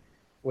work,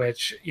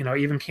 which,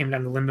 even came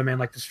down to Lindemann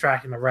like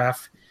distracting the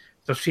ref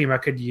so Shima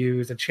could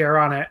use a chair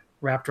on it,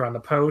 wrapped around the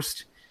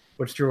post,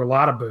 which drew a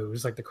lot of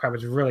boos. Like the crowd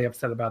was really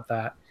upset about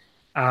that.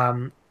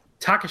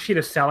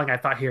 Takeshita's selling, I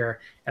thought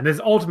here, and this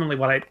is ultimately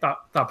what I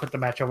thought put the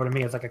match over to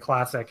me as like a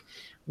classic,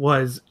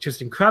 was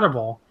just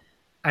incredible.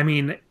 I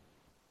mean,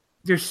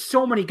 there's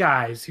so many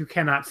guys who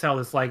cannot sell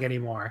this leg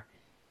anymore,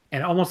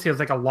 and it almost feels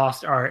like a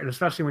lost art. And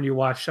especially when you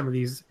watch some of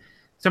these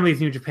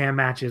New Japan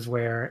matches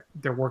where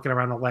they're working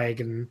around the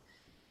leg and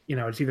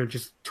it's either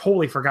just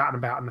totally forgotten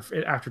about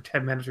after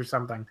 10 minutes or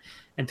something.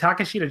 And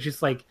Takeshita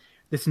just like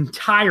this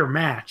entire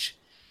match,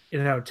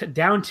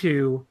 down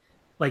to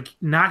like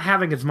not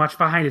having as much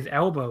behind his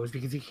elbows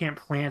because he can't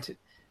plant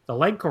the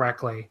leg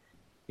correctly.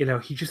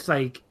 He just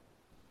like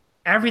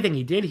everything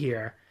he did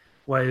here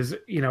was,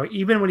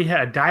 even when he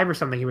had a dive or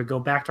something, he would go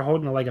back to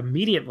holding the leg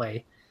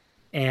immediately.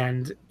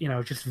 And,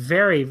 just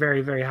very,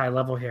 very, very high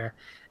level here.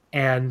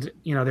 And,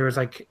 there was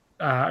like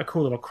a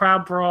cool little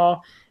crowd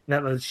brawl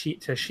that led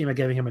to Shima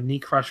giving him a knee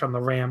crush on the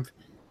ramp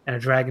and a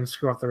dragon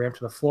screw off the ramp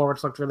to the floor,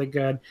 which looked really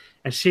good.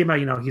 And Shima,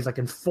 he's like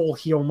in full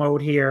heel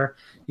mode here.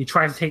 He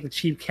tries to take the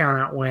cheap count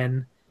out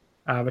win,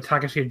 but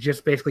Takeshita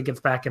just basically gets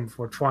back in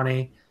before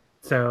 20.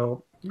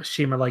 So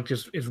Shima like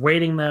just is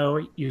waiting though,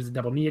 uses a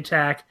double knee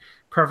attack,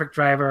 perfect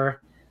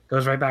driver,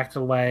 goes right back to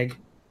the leg.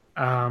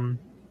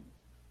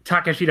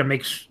 Takeshita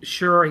makes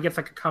sure he gets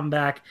like a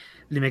comeback,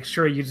 and he makes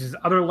sure he uses his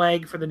other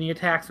leg for the knee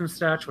attacks and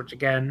such, which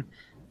again,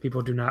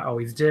 people do not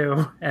always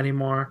do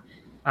anymore.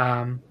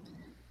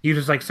 He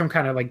uses like some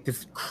kind of like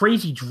this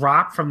crazy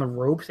drop from the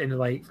ropes into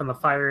like from the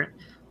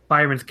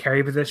fireman's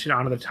carry position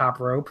onto the top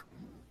rope.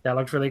 That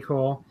looked really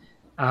cool.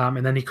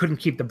 And then he couldn't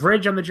keep the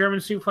bridge on the German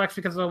suplex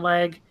because of the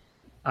leg.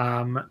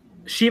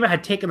 Shima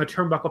had taken the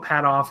turnbuckle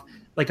pad off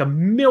like a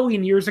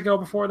million years ago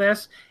before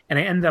this, and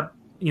it ended up,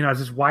 as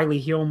this wily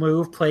heel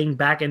move playing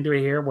back into it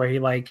here where he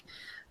like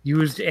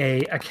used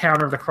a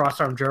counter of the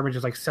cross-arm German,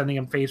 just like sending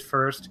him face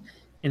first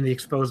in the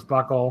exposed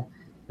buckle.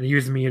 And he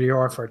used the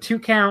Meteora for a 2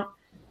 count.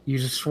 He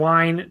uses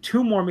Swine,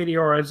 2 more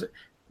Meteoras,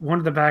 one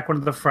to the back, one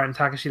to the front, and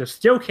Takeshita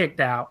still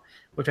kicked out,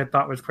 which I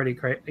thought was pretty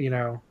great.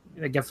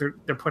 I guess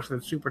they're pushing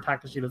the super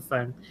Takeshita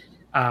thing.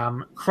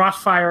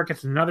 Crossfire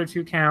gets another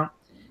 2 count.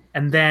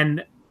 And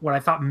then what I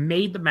thought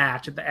made the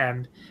match at the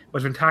end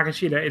was when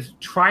Takeshita is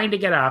trying to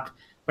get up,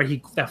 but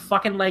the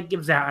fucking leg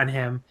gives out on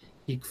him.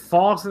 He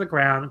falls to the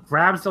ground,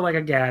 grabs the leg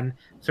again,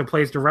 so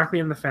plays directly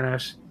in the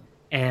finish,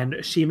 and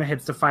Shima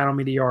hits the final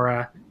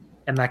Meteora,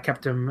 and that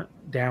kept him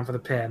down for the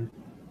pin.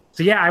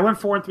 So yeah, I went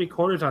 4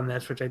 3/4 on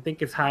this, which I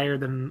think is higher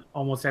than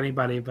almost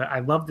anybody, but I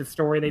love the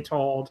story they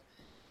told.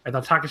 I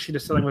thought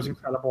Takeshita's selling was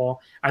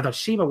incredible. I thought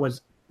Shima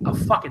was a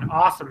fucking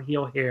awesome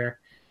heel here.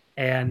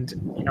 And,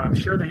 I'm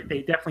sure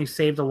they definitely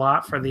saved a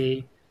lot for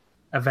the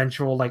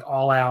eventual, like,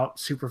 all-out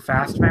super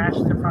fast match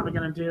they're probably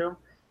going to do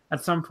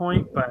at some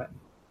point. But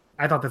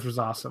I thought this was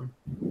awesome.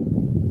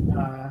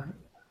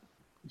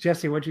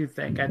 Jesse, what do you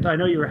think? I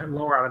know you were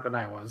lower on it than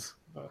I was.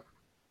 But...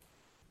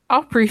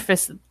 I'll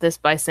preface this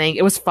by saying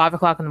it was 5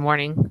 o'clock in the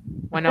morning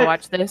when I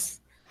watched this.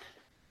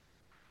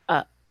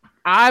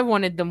 I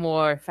wanted the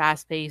more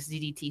fast-paced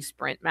DDT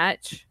sprint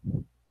match.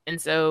 And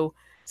so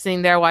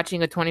sitting there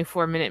watching a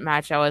 24-minute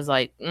match, I was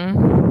like,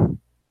 are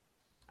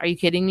you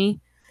kidding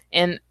me?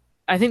 And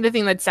I think the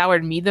thing that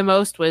soured me the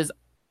most was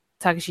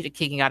Takeshita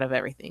kicking out of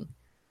everything.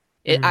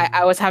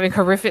 I was having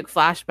horrific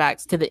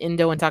flashbacks to the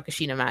Endo and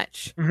Takeshita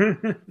match.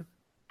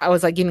 I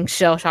was like getting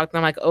shell-shocked. And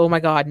I'm like, oh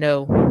my God,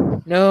 no.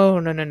 No.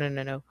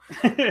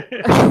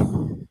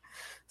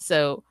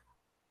 So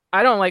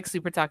I don't like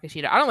Super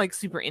Takashita. I don't like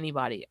Super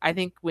anybody. I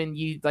think when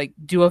you like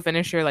do a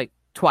finisher like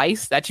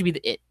twice, that should be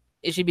the it.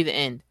 It should be the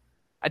end.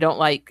 I don't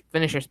like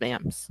finisher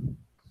spams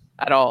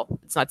at all.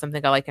 It's not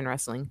something I like in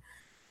wrestling.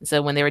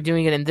 So when they were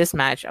doing it in this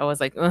match, I was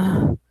like,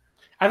 ugh.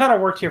 I thought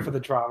it worked here for the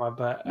drama,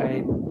 but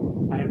I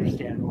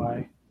understand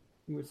why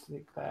you would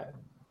think that.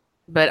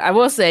 But I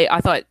will say,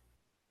 I thought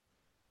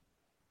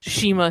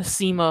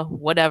Sema,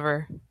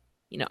 whatever.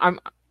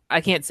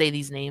 I can't say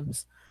these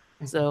names,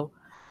 so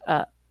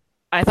I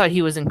thought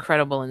he was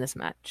incredible in this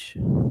match.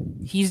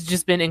 He's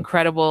just been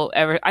incredible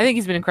ever. I think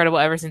he's been incredible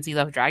ever since he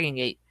left Dragon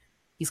Gate.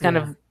 He's kind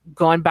of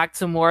gone back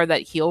to more of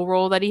that heel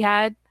role that he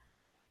had.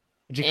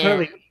 Which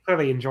he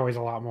clearly enjoys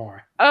a lot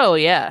more. Oh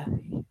yeah,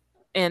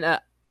 and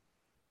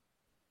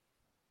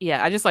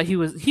yeah, I just thought he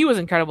was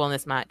incredible in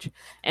this match.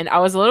 And I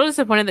was a little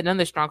disappointed that none of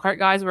the Strong Heart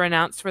guys were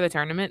announced for the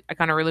tournament. I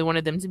kind of really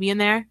wanted them to be in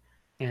there.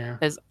 Yeah,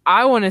 because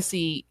I want to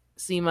see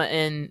Sema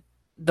in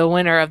the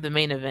winner of the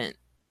main event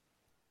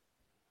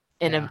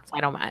in a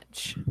title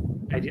match.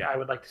 I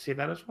would like to see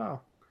that as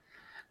well.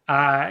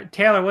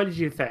 Taylor, what did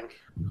you think?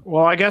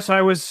 Well, I guess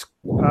I was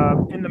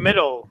in the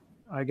middle,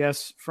 I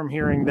guess, from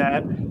hearing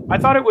that. I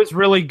thought it was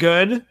really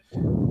good.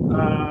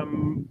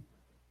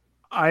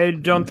 I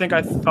don't think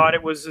I thought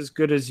it was as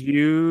good as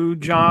you,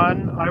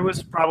 John. I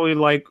was probably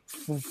like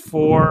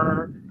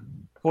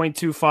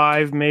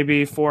 4.25,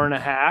 maybe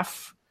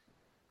 4.5.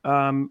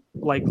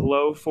 Like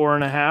low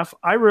 4.5.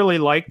 I really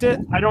liked it.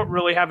 I don't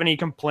really have any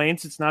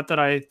complaints. It's not that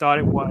I thought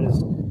it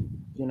was,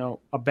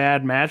 a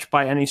bad match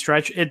by any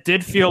stretch. It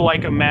did feel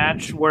like a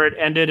match where it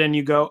ended and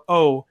you go,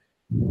 oh,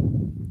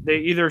 they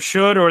either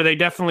should or they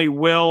definitely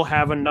will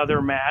have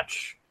another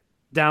match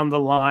down the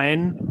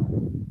line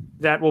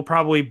that will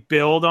probably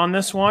build on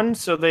this one.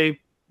 So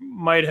they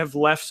might have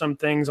left some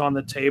things on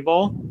the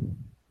table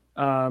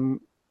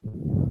in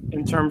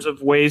terms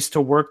of ways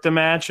to work the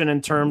match and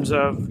in terms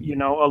of,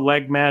 a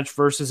leg match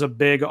versus a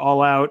big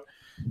all-out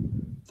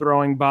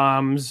throwing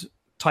bombs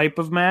type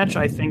of match,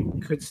 I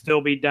think could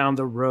still be down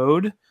the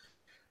road.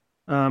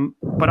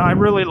 But I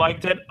really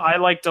liked it. I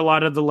liked a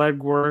lot of the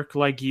leg work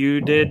like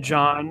you did,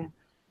 John.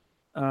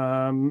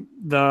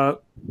 The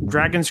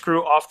dragon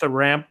screw off the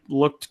ramp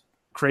looked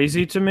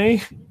crazy to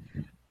me.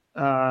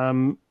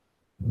 But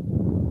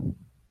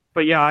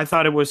yeah, I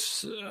thought it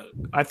was a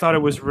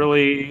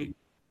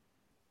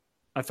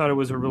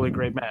really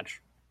great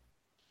match.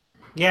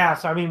 Yeah,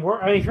 so I mean,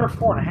 if you're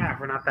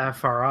 4.5, we're not that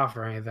far off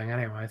or anything,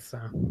 anyway.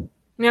 So,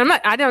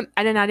 I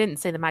didn't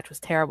say the match was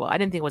terrible. I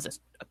didn't think it was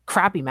a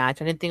crappy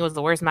match. I didn't think it was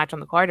the worst match on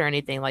the card or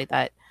anything like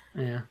that.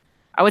 Yeah,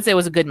 I would say it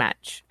was a good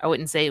match. I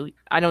wouldn't say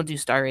I don't do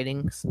star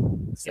ratings.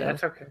 So yeah,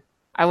 that's okay.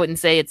 I wouldn't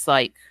say it's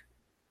like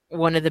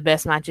one of the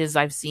best matches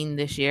I've seen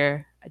this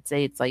year. I'd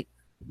say it's like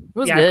it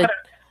was good.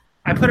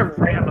 I put it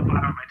right on the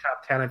bottom of my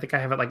top 10. I think I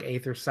have it like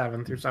 8th or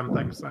 7th or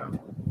something. So,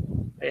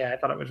 yeah, I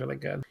thought it was really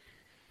good.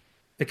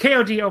 The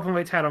KOD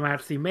Openweight title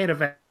match, the main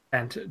event,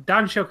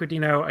 Don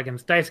Shokudino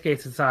against Daisuke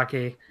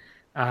Sasaki.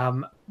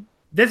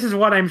 This is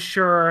what I'm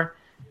sure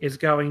is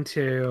going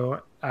to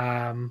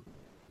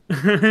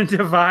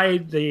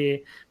divide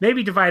the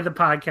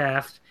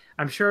podcast.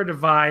 I'm sure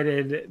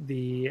divided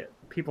the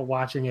people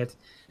watching it.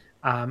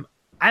 I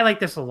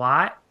like this a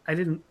lot. I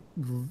didn't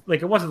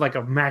like it wasn't like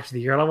a match of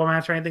the year level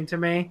match or anything to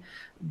me,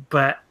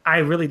 but I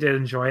really did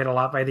enjoy it a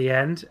lot by the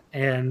end.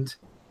 And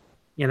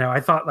I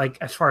thought like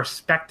as far as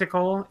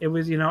spectacle, it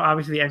was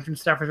obviously the entrance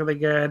stuff was really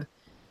good.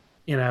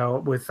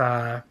 With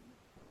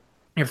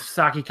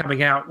Sasaki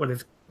coming out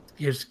with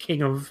his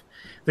king of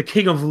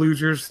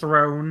losers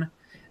throne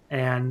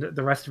and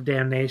the rest of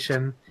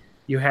Damnation.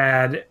 You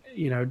had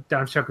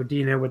Don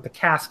Shokudino with the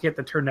casket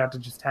that turned out to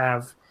just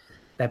have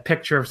that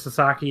picture of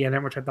Sasaki in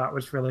it, which I thought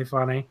was really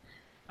funny.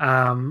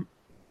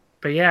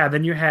 But yeah,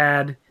 then you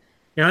had,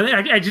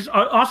 I just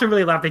also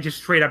really laughed. They just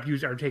straight up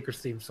used Undertaker's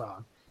theme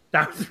song.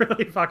 That was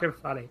really fucking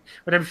funny.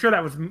 But I'm sure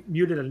that was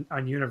muted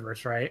on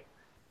Universe, right?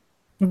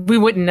 We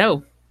wouldn't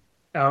know.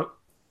 Oh,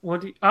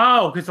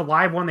 because the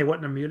live one they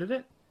wouldn't have muted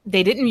it.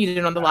 They didn't mute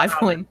it on the live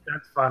one.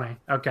 That's funny.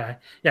 Okay,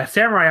 yeah,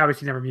 Samurai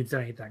obviously never mutes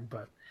anything,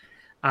 but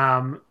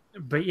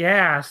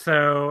yeah.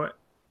 So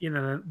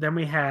then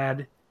we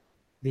had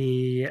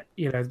the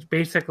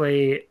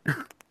basically.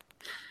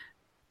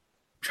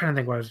 Trying to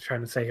think what I was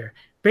trying to say here.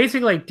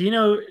 Basically, like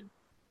Dino,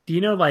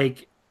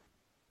 like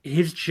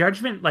his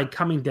judgment, like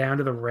coming down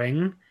to the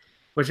ring,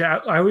 which I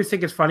always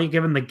think is funny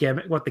given the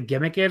gimmick, what the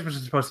gimmick is, which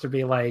is supposed to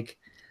be like,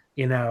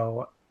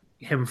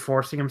 him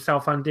forcing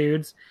himself on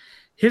dudes.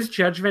 His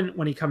judgment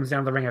when he comes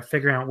down to the ring of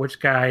figuring out which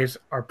guys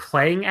are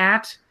playing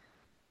at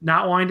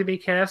not wanting to be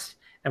kissed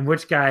and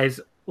which guys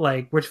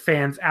which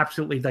fans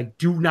absolutely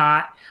do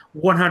not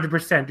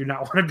 100% do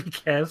not want to be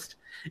kissed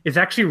is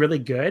actually really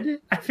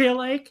good. I feel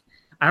like.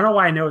 I don't know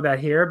why I know that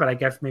here, but I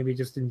guess maybe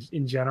just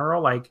in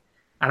general, I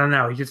don't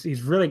know.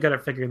 He's really good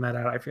at figuring that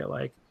out. I feel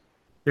like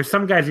there's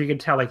some guys you can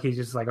tell he's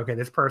just okay,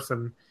 this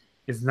person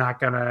is not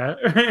gonna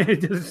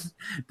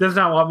does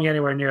not want me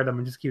anywhere near them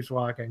and just keeps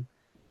walking.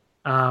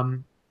 But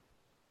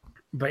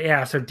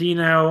yeah, so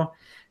Dino,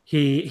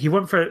 he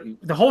went for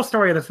the whole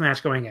story of this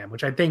match going in,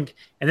 which I think,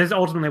 and this is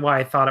ultimately why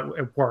I thought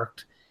it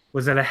worked,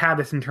 was that it had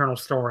this internal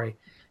story,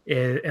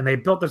 and they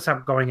built this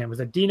up going in, was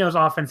that Dino's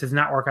offense does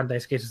not work on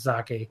Daisuke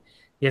Sasaki.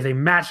 He has a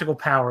magical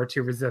power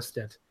to resist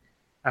it.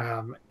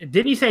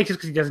 Didn't he say it's just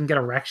because he doesn't get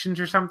erections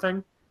or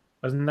something?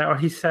 Wasn't that what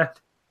he said?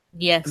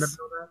 Yes.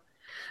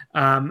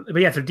 But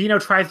yeah, so Dino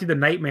tries to do the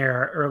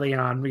nightmare early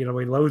on, he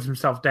loads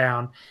himself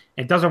down.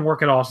 It doesn't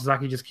work at all.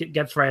 Sasaki just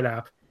gets right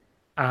up.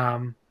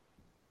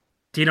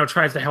 Dino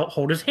tries to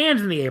hold his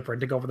hands in the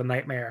apron to go for the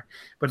nightmare,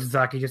 but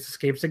Sasaki just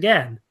escapes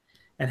again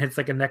and hits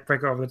like a neck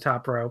breaker over the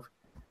top rope.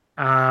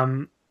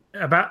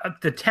 About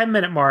the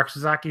 10-minute mark,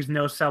 Sasaki's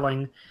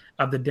no-selling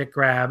of the dick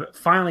grab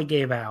finally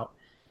gave out,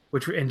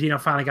 and Dino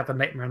finally got the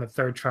nightmare on the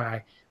third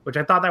try, which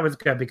I thought that was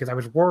good because I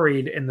was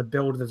worried in the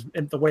build,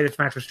 in the way this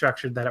match was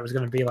structured, that it was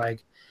going to be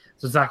like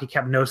Sasaki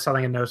kept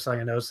no-selling, and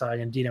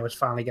Dino was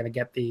finally going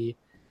to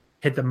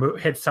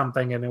hit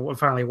something, and it would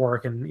finally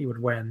work, and he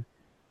would win.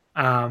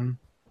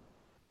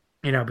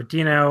 But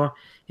Dino,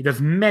 he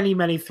does many,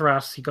 many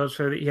thrusts. He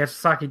has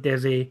Sasaki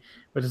dizzy,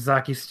 but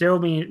Sasaki still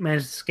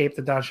manages to escape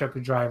the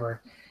Danshoku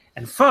driver.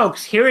 And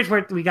folks, here is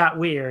where we got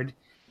weird,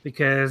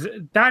 because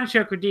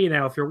Danshoku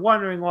Dino, if you're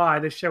wondering why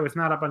this show is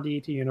not up on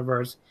DDT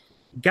Universe,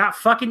 got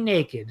fucking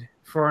naked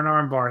for an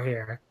armbar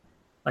here.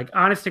 Like,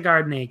 honest to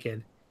God,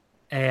 naked.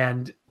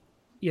 And,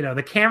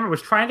 the camera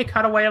was trying to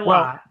cut away a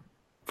lot.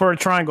 For a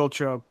triangle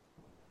choke.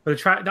 But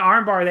the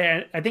armbar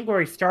there, I think where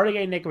he started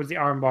getting naked was the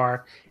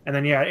armbar, and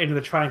then into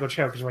the triangle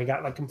choke is where he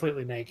got like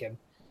completely naked.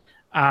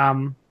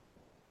 But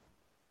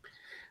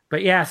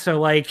yeah, so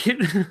like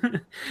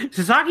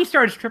Sasaki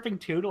started stripping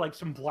too to like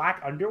some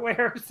black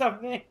underwear or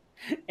something,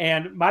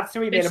 and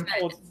Matsui made him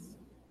pull.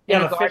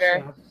 The fish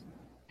nets.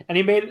 And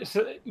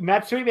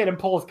Matsui made him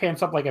pull his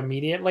pants up like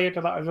immediately, which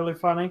I thought was really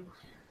funny.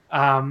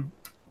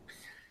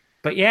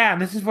 But yeah,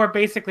 and this is where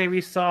basically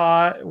we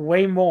saw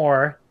way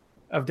more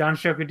of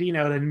Danshoku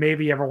Dino than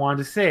maybe you ever wanted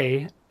to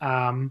see.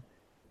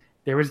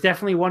 There was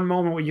definitely one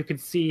moment where you could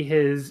see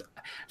his.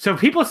 So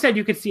people said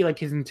you could see like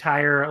his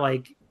entire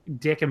like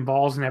dick and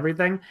balls and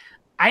everything.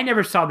 I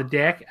never saw the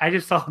dick. I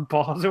just saw the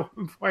balls at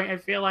one point, I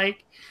feel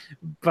like.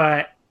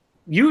 But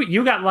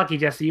you got lucky,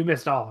 Jesse. You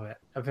missed all of it,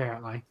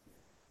 apparently.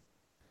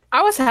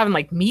 I was having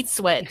like meat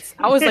sweats.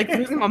 I was like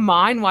losing my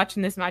mind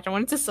watching this match. I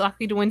wanted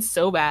Sasaki to win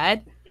so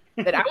bad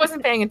that I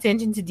wasn't paying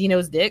attention to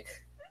Dino's dick.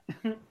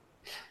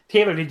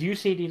 Taylor, did you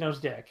see Dino's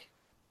dick?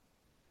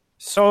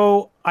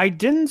 So I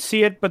didn't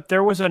see it, but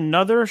there was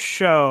another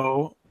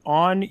show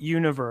on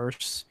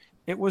Universe.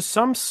 It was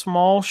some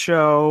small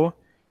show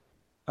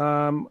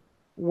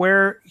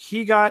where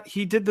he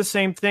did the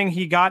same thing.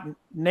 He got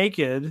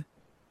naked,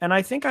 and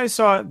I think I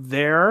saw it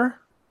there.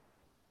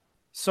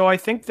 So I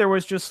think there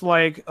was just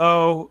like,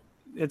 oh,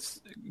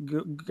 it's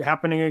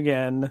happening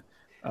again.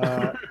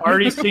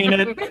 Already seen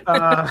it.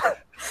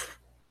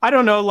 I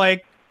don't know,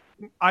 like,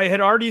 I had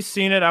already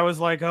seen it. I was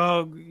like,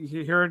 oh,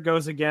 here it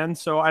goes again.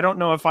 So I don't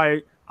know if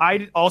I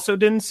also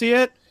didn't see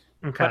it.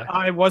 Okay. But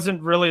I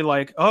wasn't really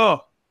like,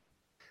 oh,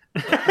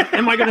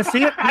 am I going to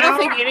see it now? I don't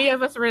think any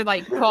of us were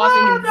like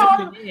pausing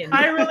and zooming in.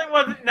 I really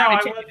wasn't. No, I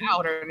wasn't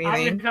out or anything.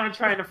 I was not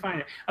trying to find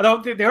it.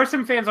 Although there were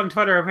some fans on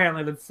Twitter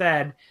apparently that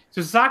said,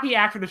 so Sasaki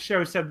after the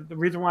show said the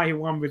reason why he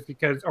won was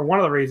because, or one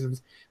of the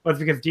reasons was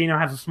because Dino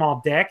has a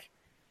small dick.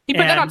 He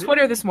put that on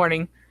Twitter this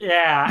morning.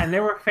 Yeah, and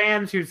there were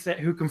fans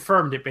who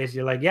confirmed it,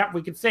 basically. Like, yep,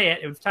 we could see it.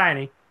 It was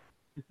tiny.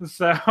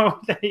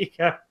 So, there you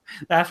go.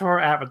 That's where we're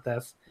at with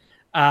this.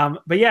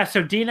 But yeah,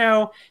 so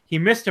Dino, he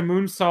missed a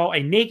moonsault,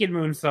 a naked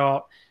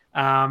moonsault.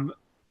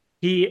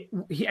 He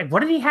what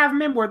did he have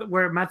him in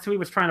where Matsui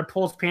was trying to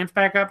pull his pants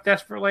back up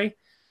desperately?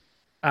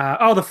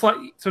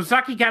 So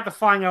Sasaki got the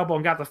flying elbow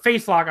and got the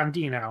face lock on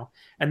Dino,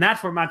 and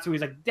that's where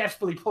Matsui's like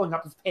desperately pulling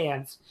up his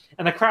pants,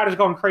 and the crowd is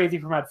going crazy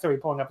for Matsui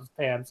pulling up his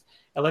pants.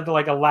 It led to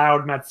like a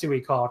loud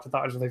Matsui call, which I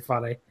thought was really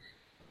funny.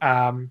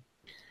 And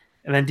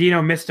then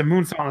Dino missed a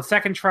moonsault on the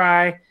second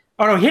try.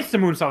 Oh no, he hits the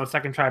moonsault on the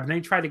second try, but then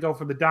he tried to go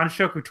for the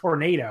Danshoku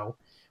tornado,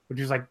 which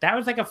was like that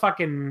was like a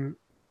fucking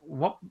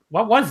what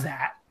was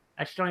that?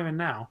 I actually don't even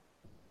know.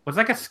 Was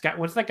like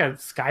a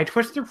sky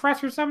twister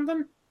press or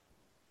something?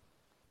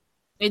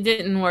 It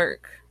didn't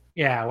work.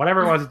 Yeah,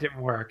 whatever it was, it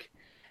didn't work.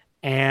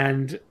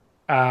 And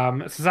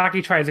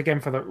Sasaki tries to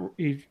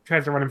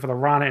run in for the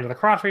Rana into the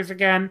crossface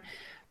again.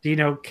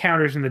 Dino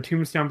counters in the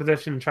tombstone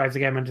position and tries to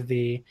get him into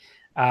the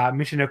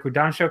Michinoku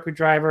Danshoku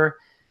driver,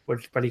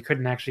 but he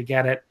couldn't actually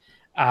get it.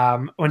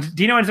 When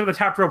Dino ends up with the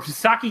top rope,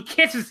 Sasaki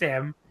kisses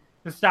him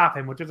to stop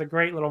him, which is a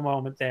great little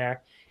moment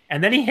there.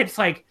 And then he hits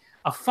like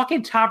a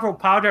fucking top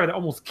rope power driver that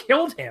almost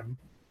killed him.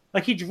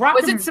 Like he dropped.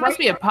 Was it supposed to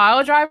be a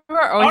pile driver?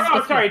 Or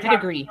no, sorry,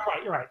 pedigree?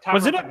 You're right.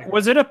 Was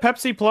it a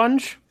Pepsi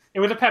plunge? It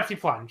was a Pepsi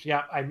plunge.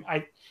 Yeah,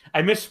 I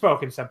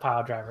misspoke and said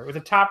pile driver. It was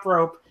a top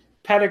rope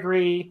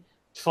pedigree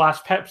 /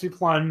 Pepsi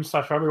plunge /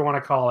 whatever you want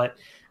to call it.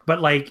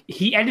 But like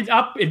it ended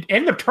up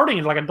turning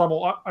into like a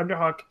double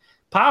underhook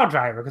pile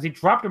driver because he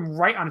dropped him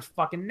right on his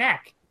fucking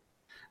neck.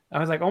 I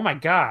was like, oh my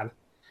god.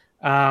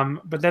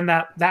 But then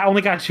that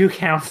only got 2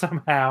 counts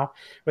somehow.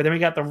 But then we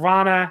got the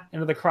Rana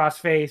into the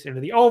crossface,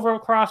 into the over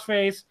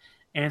crossface,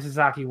 and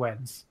Sasaki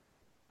wins.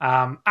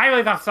 I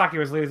really thought Sasaki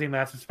was losing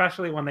this,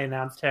 especially when they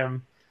announced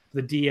him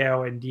the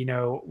Dio and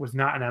Dino was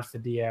not announced the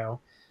Dio.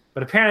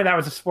 But apparently that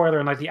was a spoiler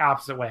in like the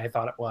opposite way I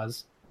thought it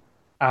was.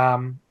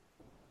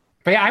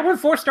 But yeah, I went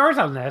 4 stars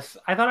on this.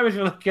 I thought it was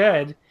really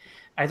good.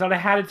 I thought it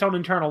had its own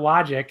internal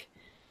logic,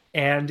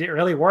 and it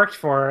really worked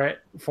for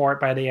it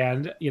by the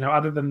end.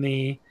 Other than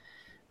maybe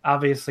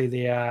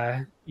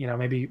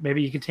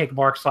you could take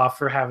marks off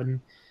for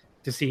having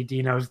to see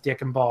Dino's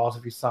dick and balls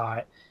if you saw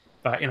it.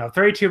 But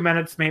 32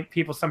 minutes.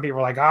 Some people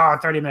were like, "Oh,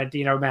 30-minute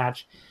Dino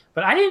match,"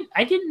 but I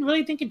didn't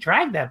really think it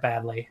dragged that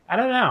badly. I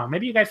don't know.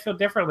 Maybe you guys feel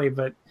differently,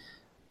 but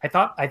I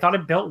thought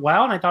it built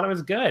well, and I thought it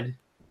was good.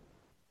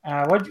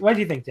 What do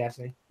you think,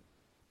 Jesse?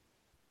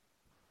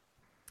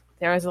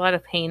 There was a lot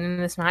of pain in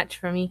this match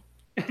for me.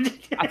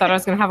 I thought I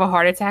was going to have a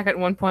heart attack at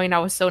one point. I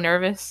was so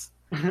nervous.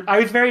 I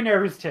was very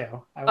nervous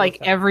too.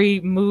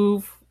 Every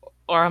move,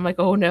 or I'm like,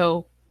 oh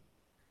no.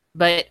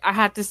 But I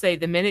have to say,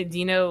 the minute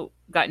Dino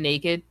got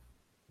naked,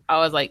 I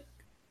was like,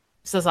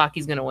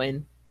 Sasaki's going to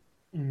win.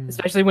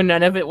 Especially when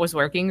none of it was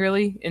working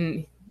really.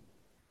 And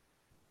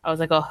I was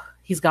like, oh,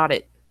 he's got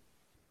it.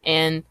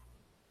 And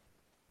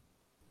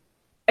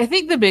I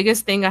think the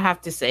biggest thing I have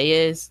to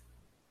say is,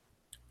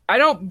 I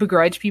don't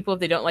begrudge people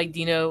if they don't like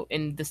Dino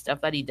and the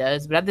stuff that he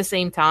does, but at the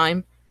same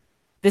time,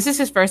 this is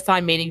his first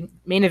time main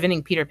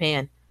eventing Peter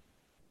Pan.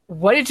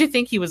 What did you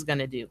think he was going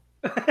to do?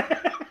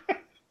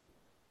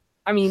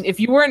 I mean, if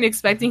you weren't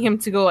expecting him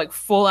to go like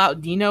full out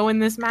Dino in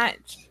this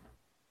match,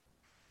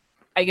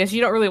 I guess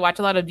you don't really watch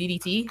a lot of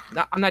DDT.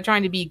 I'm not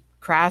trying to be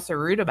crass or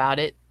rude about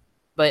it,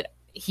 but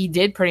he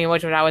did pretty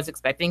much what I was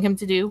expecting him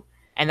to do,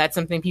 and that's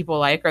something people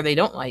like or they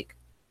don't like.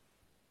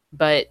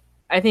 But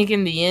I think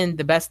in the end,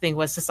 the best thing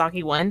was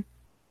Sasaki won.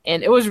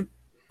 And it was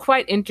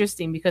quite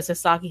interesting because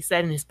Sasaki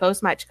said in his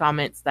post-match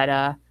comments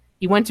that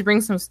he wanted to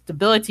bring some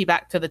stability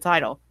back to the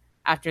title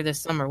after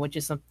this summer, which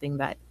is something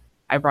that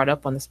I brought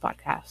up on this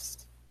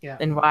podcast. Yeah.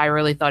 And why I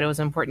really thought it was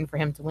important for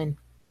him to win.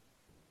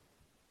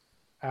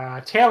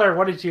 Taylor,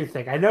 what did you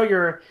think? I know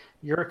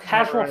your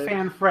casual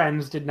fan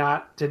friends did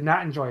not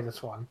enjoy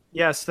this one.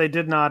 Yes, they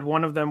did not.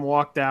 One of them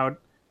walked out.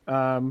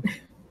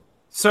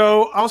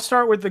 So I'll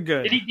start with the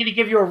good. Did he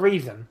give you a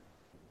reason?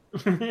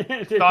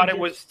 Thought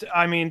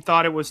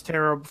it was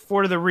terrible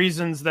for the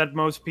reasons that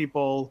most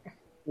people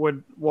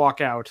would walk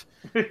out.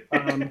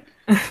 So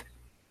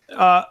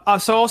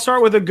I'll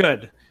start with the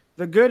good.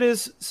 The good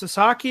is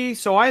Sasaki.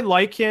 So I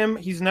like him.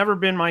 He's never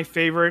been my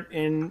favorite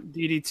in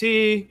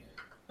DDT.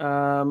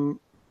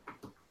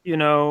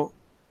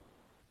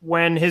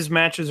 When his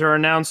matches are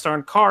announced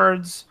on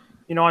cards,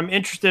 I'm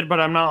interested,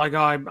 but I'm not like,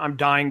 oh, I'm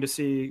dying to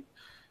see,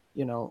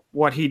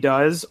 what he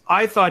does.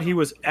 I thought he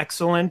was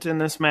excellent in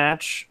this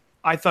match.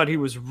 I thought he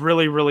was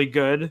really, really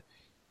good.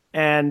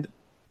 And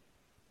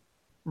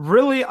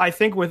really, I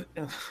think with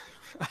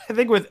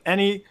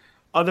any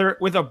other,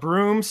 with a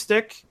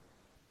broomstick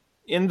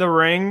in the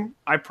ring,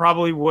 I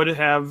probably would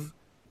have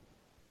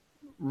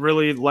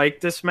really liked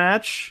this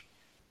match.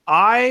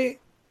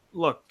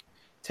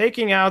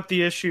 Taking out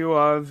the issue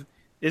of,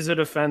 is it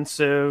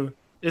offensive?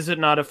 Is it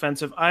not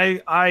offensive?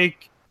 I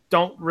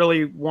don't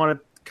really want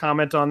to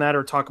comment on that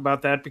or talk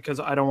about that because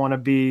I don't want to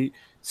be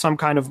some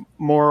kind of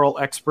moral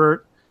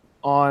expert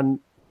on,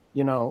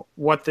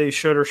 what they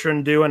should or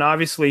shouldn't do. And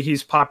obviously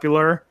he's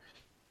popular.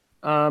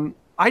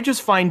 I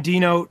just find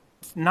Dino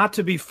not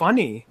to be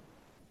funny.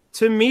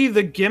 To me,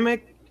 the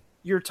gimmick,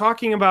 you're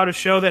talking about a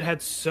show that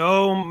had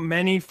so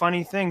many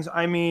funny things.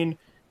 I mean,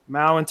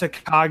 Mao and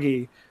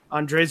Takagi,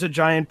 Andre's a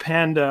Giant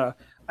Panda.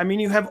 I mean,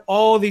 you have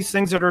all these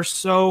things that are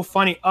so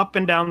funny up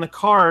and down the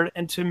card.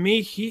 And to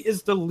me, he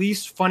is the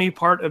least funny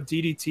part of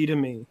DDT to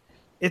me.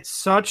 It's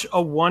such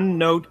a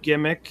one-note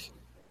gimmick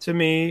to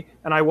me.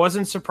 And I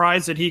wasn't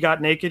surprised that he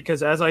got naked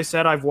because, as I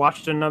said, I've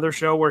watched another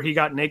show where he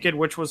got naked,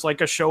 which was like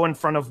a show in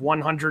front of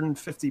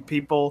 150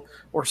 people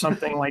or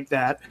something like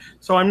that.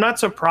 So I'm not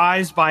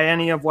surprised by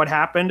any of what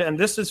happened. And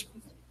this is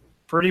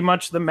pretty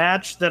much the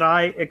match that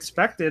I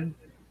expected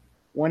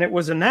when it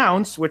was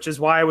announced, which is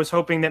why I was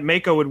hoping that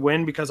Mako would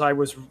win, because I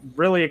was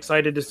really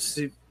excited to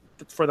see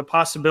for the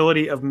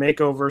possibility of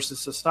Mako versus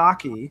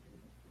Sasaki.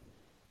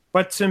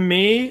 But to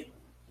me,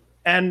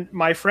 and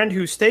my friend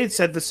who stayed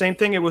said the same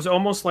thing, it was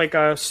almost like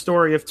a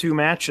story of two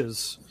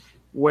matches,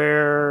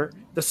 where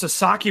the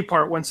Sasaki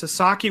part, when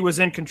Sasaki was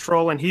in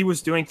control and he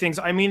was doing things,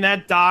 I mean,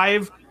 that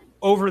dive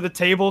over the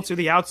table to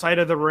the outside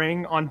of the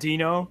ring on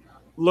Dino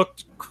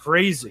looked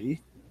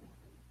crazy.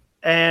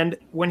 And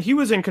when he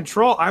was in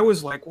control, I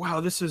was like, wow,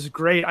 this is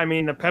great. I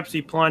mean, the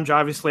Pepsi plunge,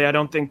 obviously, I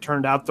don't think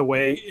turned out the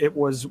way it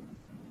was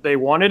they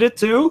wanted it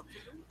to,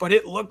 but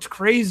it looked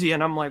crazy.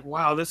 And I'm like,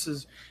 wow, this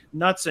is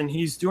nuts. And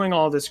he's doing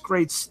all this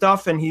great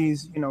stuff and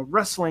he's,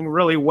 wrestling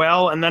really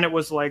well. And then it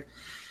was like,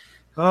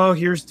 oh,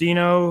 here's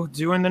Dino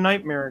doing the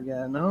nightmare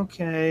again.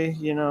 Okay.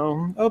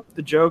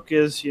 The joke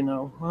is,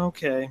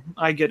 okay,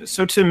 I get it.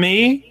 So to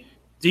me,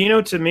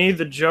 Dino,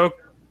 the joke,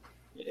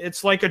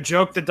 it's like a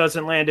joke that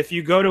doesn't land. If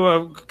you go to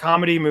a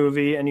comedy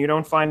movie and you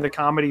don't find the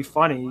comedy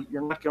funny,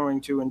 you're not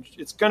going to.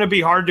 It's going to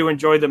be hard to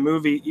enjoy the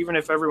movie, even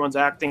if everyone's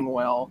acting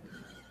well.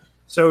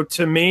 So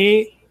to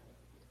me,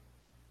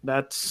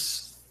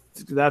 that's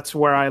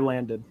where I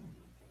landed.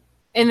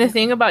 And the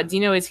thing about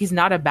Dino is he's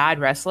not a bad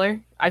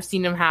wrestler. I've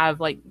seen him have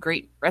like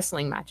great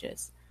wrestling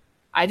matches.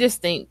 I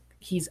just think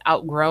he's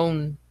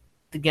outgrown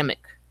the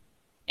gimmick.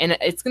 And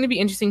it's going to be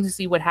interesting to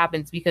see what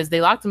happens because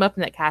they locked him up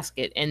in that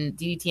casket and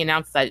DDT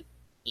announced that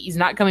he's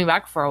not coming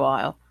back for a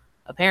while,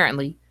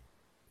 apparently.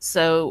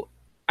 So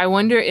I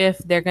wonder if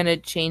they're going to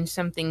change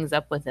some things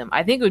up with him.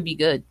 I think it would be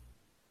good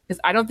because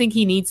I don't think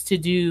he needs to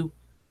do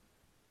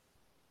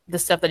the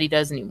stuff that he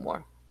does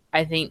anymore.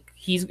 I think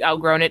he's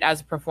outgrown it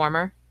as a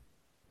performer.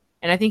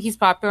 And I think he's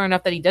popular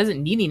enough that he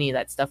doesn't need any of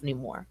that stuff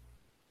anymore.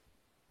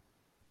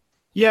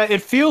 Yeah,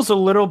 it feels a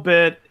little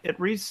bit, it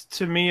reads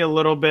to me a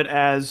little bit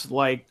as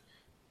like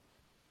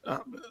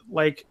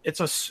it's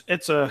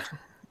a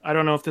I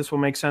don't know if this will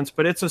make sense,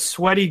 but it's a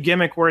sweaty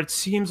gimmick where it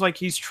seems like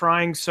he's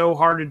trying so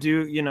hard to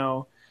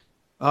do,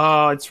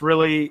 it's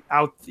really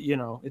out,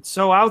 it's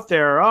so out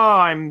there. Oh,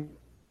 I'm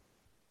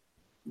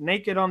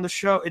naked on the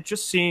show. It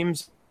just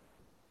seems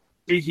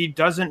he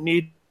doesn't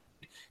need,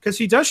 because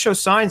he does show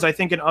signs, I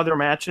think, in other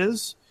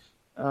matches.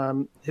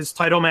 His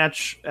title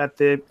match at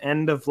the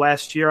end of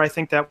last year, I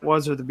think that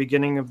was, or the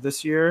beginning of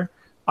this year,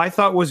 I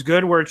thought was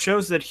good, where it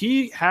shows that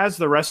he has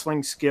the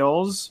wrestling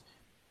skills.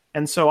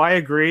 And so I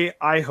agree.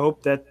 I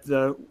hope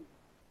that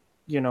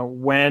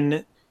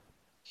when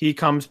he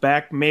comes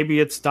back, maybe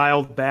it's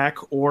dialed back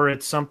or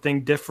it's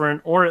something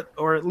different or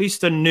at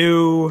least a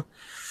new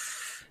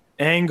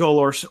angle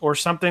or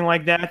something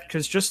like that.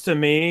 Because just to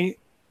me,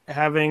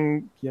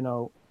 having,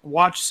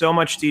 watched so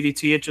much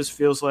DDT, it just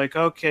feels like,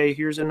 okay,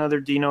 here's another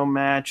Dino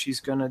match. He's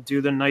going to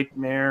do the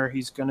nightmare.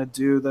 He's going to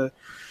do the,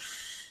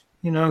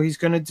 he's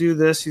going to do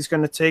this. He's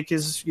going to take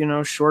his,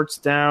 shorts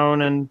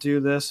down and do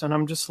this. And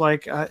I'm just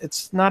like,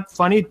 it's not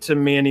funny to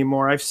me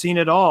anymore. I've seen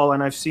it all,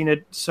 and I've seen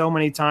it so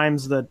many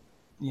times that,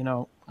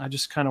 I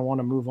just kind of want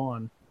to move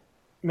on.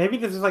 Maybe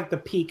this is like the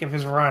peak of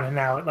his run, and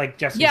now, like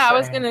Jesse. Yeah, I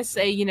was going to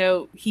say,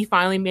 he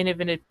finally main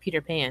evented Peter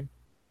Pan.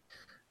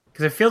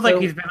 Because it feels like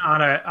he's been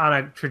on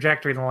a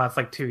trajectory in the last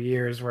 2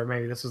 years where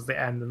maybe this was the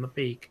end and the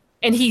peak.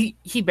 And he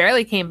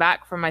barely came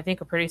back from, I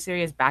think, a pretty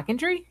serious back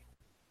injury.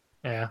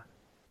 Yeah.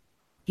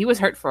 He was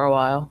hurt for a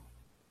while.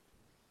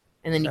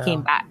 And then he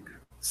came back.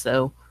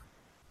 So,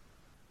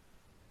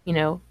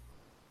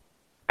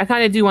 I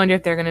kind of do wonder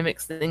if they're going to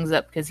mix things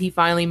up because he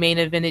finally main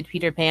evented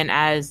Peter Pan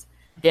as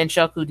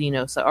Danshoku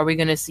Dino. So are we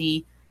going to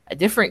see a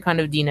different kind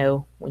of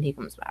Dino when he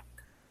comes back?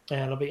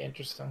 Yeah, it'll be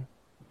interesting.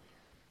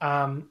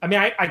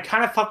 I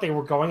kind of thought they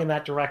were going in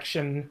that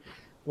direction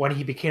when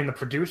he became the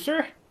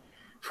producer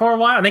for a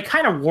while, and they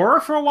kind of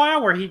were for a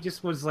while, where he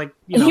just was like,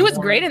 he was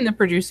great in the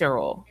producer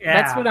role. Yeah.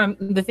 That's what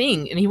the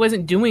thing, and he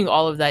wasn't doing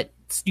all of that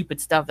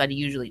stupid stuff that he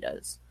usually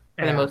does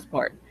for the most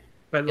part.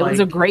 But it was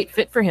a great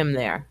fit for him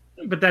there.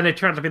 But then it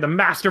turned out to be the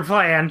master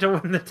plan to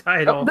win the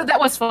title. But that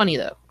was funny,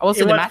 though. I will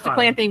say the master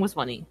plan thing was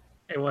funny.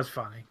 It was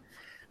funny.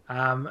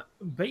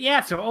 But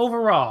yeah, so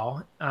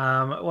overall,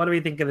 what do we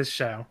think of this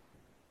show?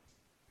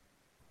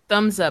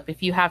 Thumbs up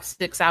if you have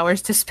 6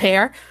 hours to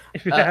spare.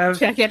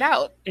 Check it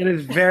out. It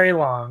is very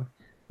long.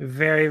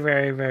 Very,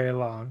 very, very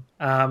long.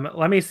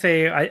 Let me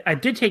say, I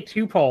did take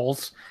 2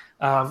 polls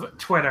of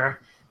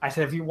Twitter. I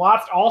said, if you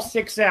watched all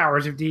 6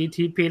 hours of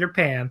DDT Peter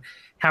Pan,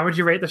 how would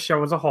you rate the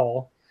show as a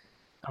whole?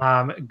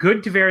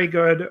 Good to very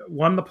good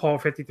won the poll,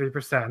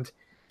 53%.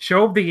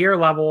 Show of the year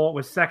level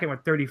was second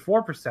with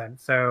 34%.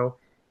 So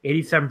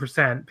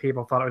 87%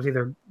 people thought it was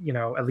either,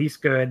 at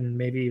least good and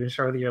maybe even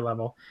show of the year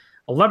level.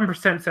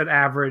 11% said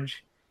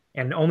average,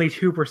 and only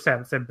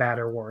 2% said bad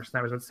or worse. And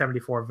that was with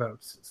 74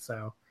 votes.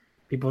 So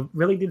people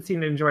really did seem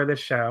to enjoy this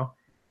show.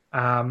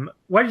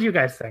 What did you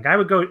guys think? I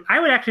would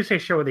actually say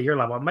show of the year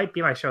level. It might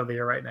be my show of the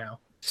year right now.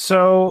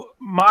 So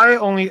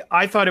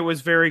I thought it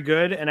was very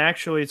good. And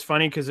actually it's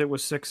funny because it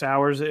was 6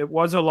 hours. It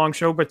was a long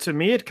show, but to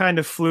me, it kind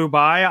of flew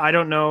by. I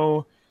don't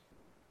know.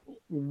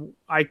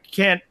 I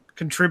can't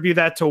contribute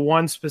that to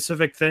one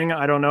specific thing.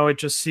 I don't know. It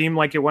just seemed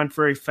like it went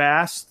very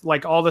fast.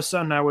 Like all of a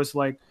sudden I was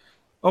like,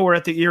 oh, we're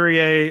at the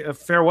Irie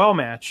farewell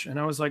match. And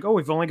I was like, oh,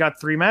 we've only got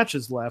 3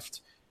 matches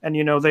left. And,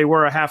 they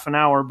were a half an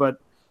hour.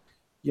 But,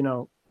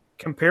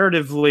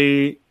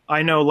 comparatively,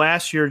 I know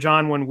last year,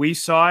 John, when we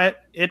saw it,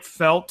 it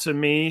felt to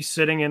me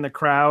sitting in the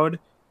crowd,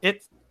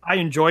 I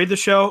enjoyed the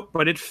show,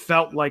 but it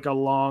felt like a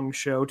long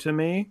show to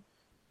me.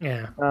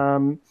 Yeah.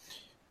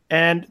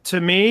 And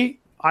to me,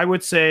 I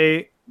would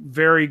say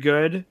very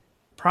good.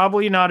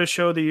 Probably not a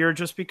show of the year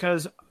just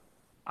because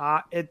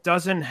it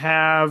doesn't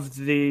have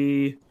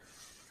the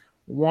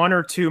 1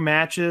 or 2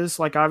 matches.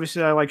 Like,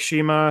 obviously, I like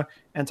Shima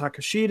and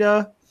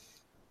Takashita.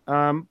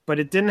 But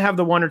it didn't have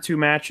the 1 or 2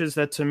 matches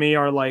that to me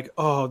are like,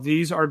 oh,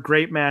 these are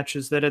great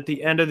matches that at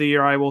the end of the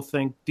year I will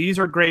think these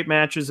are great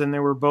matches and they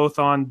were both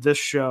on this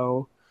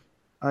show.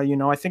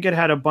 I think it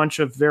had a bunch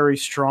of very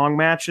strong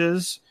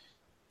matches,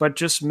 but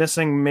just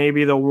missing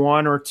maybe the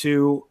 1 or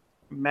 2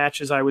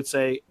 matches, I would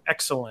say,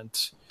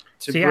 excellent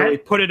to See, really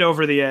put it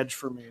over the edge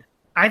for me.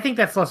 I think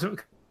that's less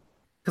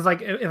because,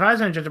 like, if I was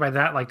going to judge it by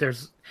that, like, I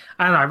don't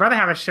know. I'd rather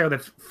have a show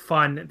that's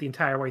fun the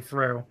entire way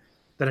through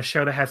than a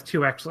show that has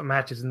 2 excellent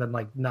matches and then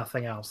like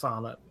nothing else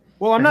on it.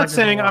 Well, I'm not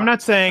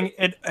saying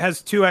it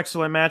has 2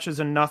 excellent matches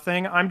and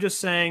nothing. I'm just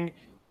saying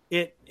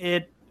it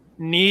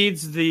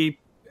needs the,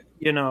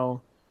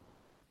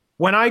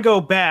 when I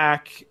go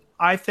back,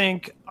 I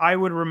think I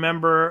would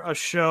remember a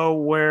show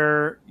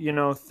where,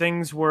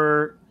 things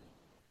were,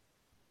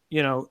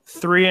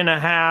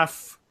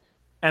 3.5,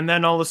 and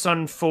then all of a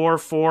sudden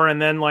 4,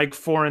 and then like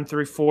 4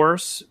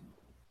 3/4,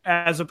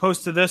 as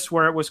opposed to this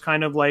where it was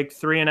kind of like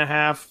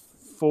 3.5,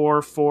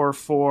 4, 4, 4,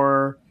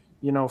 4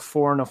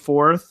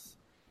 1/4.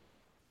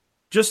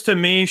 Just to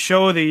me,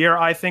 show of the year,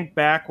 I think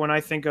back when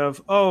I think of,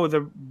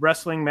 the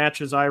wrestling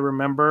matches I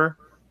remember.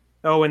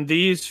 And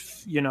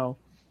these,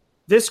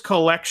 this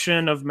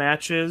collection of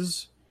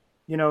matches,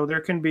 there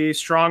can be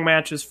strong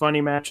matches,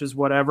 funny matches,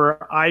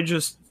 whatever. I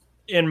just,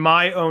 in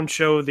my own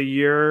show of the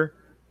year,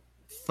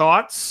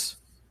 thoughts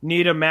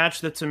need a match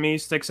that to me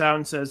sticks out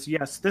and says,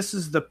 yes, this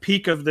is the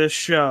peak of this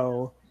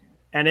show.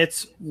 And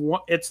it's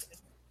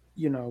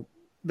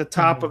the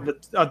top of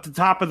the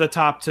top of the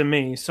top to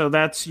me. So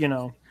that's,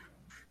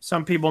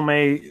 some people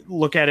may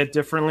look at it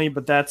differently,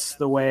 but that's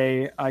the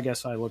way I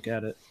guess I look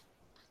at it.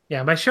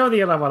 Yeah, by show of the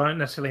year level, I don't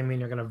necessarily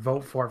mean you're going to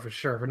vote for it for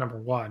sure for number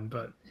 1,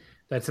 but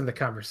that's in the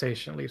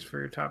conversation, at least for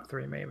your top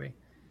 3, maybe.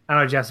 I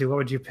don't know, Jesse, what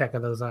would you pick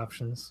of those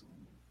options?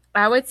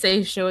 I would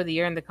say show of the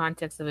year in the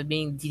context of it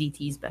being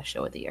DDT's best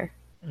show of the year.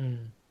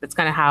 That's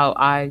kind of how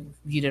I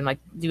viewed it. Like,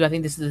 do I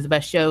think this is the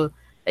best show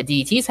that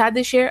DDT's had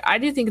this year? I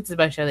do think it's the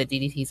best show that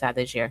DDT's had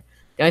this year.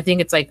 Do I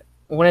think it's like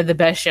one of the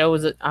best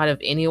shows out of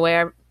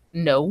anywhere?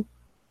 No.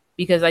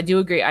 Because I do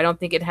agree. I don't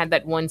think it had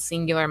that one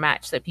singular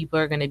match that people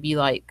are going to be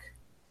like,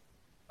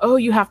 oh,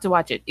 you have to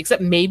watch it.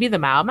 Except maybe the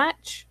Mao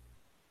match.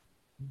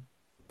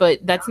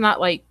 But that's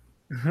not like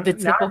the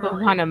typical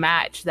kind of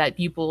match that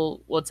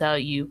people will tell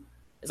you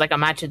is like a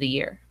match of the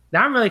year.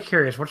 Now I'm really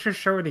curious. What's your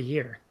show of the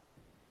year?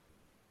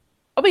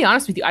 I'll be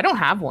honest with you. I don't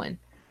have one.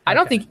 I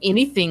don't think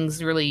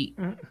anything's really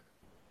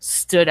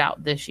stood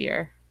out this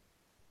year.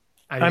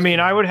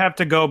 I would have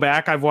to go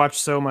back. I've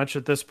watched so much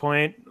at this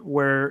point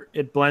where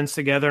it blends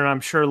together, and I'm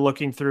sure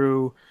looking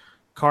through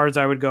cards,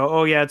 I would go,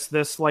 "Oh yeah, it's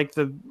this." Like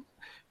the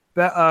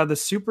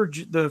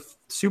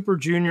Super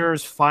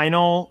Juniors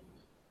final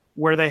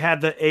where they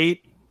had the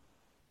 8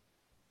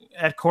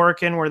 at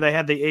Korakuen, where they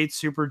had the 8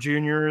 Super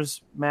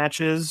Juniors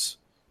matches,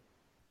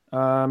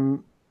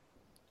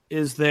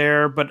 is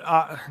there, but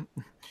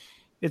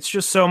it's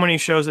just so many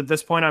shows at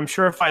this point. I'm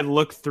sure if I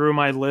looked through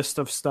my list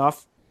of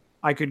stuff,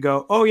 I could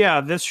go, oh yeah,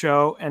 this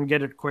show, and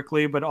get it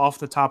quickly, but off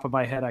the top of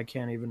my head, I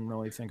can't even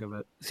really think of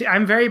it. See,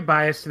 I'm very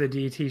biased to the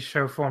DDT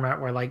show format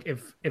where, like,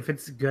 if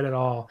it's good at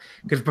all,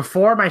 because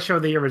before my show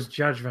of the year was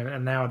Judgment,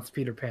 and now it's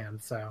Peter Pan,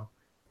 so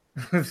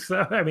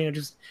I mean,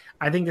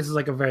 I think this is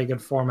like a very good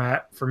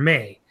format for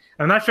me.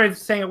 I'm not sure it's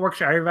saying it works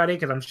for everybody,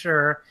 because I'm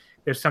sure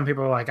there's some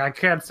people who are like, I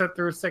can't sit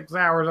through 6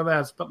 hours of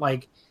this, but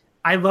like,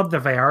 I love the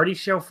variety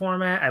show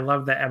format. I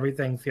love that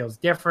everything feels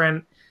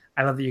different.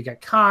 I love that you get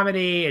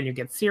comedy and you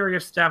get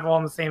serious stuff all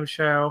in the same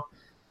show.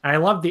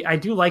 And I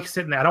do like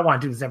sitting there. I don't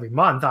want to do this every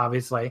month,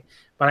 obviously,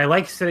 but I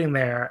like sitting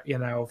there,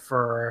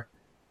 for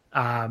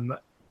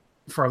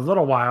a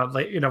little while,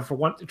 like,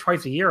 for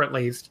twice a year at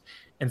least,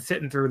 and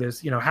sitting through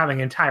this, having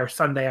an entire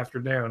Sunday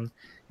afternoon,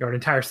 an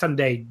entire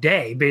Sunday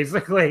day,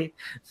 basically,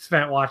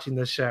 spent watching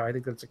this show. I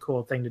think that's a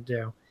cool thing to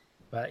do.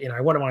 But,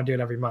 I wouldn't want to do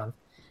it every month.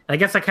 And I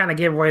guess I kind of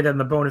gave away then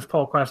the bonus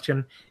poll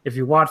question. If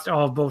you watched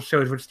all of both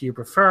shows, which do you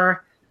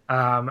prefer?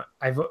 I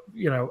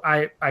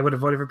would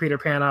have voted for Peter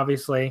Pan,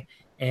 obviously,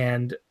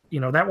 and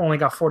that only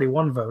got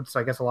 41 votes. So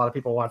I guess a lot of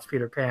people watched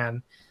Peter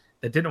Pan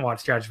that didn't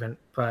watch Judgment,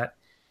 but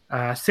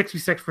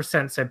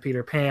 66% said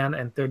Peter Pan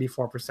and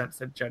 34%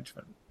 said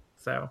Judgment.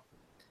 So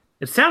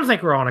it sounds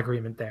like we're all in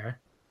agreement there.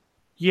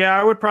 Yeah,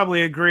 I would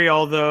probably agree.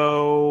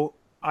 Although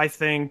I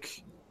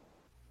think,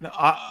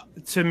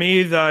 to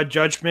me, the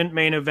Judgment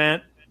main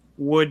event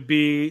would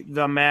be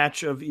the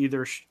match of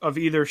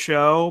either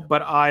show,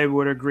 but I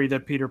would agree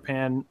that Peter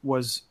Pan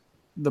was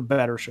the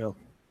better show.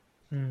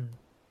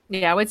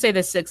 Yeah, I would say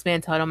the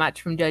 6-man title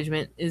match from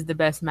Judgment is the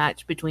best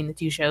match between the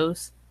 2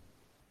 shows.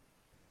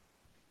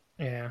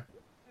 Yeah.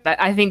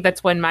 I think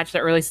that's one match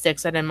that really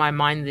sticks out in my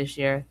mind this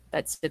year.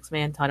 That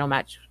 6-man title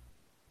match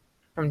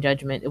from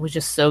Judgment. It was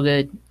just so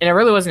good. And I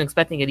really wasn't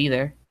expecting it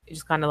either. It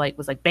just kind of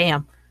was like,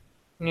 bam.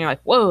 And you're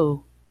like,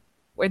 whoa,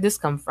 where'd this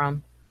come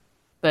from?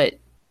 But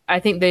I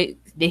think they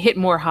hit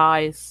more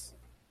highs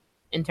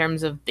in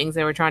terms of things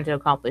they were trying to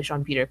accomplish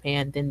on Peter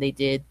Pan than they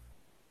did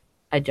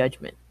at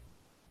Judgment.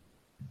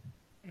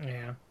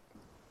 Yeah.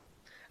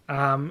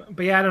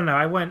 But yeah, I don't know.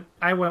 I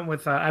went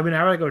with I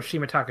would go with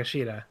Shima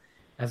Takashita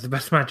as the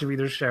best match of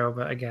either show,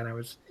 but again, I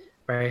was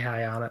very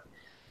high on it.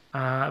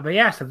 But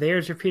yeah, so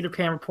there's your Peter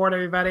Pan report,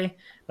 everybody.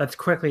 Let's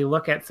quickly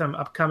look at some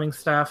upcoming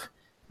stuff.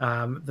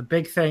 The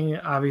big thing,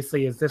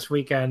 obviously, is this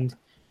weekend,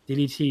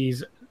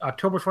 DDT's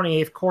October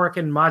 28th,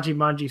 Korakuen Maji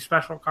Manji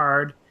special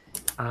card.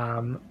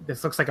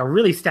 This looks like a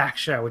really stacked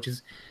show, which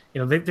is,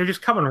 they're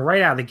just coming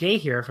right out of the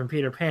gate here from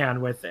Peter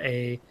Pan with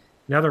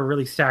another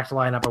really stacked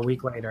lineup a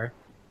week later.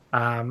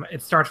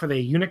 It starts with a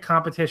unit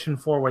competition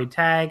 4-way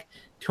tag.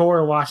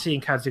 Toru Iwashi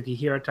and Kazuki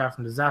Hirata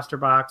from Disaster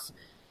Box,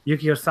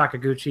 Yukio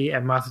Sakaguchi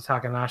and Masa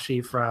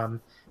Takanashi from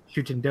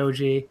Shuten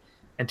Doji,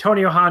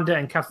 Antonio Honda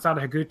and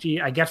Katsusada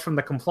Higuchi, I guess from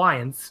the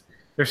Compliance.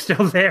 They're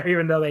still there,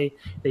 even though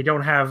they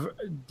don't have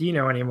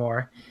Dino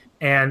anymore.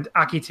 And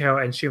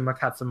Akito and Shuma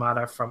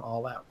Katsumata from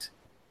All Out.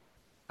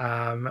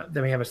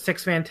 Then we have a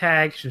 6-man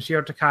tag,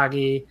 Shinshiro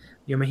Takagi,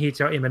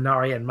 Yumehito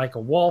Imanari, and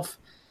Michael Wolf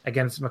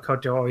against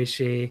Makoto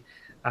Oishi,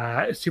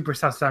 Super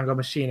Sasango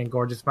Machine, and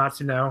Gorgeous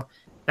Matsuno.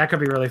 That could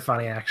be really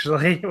funny,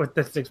 actually, with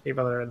the 6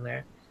 people that are in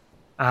there.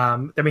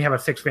 Then we have a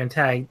 6-man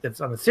tag that's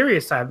on the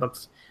serious side,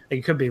 looks like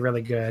it could be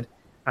really good.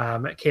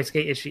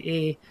 Keisuke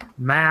Ishii,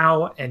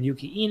 Mao, and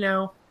Yuki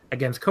Ino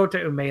against Kota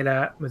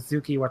Umeda,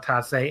 Mizuki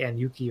Watase, and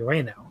Yuki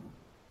Ueno.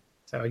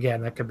 So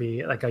again, that could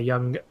be like a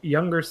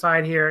younger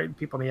side here.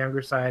 People on the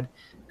younger side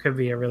could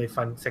be a really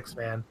fun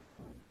 6-man.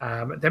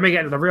 Then we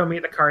get to the real meat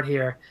of the card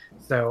here.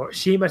 So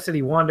Shima said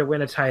he wanted to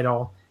win a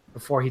title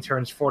before he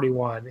turns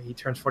 41. He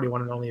turns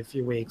 41 in only a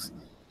few weeks.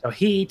 So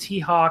he,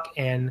 T-Hawk,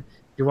 and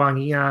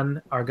Duang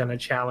Yan are going to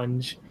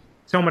challenge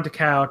Soma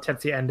Takao,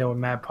 Tetsuya Endo, and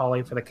Mad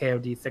Pauly for the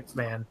KOD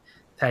 6-man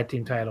tag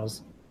team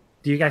titles.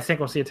 Do you guys think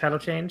we'll see a title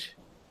change?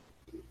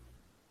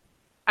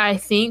 I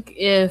think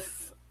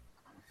if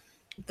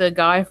the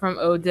guy from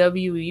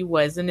OWE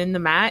wasn't in the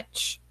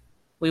match,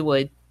 we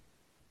would.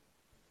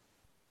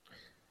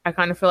 I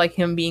kind of feel like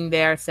him being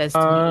there says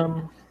to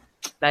me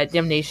that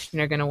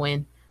Damnation are going to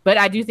win. But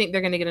I do think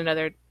they're going to get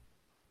another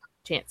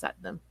chance at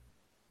them.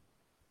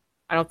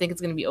 I don't think it's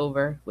going to be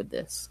over with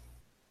this.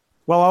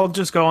 Well, I'll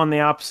just go on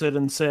the opposite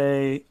and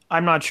say,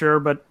 I'm not sure,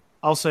 but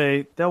I'll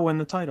say they'll win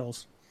the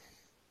titles.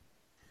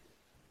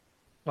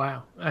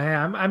 Wow.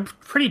 I'm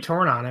pretty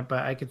torn on it, but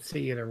I could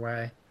see either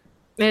way.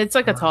 It's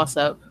like a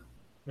toss-up.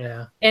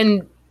 Yeah.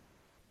 And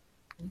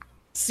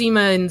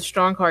CIMA and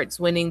Strong Hearts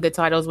winning the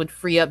titles would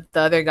free up the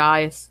other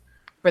guys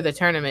for the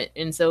tournament,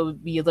 and so it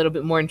would be a little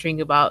bit more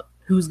intriguing about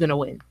who's going to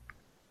win.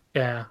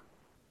 Yeah.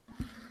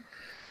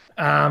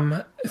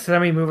 So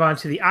then we move on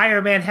to the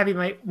Iron Man Heavy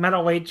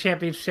Metalweight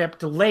Championship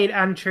delayed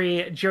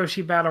entry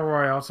Joshi Battle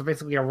Royal, so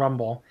basically a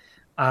Rumble.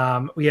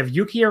 We have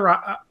Yuki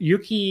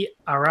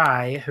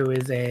Arai, who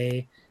is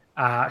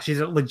she's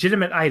a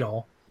legitimate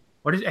idol.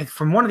 What is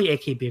from one of the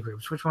AKB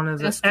groups? Which one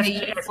is it?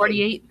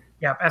 SKE48.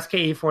 Yeah,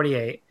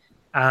 SKE48.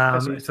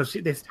 So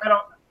this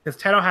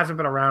title hasn't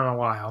been around in a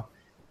while,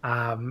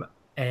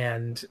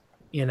 and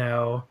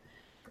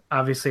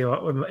obviously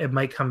it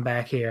might come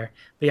back here.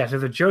 But yeah, so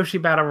the Joshi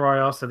Battle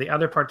Royal. So the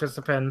other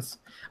participants.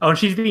 Oh, and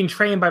she's being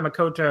trained by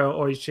Makoto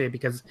Oishi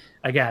because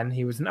again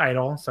he was an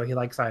idol, so he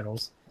likes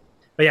idols.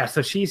 But yeah,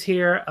 so she's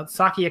here.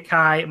 Saki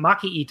Akai,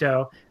 Maki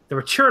Ito, the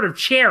return of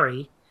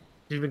Cherry.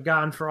 She's been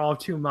gone for all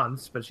 2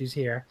 months, but she's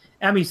here.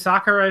 Emi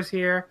Sakura is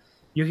here.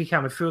 Yuki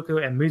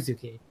Kamifuku and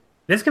Mizuki.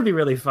 This could be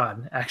really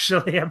fun,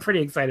 actually. I'm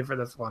pretty excited for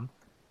this one.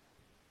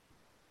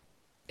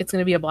 It's going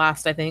to be a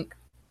blast, I think.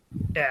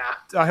 Yeah.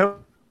 I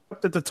hope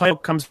that the title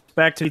comes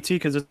back to DT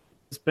because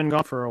it's been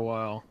gone for a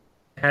while.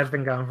 It has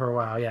been gone for a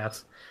while,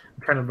 yes.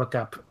 I'm trying to look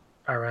up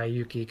Arai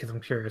Yuki because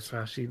I'm curious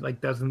how she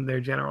does in their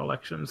general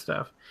election and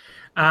stuff.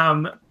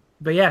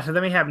 But yeah, so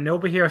then we have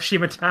Nobuhiro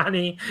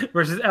Shimatani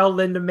versus El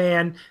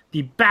Lindaman,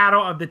 the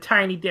battle of the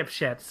tiny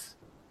dipshits.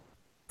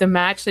 The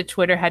match that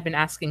Twitter had been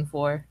asking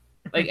for.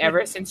 Like,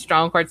 ever since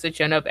Strong Hearts had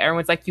shown up,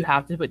 everyone's like, you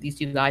have to put these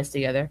 2 guys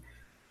together.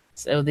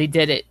 So they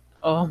did it.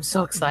 Oh, I'm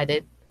so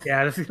excited.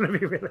 Yeah, this is going to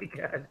be really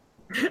good.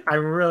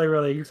 I'm really,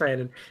 really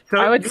excited. So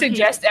I would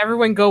suggest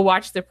everyone go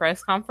watch the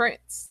press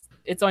conference.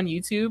 It's on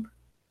YouTube.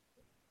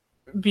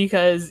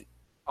 Because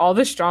all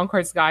the Strong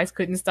Hearts guys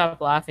couldn't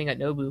stop laughing at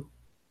Nobu.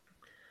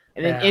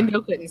 And then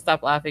Endo couldn't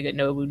stop laughing at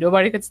Nobu.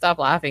 Nobody could stop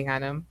laughing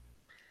at him.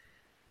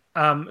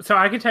 So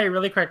I can tell you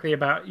really quickly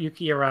about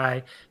Yuki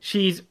Arai.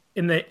 She's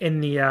in the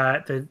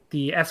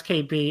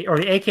SKB or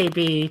the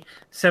AKB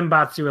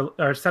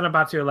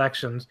Senbatsu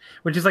elections,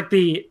 which is like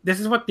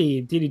this is what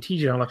the DDT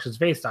Gen election is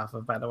based off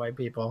of, by the way,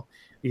 people.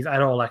 These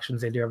idol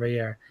elections they do every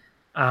year.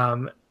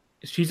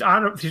 She's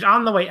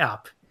on the way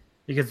up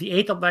because the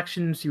 8th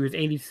election she was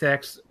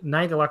 86th,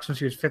 9th election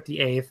she was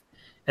 58th,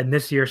 and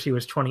this year she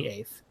was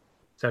 28th.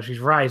 So she's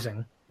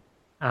rising.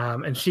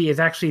 And she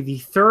is actually the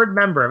 3rd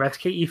member of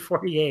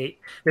SKE48.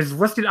 It's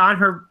listed on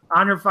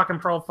her fucking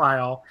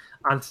profile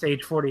on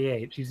stage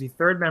 48. She's the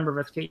 3rd member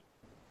of SKE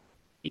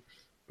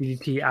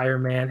DDT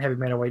Iron Man Heavy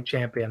Metalweight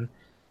Champion.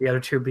 The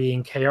other 2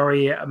 being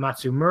Kaori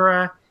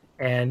Matsumura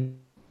and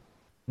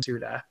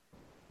Suda.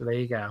 So there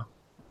you go.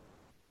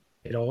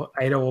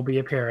 Idol will be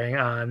appearing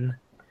on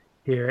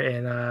here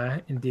in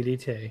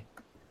DDT.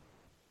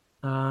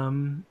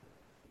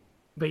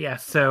 But yeah,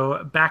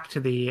 so back to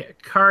the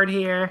card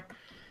here.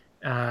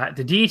 The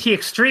DDT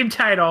Extreme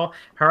title,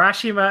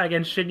 Harashima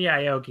against Shinya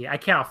Aoki. I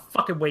cannot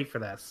fucking wait for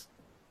this.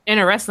 In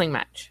a wrestling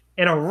match.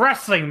 In a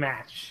wrestling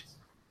match.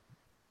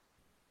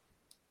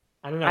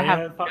 I don't know. I you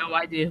have know, no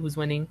idea who's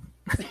winning.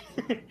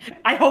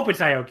 I hope it's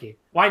Aoki.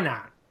 Why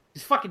not?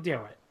 Just fucking do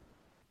it.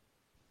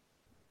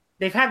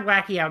 They've had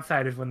wacky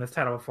outsiders win this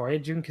title before.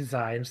 Jun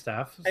Kazai and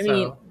stuff. I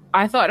mean,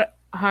 I thought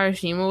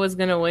Harashima was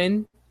gonna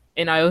win,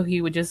 and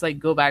Aoki would just like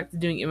go back to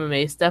doing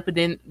MMA stuff. But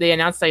then they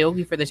announced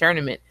Aoki for the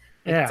tournament.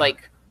 Yeah. It's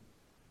like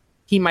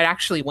he might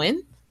actually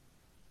win.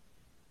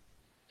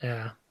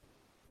 Yeah.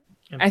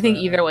 I think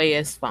either way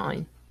is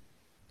fine.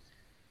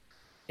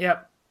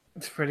 Yep.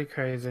 It's pretty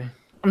crazy.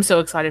 I'm so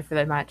excited for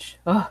that match.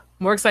 Oh,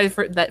 more excited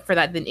for that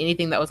than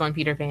anything that was on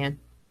Peter Pan.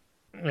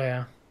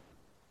 Yeah.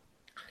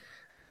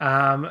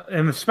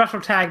 In the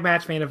special tag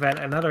match main event,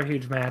 another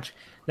huge match.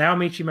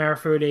 Naomichi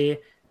Marufuji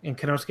and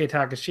Konosuke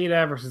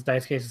Takeshita versus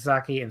Daisuke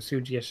Sasaki and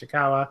Suji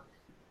Ishikawa.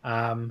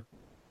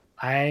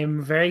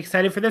 I'm very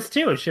excited for this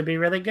too. It should be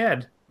really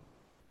good.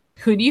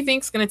 Who do you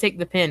think's going to take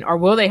the pin, or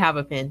will they have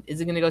a pin? Is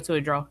it going to go to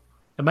a draw?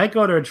 It might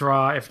go to a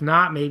draw. If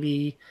not,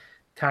 maybe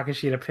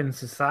Takeshita pins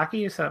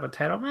Sasaki to set up a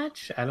title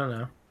match. I don't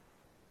know.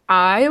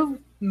 I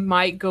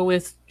might go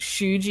with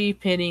Shuji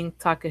pinning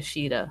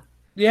Takeshita.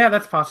 Yeah,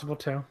 that's possible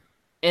too.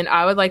 And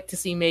I would like to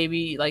see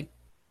maybe like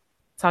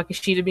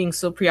Takeshita being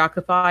so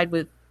preoccupied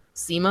with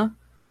Sema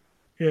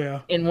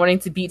and wanting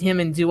to beat him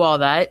and do all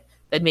that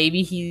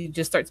maybe he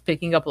just starts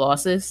picking up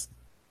losses,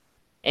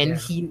 and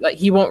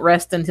he won't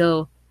rest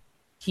until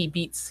he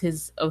beats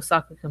his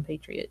Osaka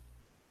compatriot.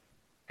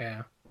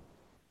 Yeah.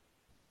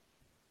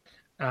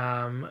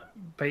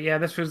 But yeah,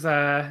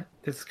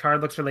 this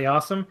card looks really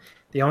awesome.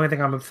 The only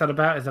thing I'm upset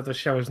about is that the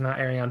show is not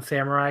airing on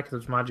Samurai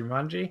because it's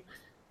Majimanji.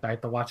 I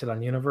have to watch it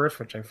on Universe,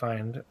 which I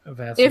find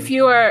vastly. If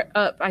you are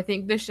up, I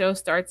think the show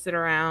starts at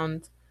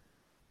around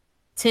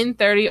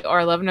 10:30 or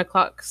 11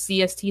 o'clock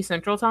CST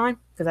Central Time,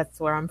 because that's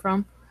where I'm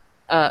from,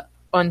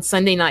 on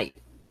Sunday night.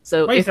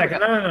 So wait a second,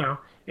 no.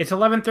 It's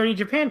 11:30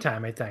 Japan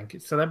time, I think.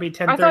 So that'd be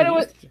 10:30. I thought it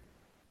was.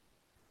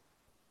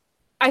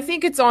 I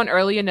think it's on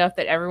early enough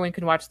that everyone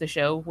can watch the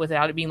show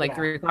without it being like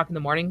 3 o'clock in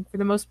the morning for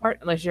the most part,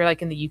 unless you're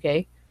like in the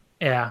UK.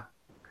 Yeah.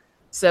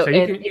 So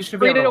you should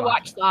be free able to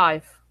watch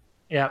live.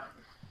 Yeah.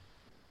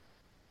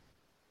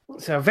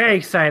 So very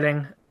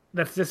exciting.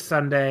 That's this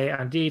Sunday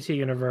on DT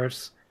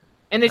Universe.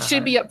 And it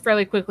should be up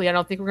fairly quickly. I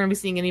don't think we're going to be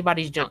seeing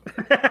anybody's junk.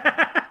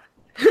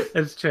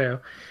 That's true.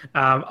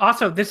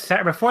 Also, this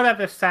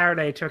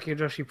Saturday, Tokyo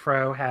Joshi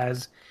Pro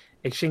has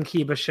a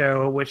Shinkiba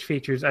show, which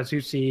features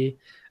Azusa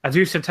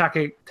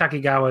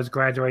Takigawa's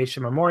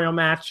graduation memorial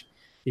match,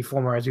 the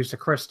former Azusa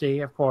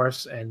Christie, of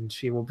course, and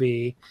she will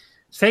be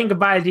saying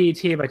goodbye to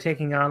DDT by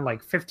taking on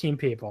like 15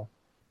 people.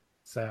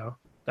 So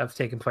that's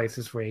taking place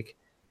this week.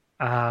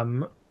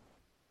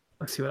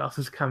 Let's see what else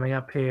is coming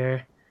up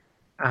here.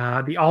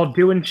 The All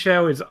Doing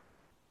show is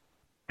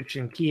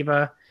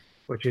Shinkiba,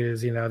 which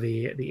is, the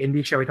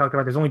indie show we talked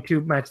about. There's only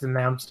 2 matches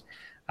announced.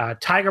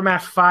 Tiger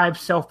Mask 5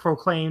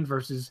 self-proclaimed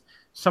versus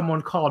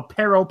someone called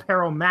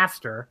Pero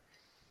Master,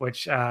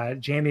 which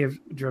Jamie of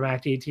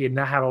Dramatic DT did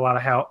not have a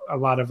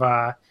lot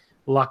of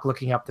luck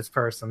looking up this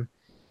person.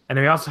 And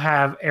then we also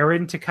have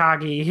Erin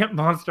Takagi,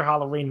 Monster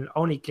Halloween, and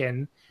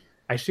Onikin.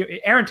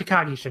 Erin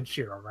Takagi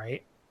Shinshiro,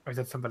 right? Or is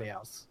that somebody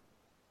else?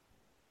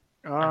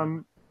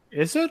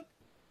 Is it?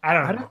 I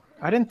don't know.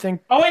 I didn't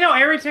think. Oh wait, no.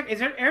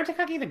 Is Erin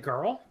Takagi the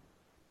girl?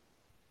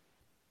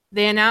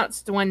 They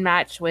announced one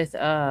match with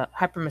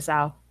Hyper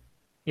Masao.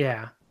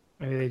 Yeah,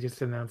 maybe they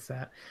just announced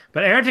that.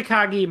 But Erin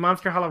Takagi,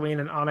 Monster Halloween,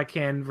 and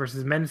Anakin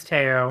versus Men's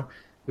Teo,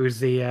 who's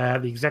the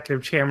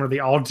executive chairman of the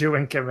All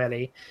Doing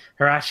Committee,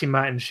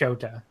 Hirashima and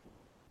Shota.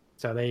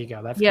 So there you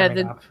go. That's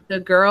coming up. The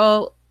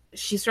girl.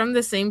 She's from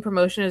the same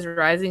promotion as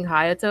Rising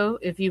Hayato.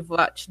 If you've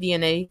watched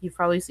DNA, you've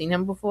probably seen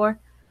him before.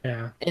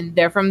 Yeah. And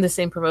they're from the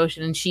same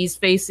promotion, and she's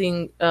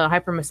facing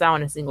Hyper Masao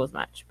in a singles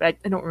match. But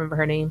I don't remember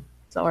her name.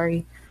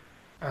 Sorry.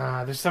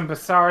 There's some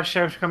Basara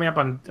shows coming up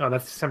on... Oh,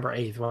 that's December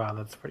 8th. Wow,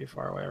 that's pretty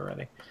far away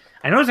already.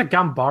 I know there's a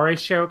Gambare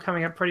show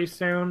coming up pretty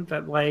soon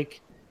that, I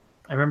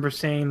remember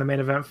seeing the main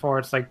event for.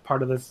 It's,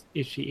 part of this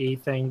Ishii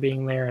thing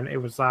being there in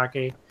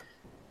Iwasaki.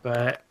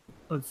 But,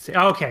 let's see.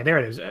 Oh, okay, there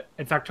it is.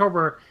 It's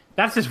October...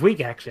 That's this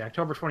week, actually.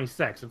 October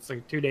 26th. It's,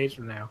 2 days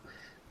from now.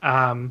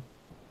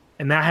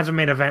 And that has a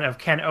main event of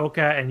Ken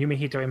Oka and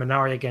Yumihito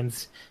Imanari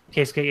against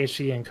Keisuke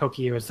Ishii and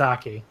Koki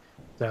Iwasaki.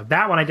 So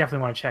that one I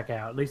definitely want to check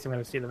out. At least I'm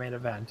going to see the main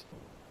event.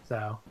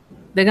 So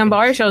the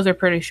Gambare shows are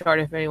pretty short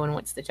if anyone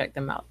wants to check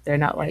them out. They're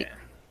not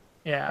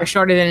they're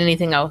shorter than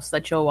anything else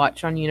that you'll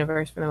watch on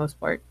Universe for the most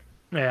part.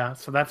 Yeah,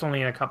 so that's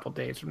only in a couple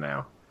days from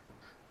now.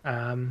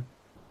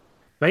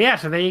 But yeah,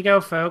 so there you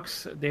go,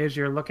 folks. There's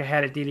your look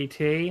ahead at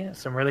DDT.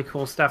 Some really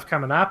cool stuff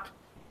coming up.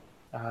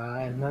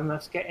 And then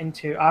let's get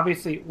into,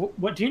 obviously,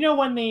 what do you know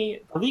when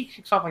the league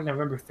kicks off,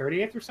 November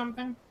 30th or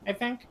something, I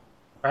think?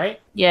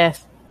 Right?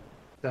 Yes.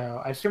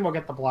 So I assume we'll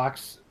get the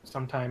blocks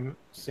sometime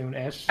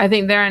soon-ish. I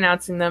think they're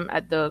announcing them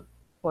at the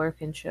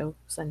Korakuen show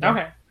Sunday.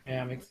 Okay.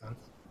 Yeah, makes sense.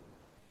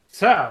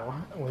 So,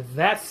 with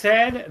that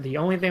said, the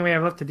only thing we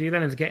have left to do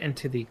then is get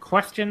into the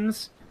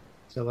questions.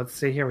 So let's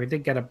see here. We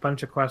did get a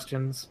bunch of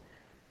questions.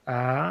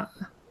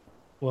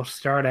 We'll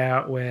start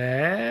out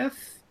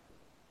with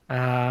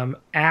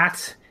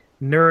at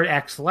Nerd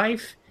X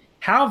Life.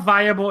 How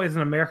viable is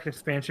an American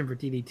expansion for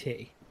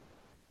DDT?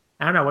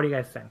 I don't know. What do you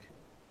guys think?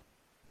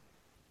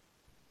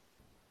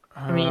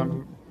 I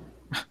mean,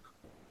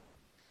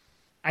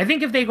 I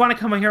think if they want to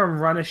come here and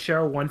run a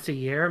show once a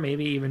year,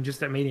 maybe even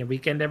just at Mania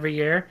weekend every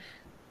year,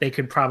 they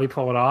could probably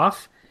pull it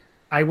off.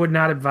 I would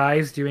not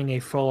advise doing a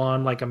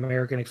full-on like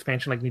American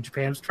expansion like New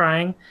Japan's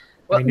trying.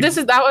 well, I mean,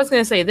 I was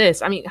going to say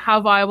this. I mean,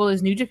 how viable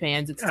is New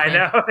Japan's I expansion?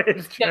 know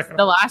it's true. Because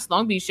the last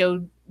Long Beach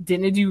show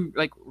didn't it do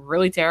like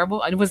really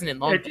terrible? It wasn't in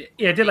Long Beach.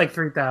 It did like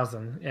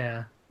 3,000.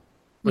 Yeah,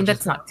 I mean,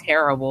 that's not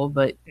terrible,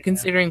 but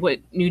considering what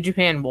New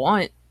Japan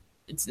want,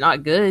 it's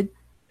not good.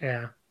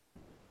 yeah.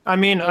 I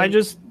mean,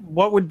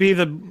 what would be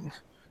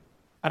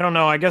I don't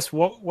know. I guess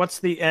what's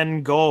the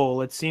end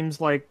goal? It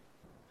seems like,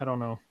 I don't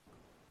know.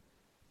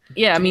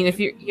 Yeah, I mean, if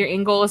your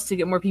end goal is to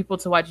get more people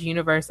to watch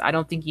Universe, I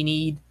don't think you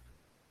need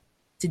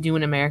to do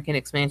an American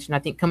expansion. I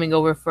think coming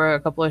over for a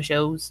couple of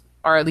shows,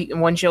 or at least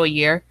one show a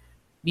year,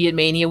 be it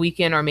Mania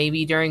weekend or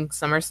maybe during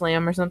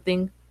SummerSlam or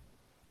something,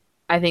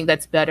 I think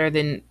that's better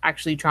than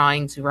actually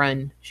trying to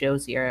run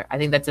shows here. I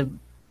think that's a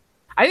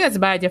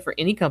bad idea for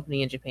any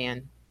company in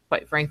Japan,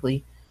 quite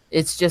frankly.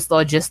 It's just the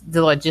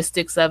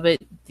logistics of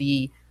it,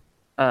 the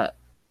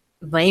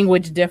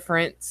language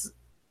difference,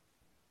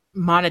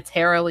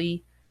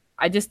 monetarily.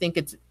 I just think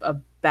it's a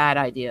bad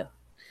idea.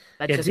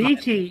 That's just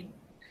DDT.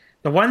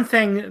 The one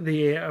thing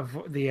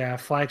the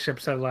flagship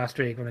said last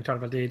week when they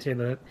talked about DDT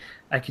that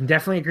I can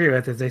definitely agree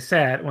with is they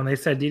said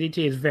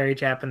DDT is very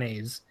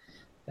Japanese.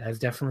 That is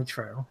definitely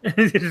true.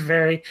 It is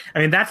very. I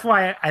mean, that's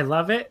why I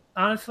love it,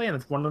 honestly, and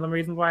it's one of the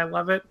reasons why I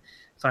love it.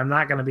 So I'm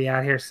not going to be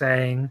out here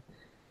saying,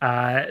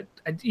 I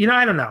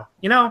don't know.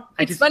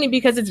 It's funny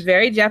because it's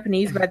very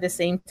Japanese, but at the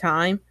same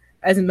time,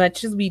 as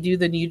much as we do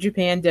the New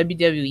Japan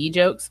WWE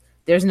jokes,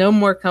 there's no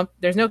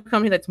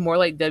company that's more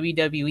like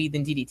WWE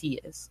than DDT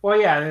is. Well,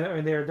 yeah, I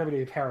mean, they're a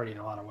WWE parody in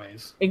a lot of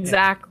ways.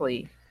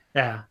 Exactly.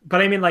 Yeah,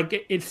 but I mean,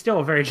 like, it's still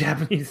a very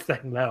Japanese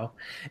thing, though,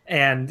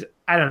 and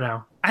I don't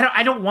know.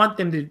 I don't want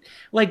them to,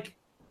 like,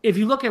 if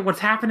you look at what's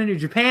happened in New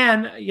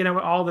Japan,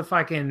 all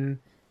the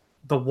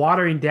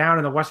watering down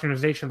and the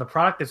westernization of the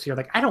product this year,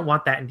 like, I don't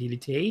want that in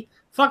DDT.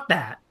 Fuck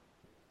that.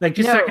 Like,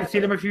 just so I can see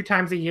them a few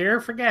times a year,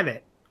 forget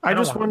it. I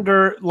just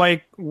wonder,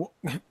 like,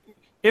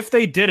 if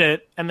they did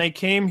it and they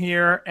came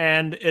here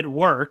and it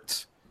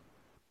worked,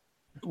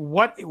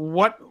 what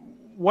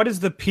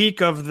is the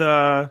peak of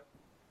the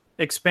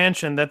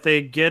expansion that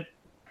they get?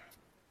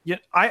 Yeah,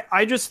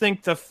 I just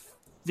think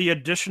the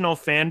additional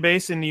fan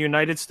base in the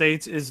United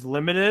States is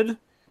limited,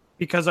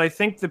 because I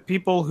think the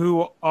people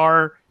who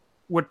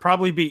would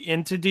probably be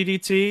into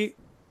DDT,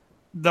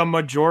 the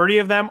majority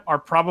of them are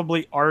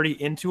probably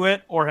already into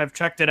it or have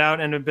checked it out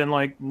and have been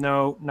like,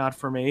 no, not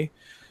for me.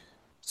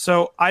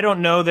 So I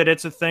don't know that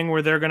it's a thing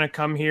where they're going to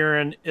come here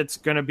and it's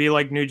going to be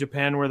like New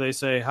Japan where they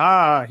say,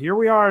 here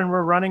we are and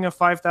we're running a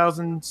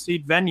 5,000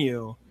 seat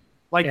venue.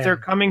 Like, they're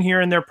coming here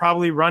and they're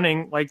probably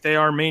running, like they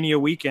are Mania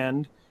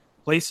weekend,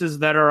 places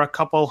that are a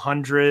couple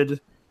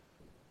hundred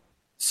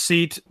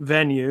seat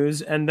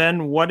venues. And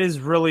then what is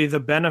really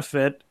the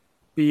benefit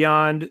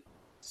beyond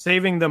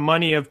saving the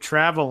money of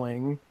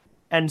traveling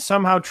and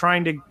somehow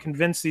trying to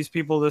convince these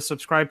people to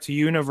subscribe to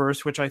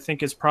Universe, which I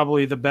think is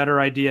probably the better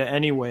idea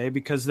anyway,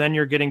 because then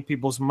you're getting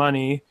people's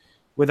money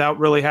without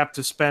really have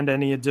to spend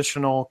any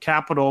additional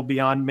capital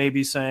beyond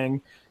maybe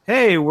saying,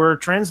 hey, we're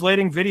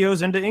translating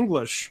videos into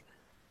English.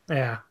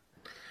 Yeah.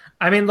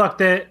 I mean, look,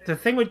 the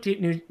thing with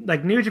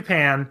New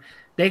Japan,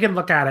 they can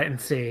look at it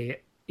and see,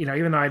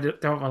 even though I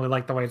don't really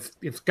like the way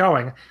it's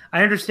going,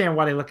 I understand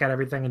why they look at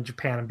everything in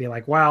Japan and be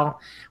like,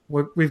 well,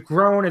 we've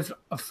grown as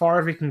far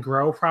as we can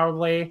grow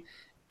probably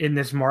in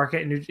this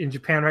market in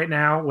Japan right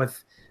now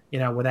with,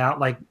 without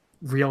like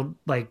real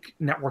like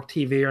network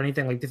TV or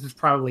anything. Like, this is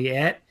probably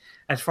it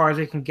as far as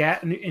we can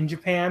get in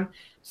Japan.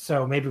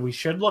 So maybe we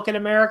should look at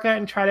America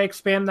and try to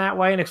expand that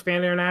way and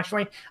expand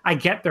internationally. I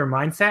get their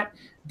mindset.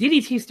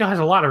 DDT still has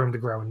a lot of room to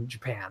grow in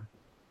Japan.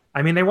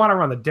 I mean, they want to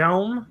run the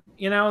Dome.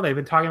 They've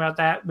been talking about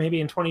that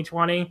maybe in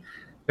 2020.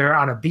 They're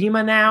on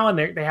Abema now, and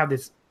they have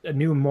a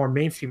new, more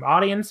mainstream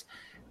audience.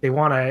 They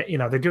want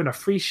to, they're doing a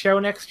free show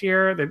next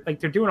year.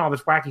 They're doing all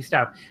this wacky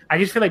stuff. I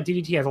just feel like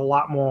DDT has a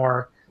lot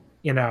more,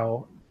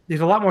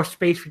 there's a lot more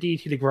space for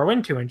DDT to grow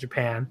into in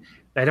Japan.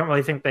 I don't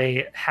really think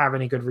they have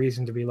any good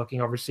reason to be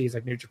looking overseas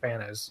like New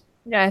Japan is.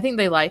 Yeah, I think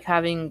they like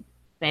having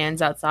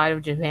fans outside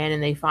of Japan,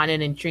 and they find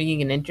it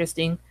intriguing and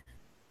interesting.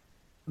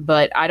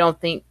 But I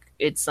don't think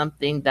it's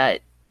something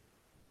that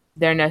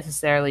they're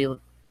necessarily...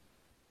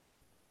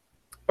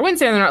 I wouldn't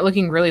say they're not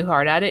looking really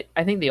hard at it.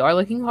 I think they are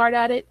looking hard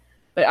at it.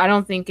 But I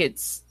don't think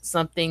it's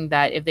something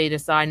that if they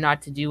decide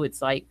not to do,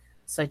 it's like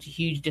such a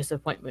huge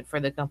disappointment for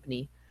the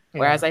company.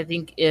 Yeah. Whereas I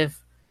think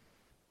if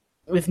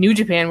New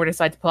Japan were to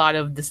decide to pull out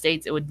of the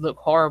States, it would look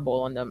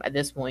horrible on them at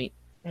this point.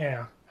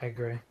 Yeah, I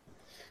agree.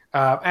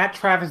 At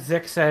Travis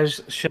Zick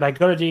says, should I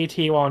go to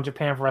DDT while in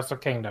Japan for Wrestle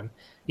Kingdom?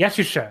 Yes,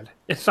 you should.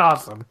 It's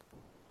awesome.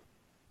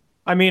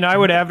 I mean, I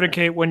would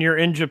advocate when you're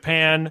in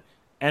Japan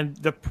and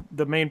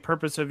the main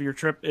purpose of your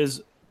trip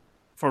is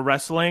for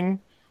wrestling,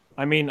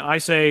 I mean, I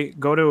say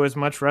go to as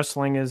much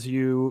wrestling as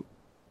you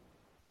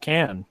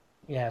can.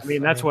 Yes, I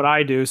mean, that's what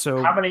I do.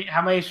 So How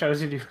many shows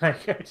did you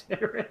like go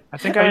to? I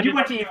think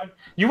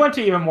you went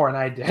to even more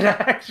than I did.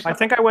 Actually. I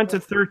think I went to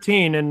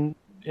 13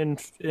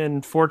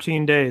 in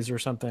 14 days or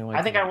something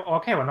like that.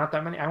 Well, not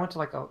that many. I went to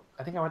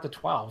I think I went to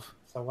 12.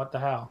 So what the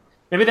hell?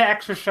 Maybe the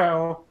extra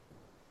show.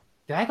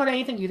 Did I go to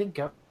anything you didn't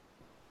go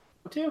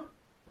to?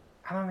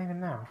 I don't even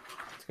know.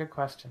 It's a good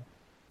question.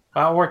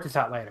 I'll work this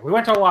out later. We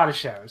went to a lot of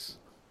shows.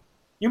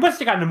 You must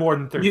have gotten to more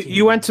than 13.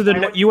 You went to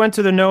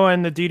the Noah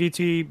and the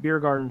DDT Beer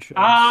Garden shows.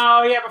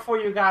 Oh yeah, before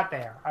you got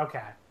there.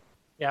 Okay.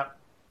 Yep.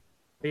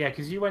 But yeah,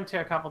 because you went to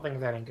a couple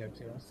things I didn't go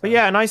to. So. But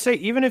yeah, and I say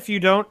even if you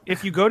go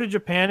to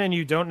Japan and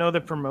you don't know the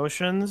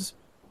promotions,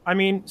 I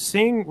mean,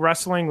 seeing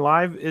wrestling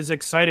live is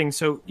exciting.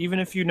 So even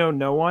if you know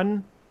no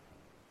one,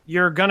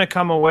 you're gonna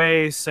come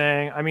away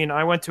saying, I mean,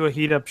 I went to a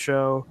Heat Up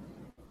show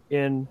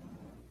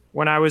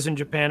when I was in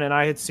Japan, and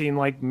I had seen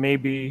like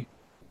maybe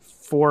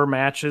 4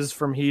 matches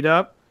from Heat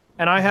Up,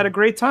 and I had a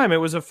great time. It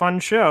was a fun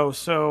show.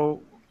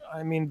 So,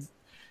 I mean,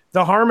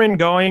 the harm in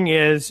going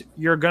is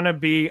you're going to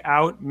be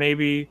out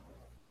maybe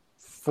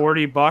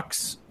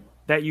 $40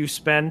 that you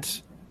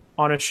spent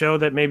on a show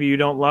that maybe you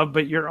don't love,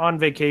 but you're on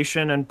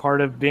vacation, and part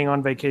of being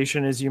on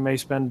vacation is you may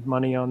spend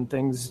money on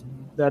things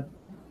that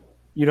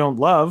you don't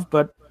love,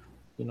 but,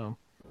 you know.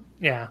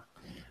 Yeah.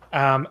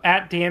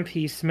 At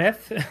DMP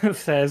Smith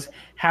says,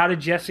 how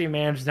did Jesse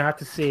manage not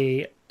to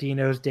see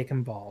Dino's dick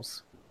and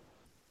balls?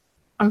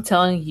 I'm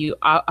telling you,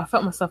 I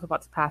felt myself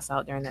about to pass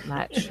out during that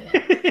match.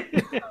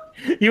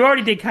 You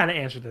already did kind of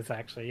answer this,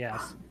 actually,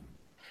 yes.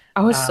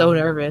 I was so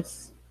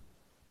nervous.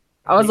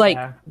 I was like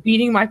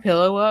beating my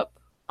pillow up.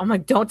 I'm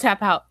like, don't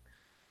tap out.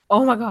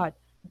 Oh my God.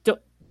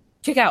 Don't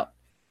kick out.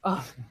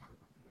 Oh,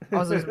 I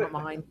was losing my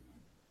mind.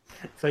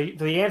 So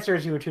the answer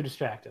is you were too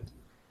distracted.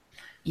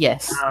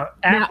 Yes.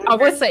 Now, I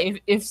would say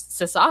if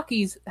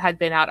Sasaki's had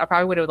been out, I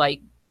probably would have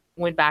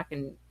went back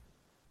and,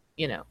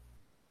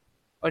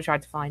 or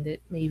tried to find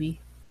it,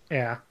 maybe.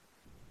 Yeah.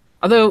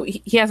 Although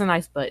he has a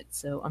nice butt,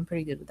 so I'm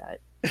pretty good with that.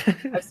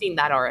 I've seen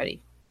that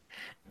already.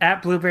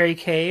 At Blueberry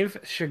Cave,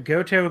 should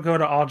Goto go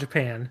to All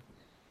Japan?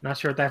 Not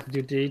sure what that has to do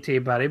with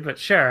DDT, buddy, but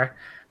sure.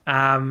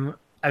 I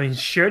mean,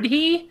 should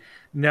he?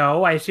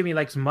 No, I assume he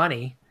likes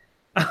money.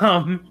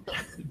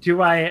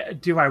 Do I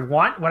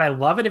want? Would I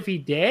love it if he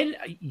did?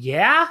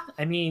 Yeah.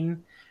 I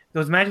mean,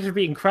 those matches would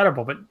be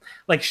incredible.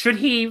 But should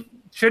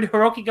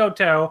Hiroki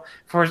Goto,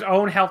 for his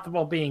own health and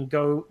well-being,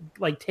 go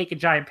take a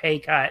giant pay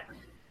cut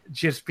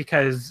just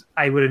because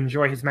I would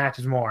enjoy his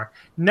matches more?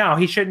 No,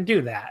 he shouldn't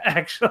do that.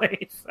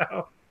 Actually,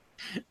 so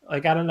I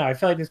don't know. I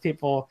feel like there's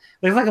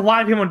a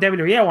lot of people in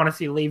WWE I want to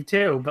see leave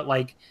too. But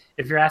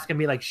if you're asking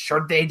me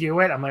should they do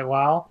it? I'm like,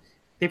 well,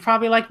 they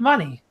probably like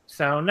money,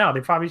 so no,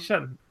 they probably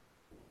shouldn't.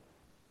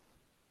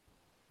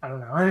 I don't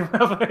know.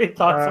 Any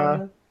thoughts on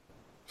that?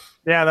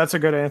 Yeah, that's a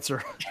good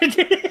answer.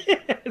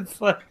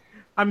 It's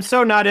I'm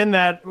so not in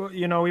that.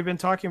 We've been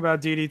talking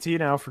about DDT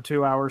now for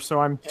 2 hours, so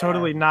I'm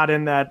totally not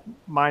in that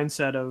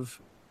mindset of,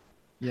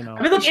 I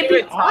mean, look, it'd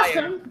be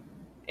awesome.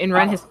 And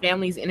run his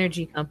family's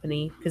energy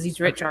company because he's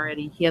rich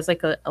already. He has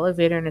an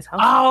elevator in his house.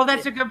 Oh,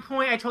 that's a good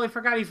point. I totally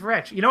forgot he's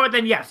rich. You know what?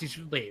 Then yes, he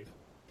should leave.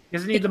 He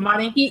doesn't need the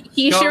money.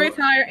 He should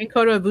retire, and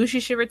Kota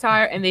Ibushi should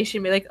retire, and they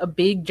should make a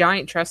big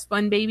giant trust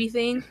fund baby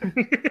thing.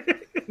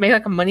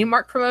 Make a Money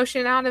Mark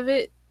promotion out of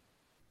it.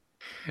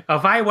 Oh,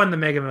 if I won the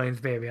Mega Millions,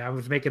 baby, I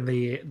was making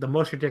the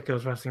most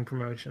ridiculous wrestling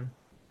promotion.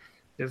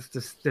 It's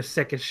just the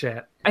sickest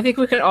shit. I think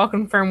we can all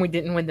confirm we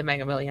didn't win the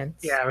Mega Millions.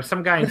 Yeah, it was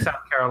some guy in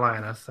South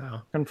Carolina,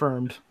 so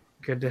confirmed.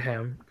 Good to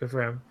him. Good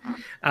for him.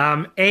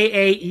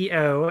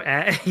 AAEO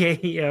at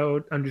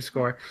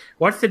AAEO_.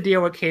 What's the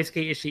deal with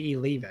Keisuke Ishii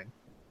leaving?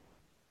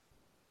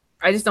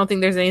 I just don't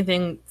think there's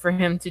anything for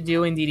him to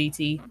do in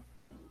DDT.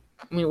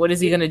 I mean, what is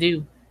he going to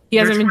do? He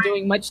hasn't been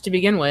doing much to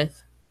begin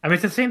with. I mean,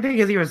 it's the same thing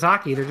as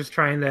Iwasaki. They're just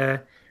trying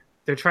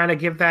to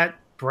give that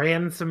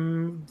brand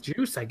some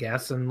juice, I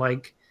guess, and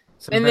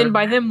then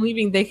by them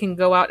leaving, they can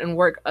go out and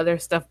work other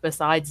stuff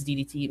besides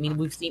DDT. I mean,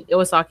 we've seen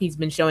Iwasaki's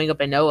been showing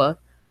up in Noah.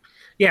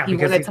 Yeah, he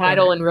won a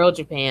title in Real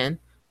Japan.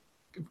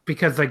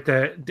 Because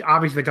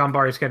obviously the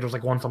Ganbare schedule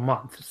is once a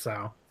month,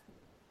 so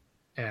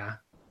yeah,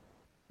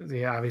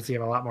 they obviously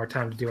have a lot more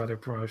time to do other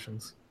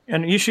promotions.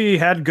 And Ishii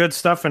had good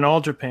stuff in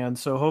All Japan,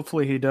 so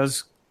hopefully he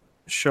does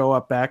show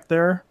up back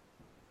there.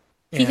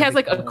 He has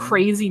a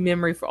crazy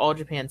memory for All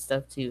Japan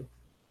stuff too.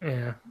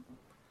 Yeah,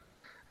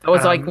 that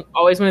was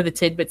always one of the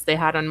tidbits they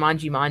had on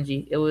Manji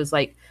Manji. It was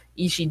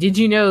Ishii, did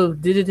you know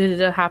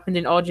happened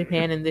in All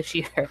Japan in this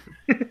year?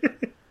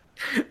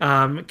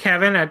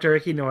 Kevin at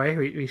Duriki Noi,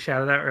 we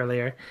shouted out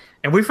earlier,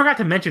 and we forgot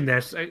to mention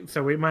this,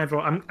 so we might as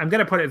well. I'm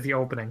gonna put it as the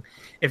opening.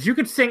 If you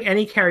could sing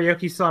any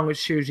karaoke song with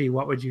Shuji,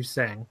 what would you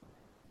sing?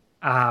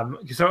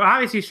 So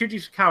obviously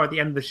Shuji Shikawa at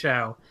the end of the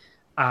show.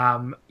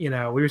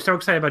 We were so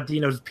excited about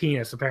Dino's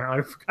penis. Apparently,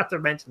 I forgot to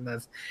mention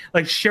this.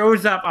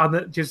 Shows up on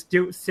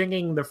the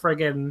singing the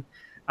friggin'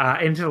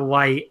 Into the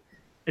Light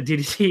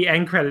DDT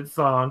end credit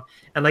song,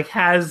 and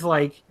has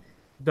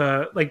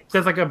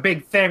does like a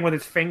big thing with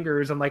his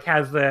fingers and like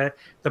has the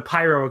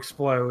pyro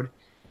explode.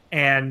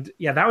 And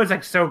yeah, that was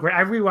like so great.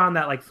 I rewound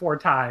that like 4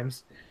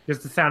 times,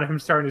 just the sound of him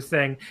starting to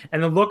sing,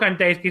 and the look on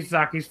Daisuke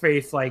Sasaki's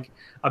face, like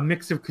a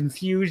mix of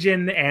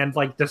confusion and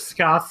like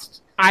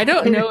disgust. I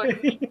don't know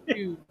if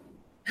you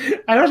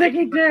I don't think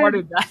he did.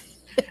 recorded that.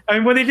 I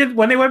mean,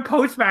 when they went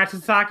post match,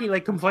 Sasaki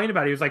like complained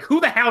about it. He was like,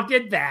 "Who the hell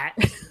did that?"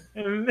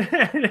 and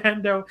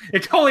Endo,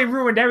 it totally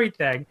ruined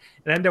everything.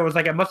 And Endo was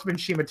like, "It must have been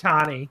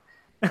Shimatani."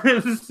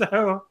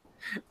 So.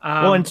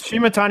 Well, and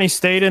Shimatani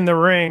stayed in the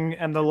ring,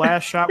 and the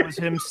last shot was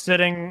him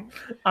sitting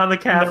on the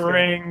in the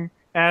ring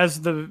as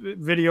the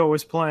video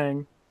was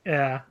playing.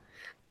 Yeah.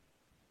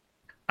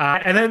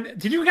 And then,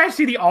 did you guys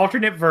see the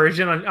alternate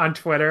version on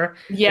Twitter?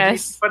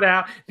 Yes. Put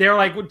out. They're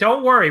like,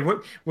 "Don't worry,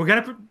 we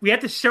have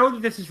to show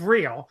that this is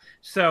real."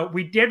 So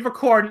we did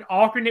record an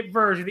alternate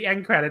version of the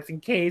end credits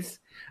in case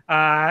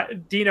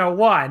Dino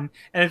won,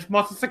 and it's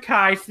Masa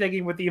Sakai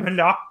singing with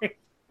Imanari.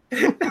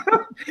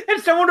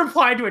 And someone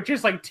replied to it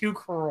just like too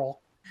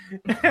cruel.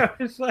 It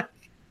was like,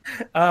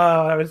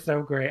 oh, that was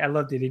so great. I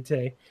love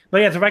DDT. But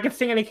yes, if I could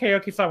sing any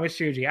karaoke song with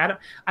Shuji,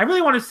 I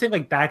really want to sing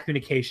like Bad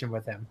Communication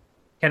with him.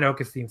 Ken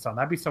Oka's theme song.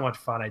 That'd be so much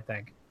fun, I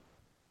think.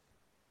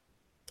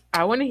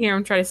 I want to hear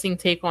him try to sing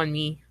 "Take on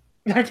Me."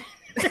 And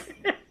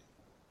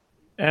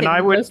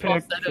I would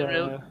pick.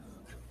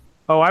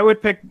 I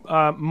would pick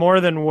 "More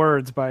Than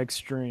Words" by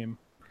Extreme.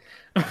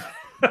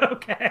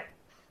 Okay.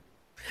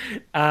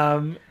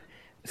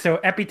 So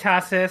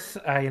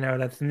Epitasis,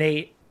 that's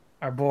Nate,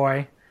 our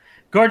boy.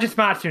 Gorgeous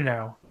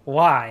Matsuno.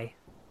 Why?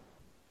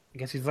 I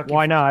guess he's looking.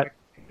 Why not?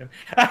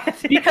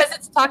 Because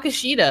it's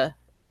Takashita.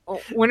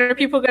 When are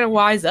people going to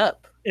wise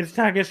up? It's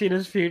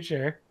Takashita's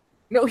future.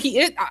 No, he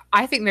is.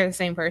 I think they're the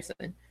same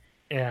person.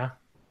 Yeah.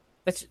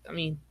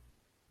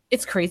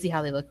 It's crazy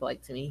how they look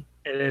alike to me.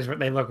 It is.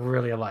 They look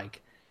really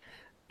alike.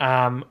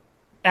 At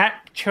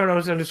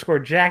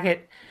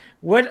Chonos_jacket.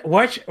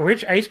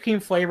 Which ice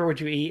cream flavor would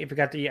you eat if you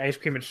got to eat ice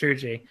cream at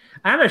Shuji?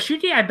 I don't know.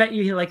 Shuji, I bet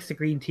you he likes the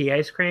green tea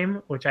ice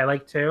cream, which I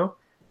like too.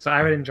 So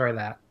I would enjoy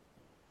that.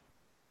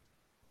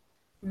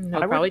 No,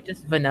 probably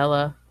just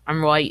vanilla.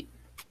 I'm white.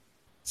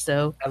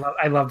 So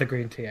I love the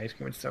green tea ice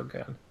cream. It's so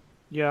good.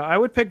 Yeah, I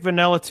would pick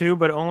vanilla too,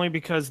 but only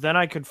because then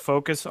I could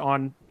focus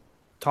on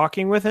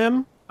talking with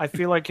him. I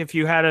feel like if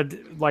you had a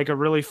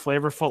really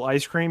flavorful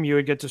ice cream,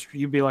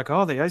 you'd be like,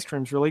 "Oh, the ice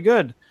cream's really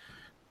good."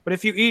 But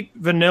if you eat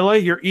vanilla,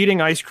 you're eating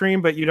ice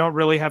cream, but you don't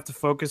really have to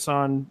focus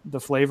on the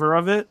flavor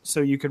of it,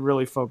 so you could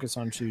really focus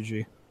on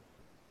Shuji.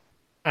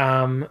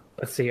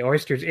 Let's see.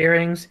 Oysters,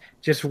 earrings.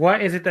 Just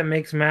what is it that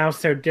makes Mao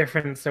so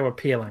different and so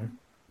appealing?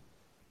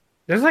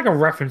 There's like a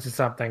reference to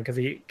something because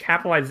he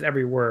capitalizes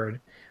every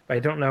word, but I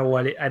don't know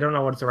what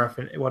the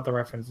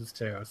reference is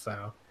to.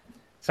 So,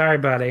 sorry,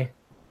 buddy.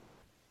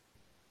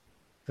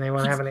 Does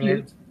anyone have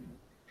any?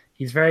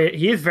 He is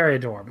very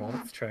adorable.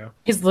 It's true.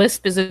 His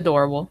lisp is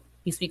adorable.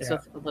 He speaks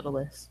with a little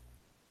lisp.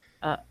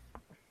 I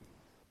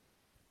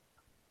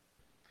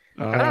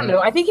don't know.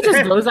 I think he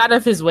just goes out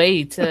of his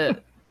way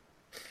to.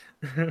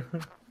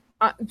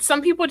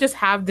 Some people just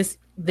have the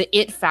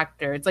it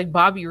factor. It's like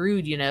Bobby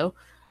Roode, and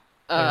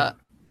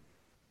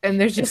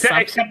there's just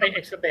except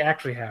they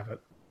actually have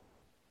it.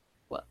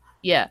 Well,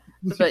 yeah,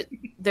 but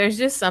there's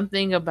just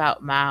something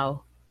about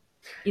Mao.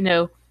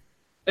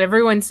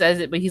 Everyone says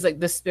it, but he's like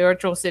the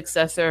spiritual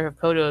successor of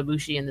Kota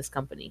Ibushi in this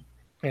company.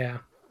 Yeah.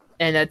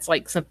 And that's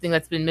like something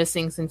that's been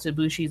missing since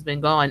Ibushi's been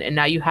gone. And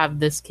now you have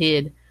this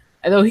kid.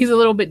 Although he's a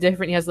little bit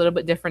different, he has a little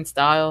bit different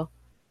style.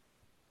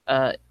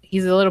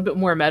 He's a little bit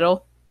more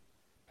metal.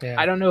 Yeah.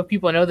 I don't know if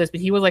people know this,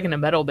 but he was like in a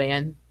metal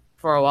band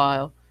for a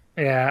while.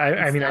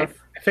 Yeah,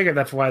 I figured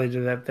that's why they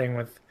did that thing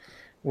with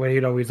where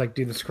he'd always like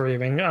do the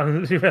screaming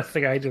on the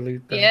Wrestling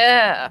Idolute thing.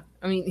 Yeah.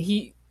 I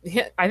mean,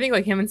 I think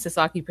like him and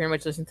Sasaki pretty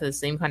much listen to the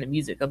same kind of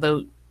music.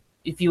 Although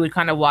if you would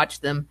kind of watch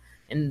them,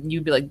 and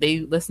you'd be like, they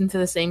listen to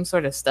the same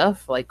sort of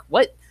stuff. Like,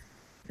 what?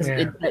 Because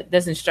it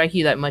doesn't strike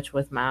you that much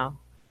with Mao.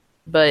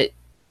 And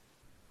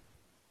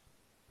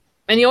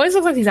he always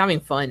looks like he's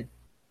having fun.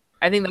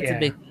 I think that's a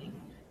big thing.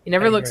 He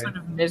never looks sort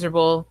of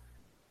miserable.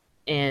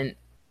 And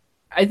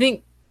I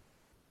think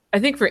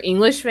for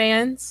English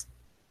fans,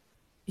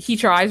 he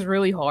tries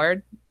really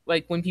hard.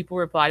 Like, when people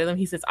reply to them,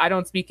 he says, "I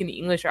don't speak any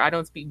English," or "I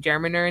don't speak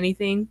German," or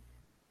anything.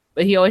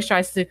 But he always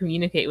tries to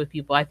communicate with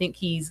people. I think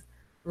he's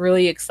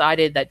really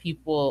excited that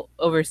people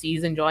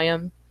overseas enjoy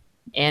him,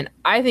 and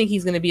I think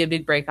he's going to be a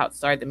big breakout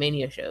star at the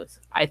Mania shows.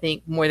 I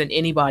think more than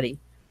anybody,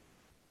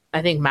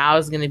 I think Mao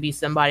is going to be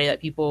somebody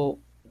that people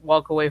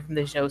walk away from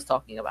the shows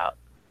talking about.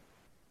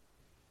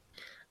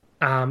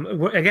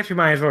 I guess we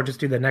might as well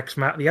just do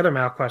the other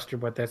Mao question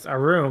with this.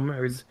 Arum,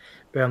 who's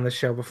been on this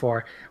show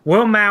before,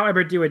 will Mao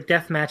ever do a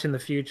death match in the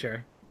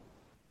future?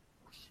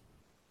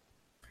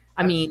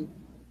 I mean,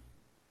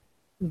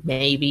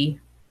 maybe.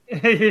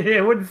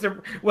 It wouldn't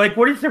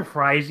would it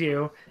surprise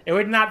you? It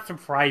would not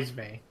surprise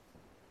me.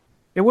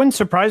 It wouldn't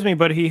surprise me,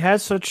 but he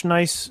has such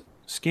nice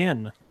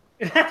skin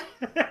that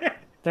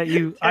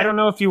I don't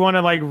know if you want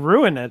to like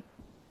ruin it,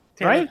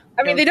 right?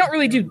 I mean, they don't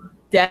really do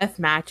death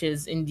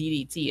matches in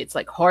DDT. It's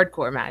like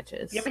hardcore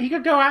matches. Yeah, but he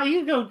could go out. He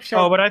could go show.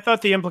 Oh, but I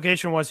thought the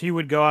implication was he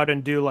would go out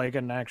and do like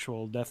an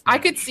actual death match. I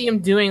could see him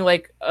doing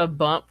like a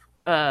bump,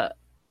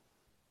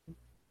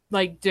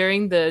 like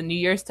during the New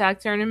Year's Tag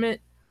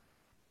Tournament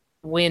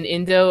when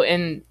Indo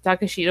and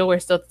Takashita were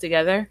still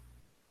together.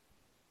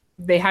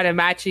 They had a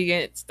match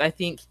against, I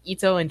think,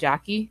 Ito and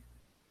Jackie,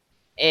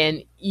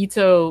 and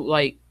Ito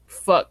like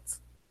fucked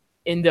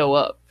Indo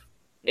up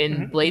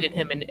and bladed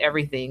him and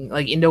everything.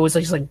 Like Indo was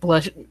just like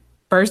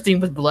bursting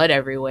with blood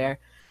everywhere.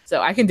 So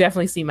I can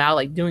definitely see Mal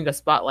like doing a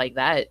spot like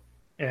that.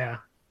 Yeah,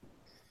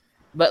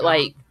 but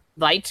like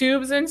light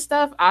tubes and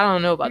stuff, I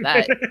don't know about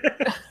that.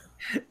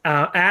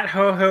 At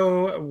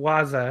Ho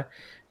Waza,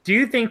 do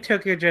you think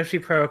Tokyo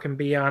Joshi Pro can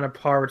be on a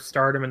par with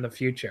Stardom in the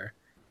future?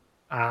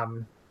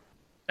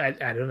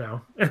 I don't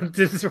know.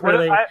 This is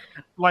really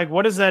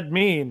what does that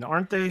mean?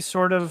 Aren't they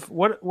sort of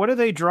what do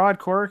they draw at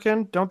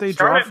Korakuen? Don't they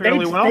draw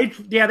fairly well?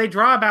 They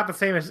draw about the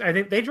same as I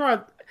think they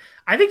draw.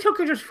 I think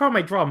Tokyo Joshi Pro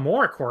might draw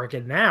more at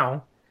Korakuen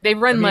now. They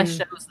run less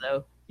shows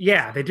though.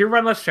 Yeah, they do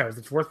run less shows.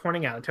 It's worth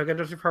pointing out. Tokyo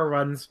Joshi Pro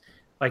runs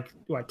like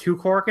 2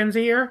 Korakuens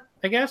a year,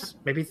 I guess,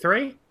 maybe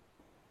 3.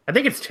 I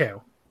think it's 2.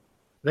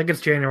 I think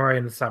it's January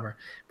and the summer.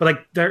 But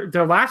like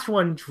their last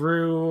one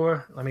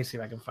drew. Let me see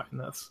if I can find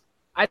this.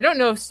 I don't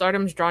know if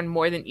Stardom's drawn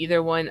more than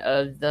either one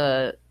of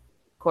the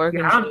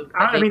Korakuen shows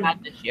they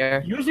had this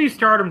year. Usually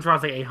Stardom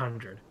draws like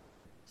 800.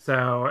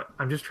 So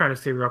I'm just trying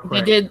to see real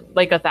quick. They did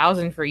like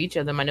 1,000 for each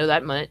of them. I know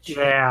that much.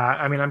 Yeah,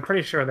 I mean, I'm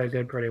pretty sure they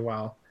did pretty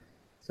well.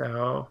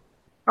 So,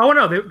 oh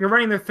no, they're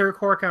running their 3rd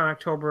Korakuen on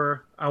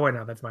October. Oh wait,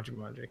 no, that's Machi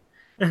Machi.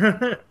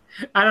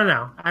 I don't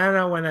know. I don't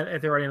know when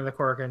if they're running another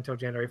Korakuen until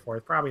January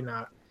 4th. Probably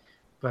not.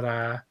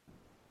 But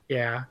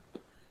yeah.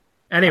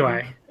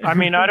 Anyway, I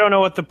mean, I don't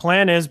know what the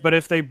plan is, but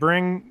if they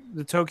bring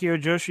the Tokyo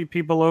Joshi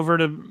people over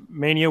to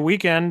Mania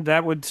weekend,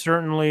 that would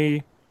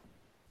certainly,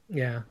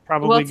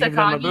 probably give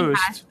them a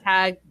boost.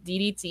 Hashtag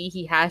DDT.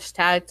 He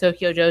hashtag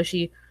Tokyo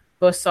Joshi,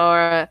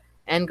 Bosara,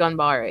 and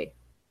Ganbare.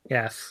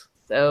 Yes.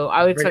 So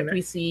I would expect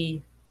we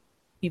see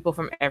people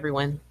from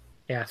everyone.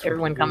 Yes,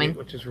 everyone coming,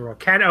 which is real.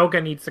 Ken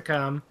Oka needs to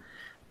come,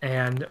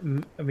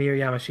 and Miyu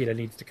Yamashita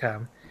needs to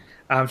come.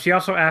 She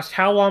also asked,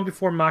 how long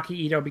before Maki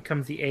Ito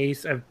becomes the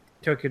ace of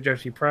Tokyo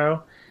Joshi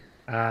Pro?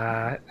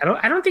 I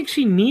don't think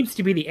she needs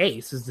to be the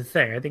ace is the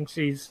thing. I think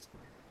she's,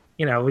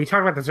 we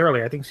talked about this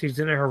earlier. I think she's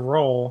in her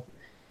role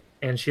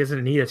and she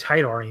doesn't need a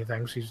title or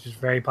anything. She's just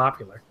very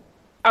popular.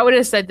 I would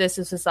have said this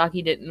if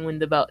Sasaki didn't win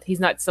the belt.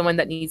 He's not someone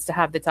that needs to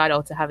have the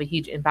title to have a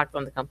huge impact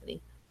on the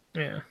company.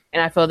 Yeah.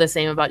 And I feel the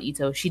same about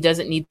Ito. She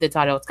doesn't need the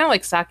title. It's kind of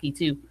like Saki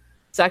too.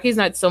 Saki's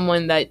not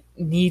someone that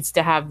needs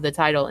to have the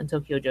title in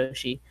Tokyo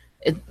Joshi.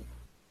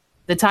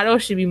 The title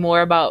should be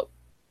more about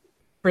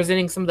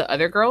presenting some of the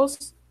other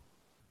girls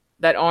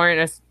that aren't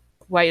as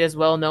quite as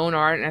well known or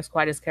aren't as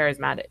quite as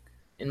charismatic,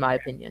 in my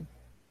opinion.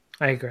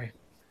 I agree.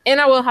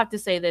 And I will have to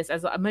say this,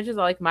 as much as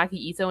I like Maki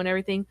Ito and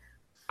everything,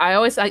 I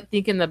always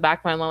think in the back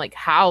of my mind, like,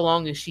 how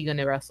long is she going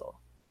to wrestle?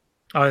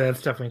 Oh,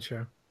 that's definitely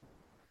true.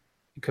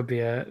 It could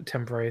be a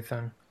temporary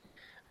thing.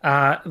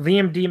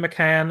 Liam D.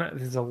 McCann,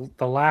 this is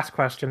the last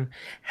question.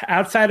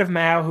 Outside of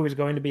Mao, who is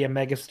going to be a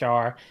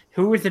megastar,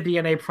 who is the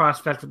DNA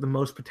prospect with the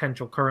most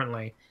potential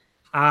currently?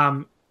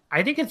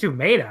 I think it's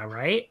Umeda,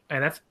 right?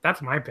 And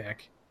that's my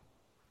pick.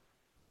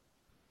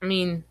 I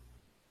mean,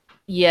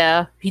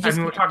 yeah, he just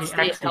we're talking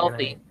stays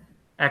healthy.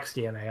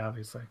 XDNA,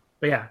 obviously,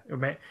 but yeah,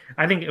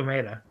 I think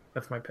Umeda.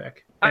 That's my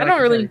pick. I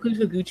don't really include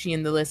Higuchi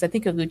in the list. I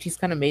think Higuchi's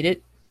kind of made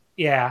it.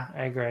 Yeah,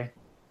 I agree.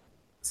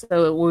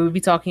 So we'll be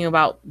talking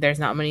about. There's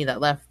not many that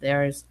left.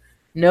 There's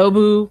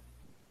Nobu,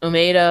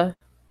 Umeda,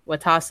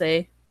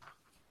 Watase,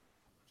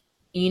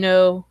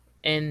 Ino,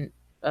 and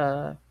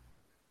Ueno.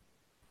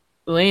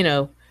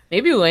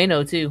 Maybe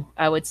Ueno too,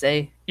 I would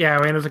say. Yeah,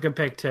 Ueno's a good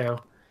pick too.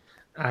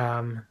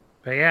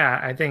 But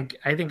yeah, I think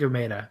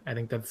Umeda. I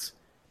think that's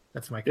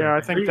my. Yeah,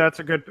 I think that's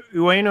a good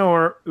Ueno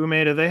or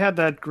Umeda. They had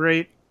that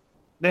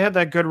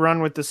good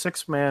run with the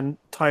 6-man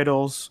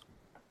titles.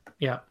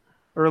 Yeah.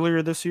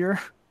 Earlier this year,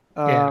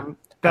 that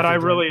I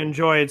really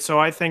enjoyed. So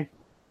I think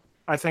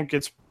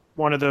it's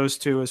one of those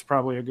two is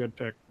probably a good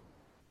pick.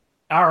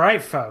 All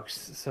right,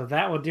 folks. So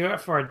that will do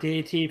it for our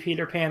DDT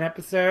Peter Pan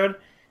episode.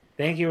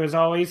 Thank you, as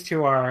always,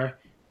 to our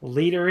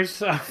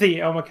leaders of the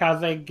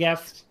Omakase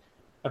guest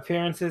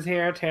appearances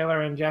here,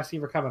 Taylor and Jesse,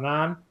 for coming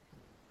on.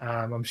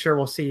 I'm sure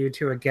we'll see you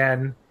two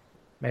again,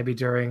 maybe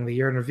during the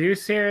Year in Review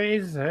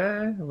series.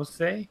 We'll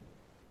see.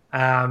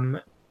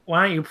 Why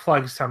don't you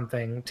plug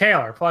something?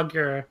 Taylor, plug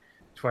your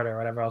Twitter,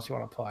 whatever else you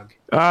want to plug.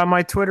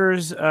 My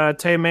Twitter's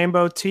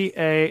Tamaimbo,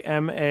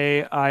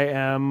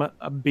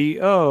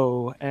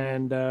 Tamaimbo,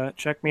 and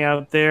check me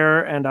out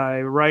there. And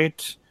I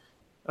write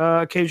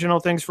occasional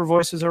things for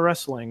Voices of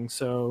Wrestling,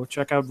 so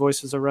check out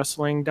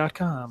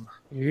voicesofwrestling.com.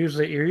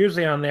 You're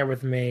usually on there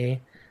with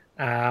me,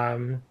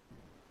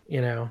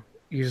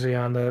 usually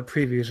on the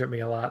previews with me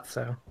a lot.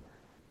 So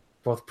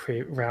both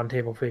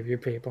roundtable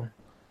preview people.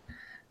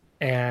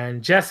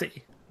 And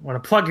Jesse,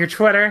 want to plug your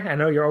Twitter? I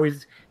know you're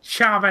always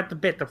chomping at the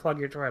bit to plug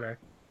your Twitter.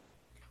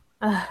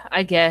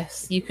 I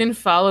guess you can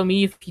follow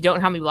me if you don't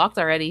have me blocked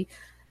already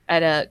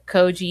at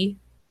Koji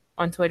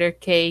on Twitter,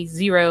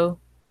 K0J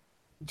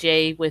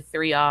with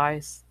 3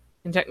 I's.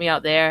 You can check me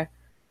out there.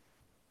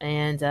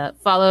 And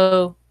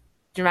follow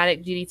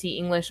Dramatic GDT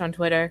English on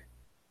Twitter.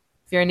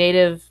 If you're a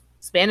native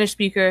Spanish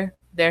speaker,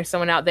 there's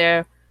someone out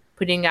there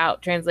putting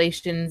out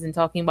translations and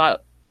talking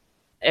about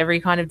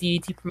every kind of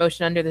DDT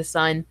promotion under the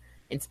sun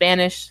in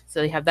Spanish. So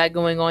they have that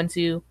going on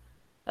too.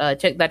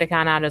 Check that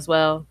account out as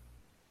well.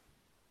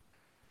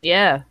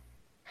 Yeah.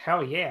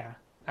 Hell yeah.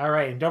 All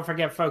right. And don't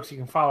forget, folks, you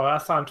can follow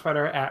us on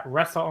Twitter at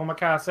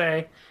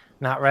WrestleOmakase.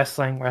 Not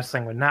wrestling.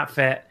 Wrestling would not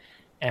fit.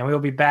 And we'll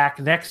be back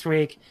next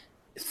week.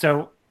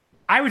 So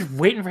I was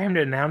waiting for him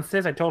to announce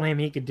this. I told him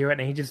he could do it,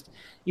 and he just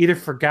either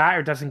forgot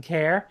or doesn't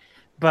care.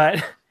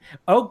 But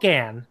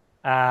Okan,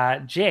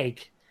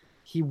 Jake,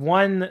 he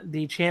won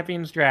the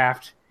Champions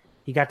Draft.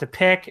 He got to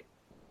pick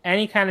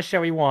any kind of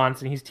show he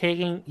wants, and he's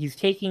taking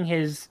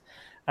his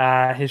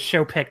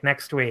show pick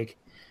next week.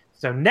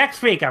 So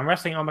next week on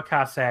Wrestling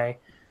Omakase,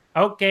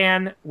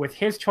 Okan with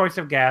his choice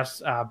of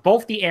guests,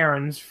 both the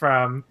Aarons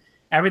from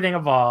Everything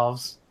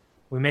Evolves,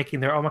 will be making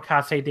their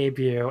Omakase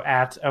debut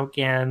at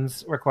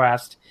Okan's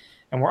request.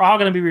 And we're all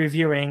going to be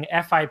reviewing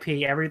FIP,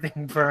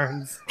 Everything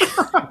Burns.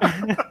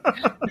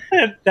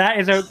 That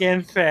is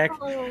Okan's pick.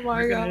 Oh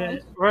my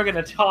god. We're going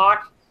to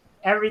talk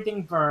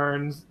Everything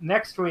Burns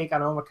next week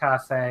on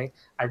Omakase.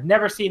 I've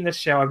never seen this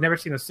show. I've never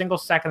seen a single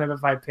second of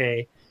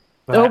FIP.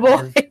 Oh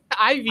boy.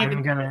 I've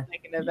even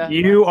thinking of that.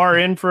 You are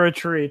in for a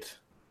treat.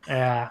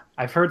 Yeah,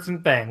 I've heard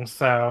some things.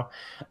 So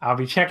I'll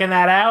be checking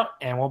that out,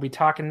 and we'll be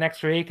talking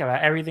next week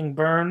about Everything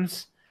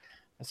Burns.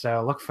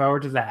 So look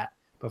forward to that.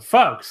 But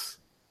folks,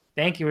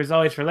 thank you as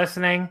always for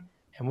listening,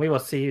 and we will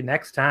see you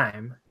next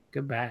time.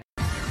 Goodbye.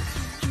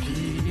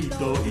 きっ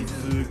とい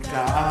つ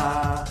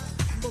か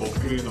僕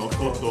の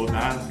こと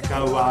なん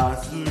か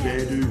忘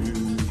れる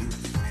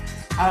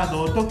あ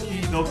の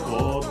時の言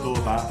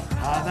葉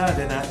離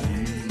れない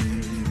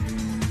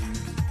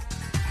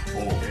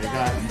俺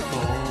がいそ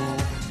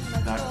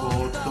んなこ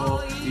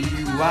と言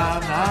わ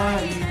な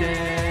いで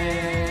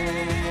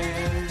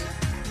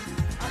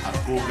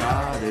憧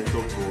れと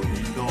恋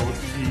の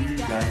違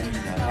い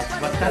なら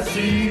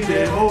私で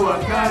もわ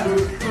かる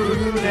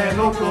船の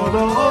鼓動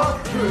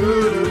震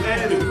え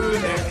る船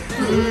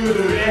震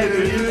える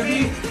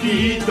指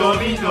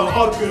瞳の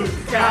奥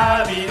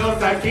髪の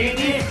先に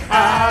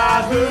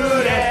溢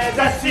れ出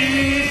して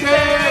る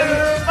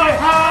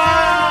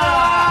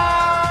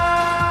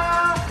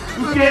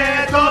受け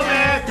止め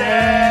て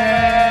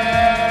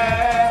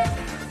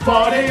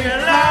Fall in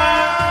love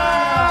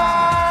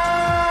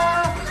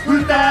二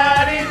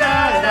人な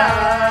ら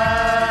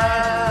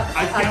I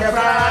can fly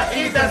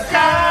in the sky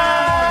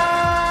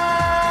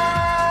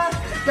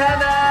叶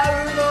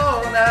うの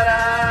なら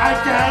I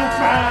can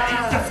fly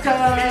in the sky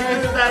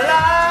Into the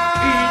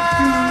light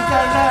Into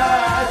the light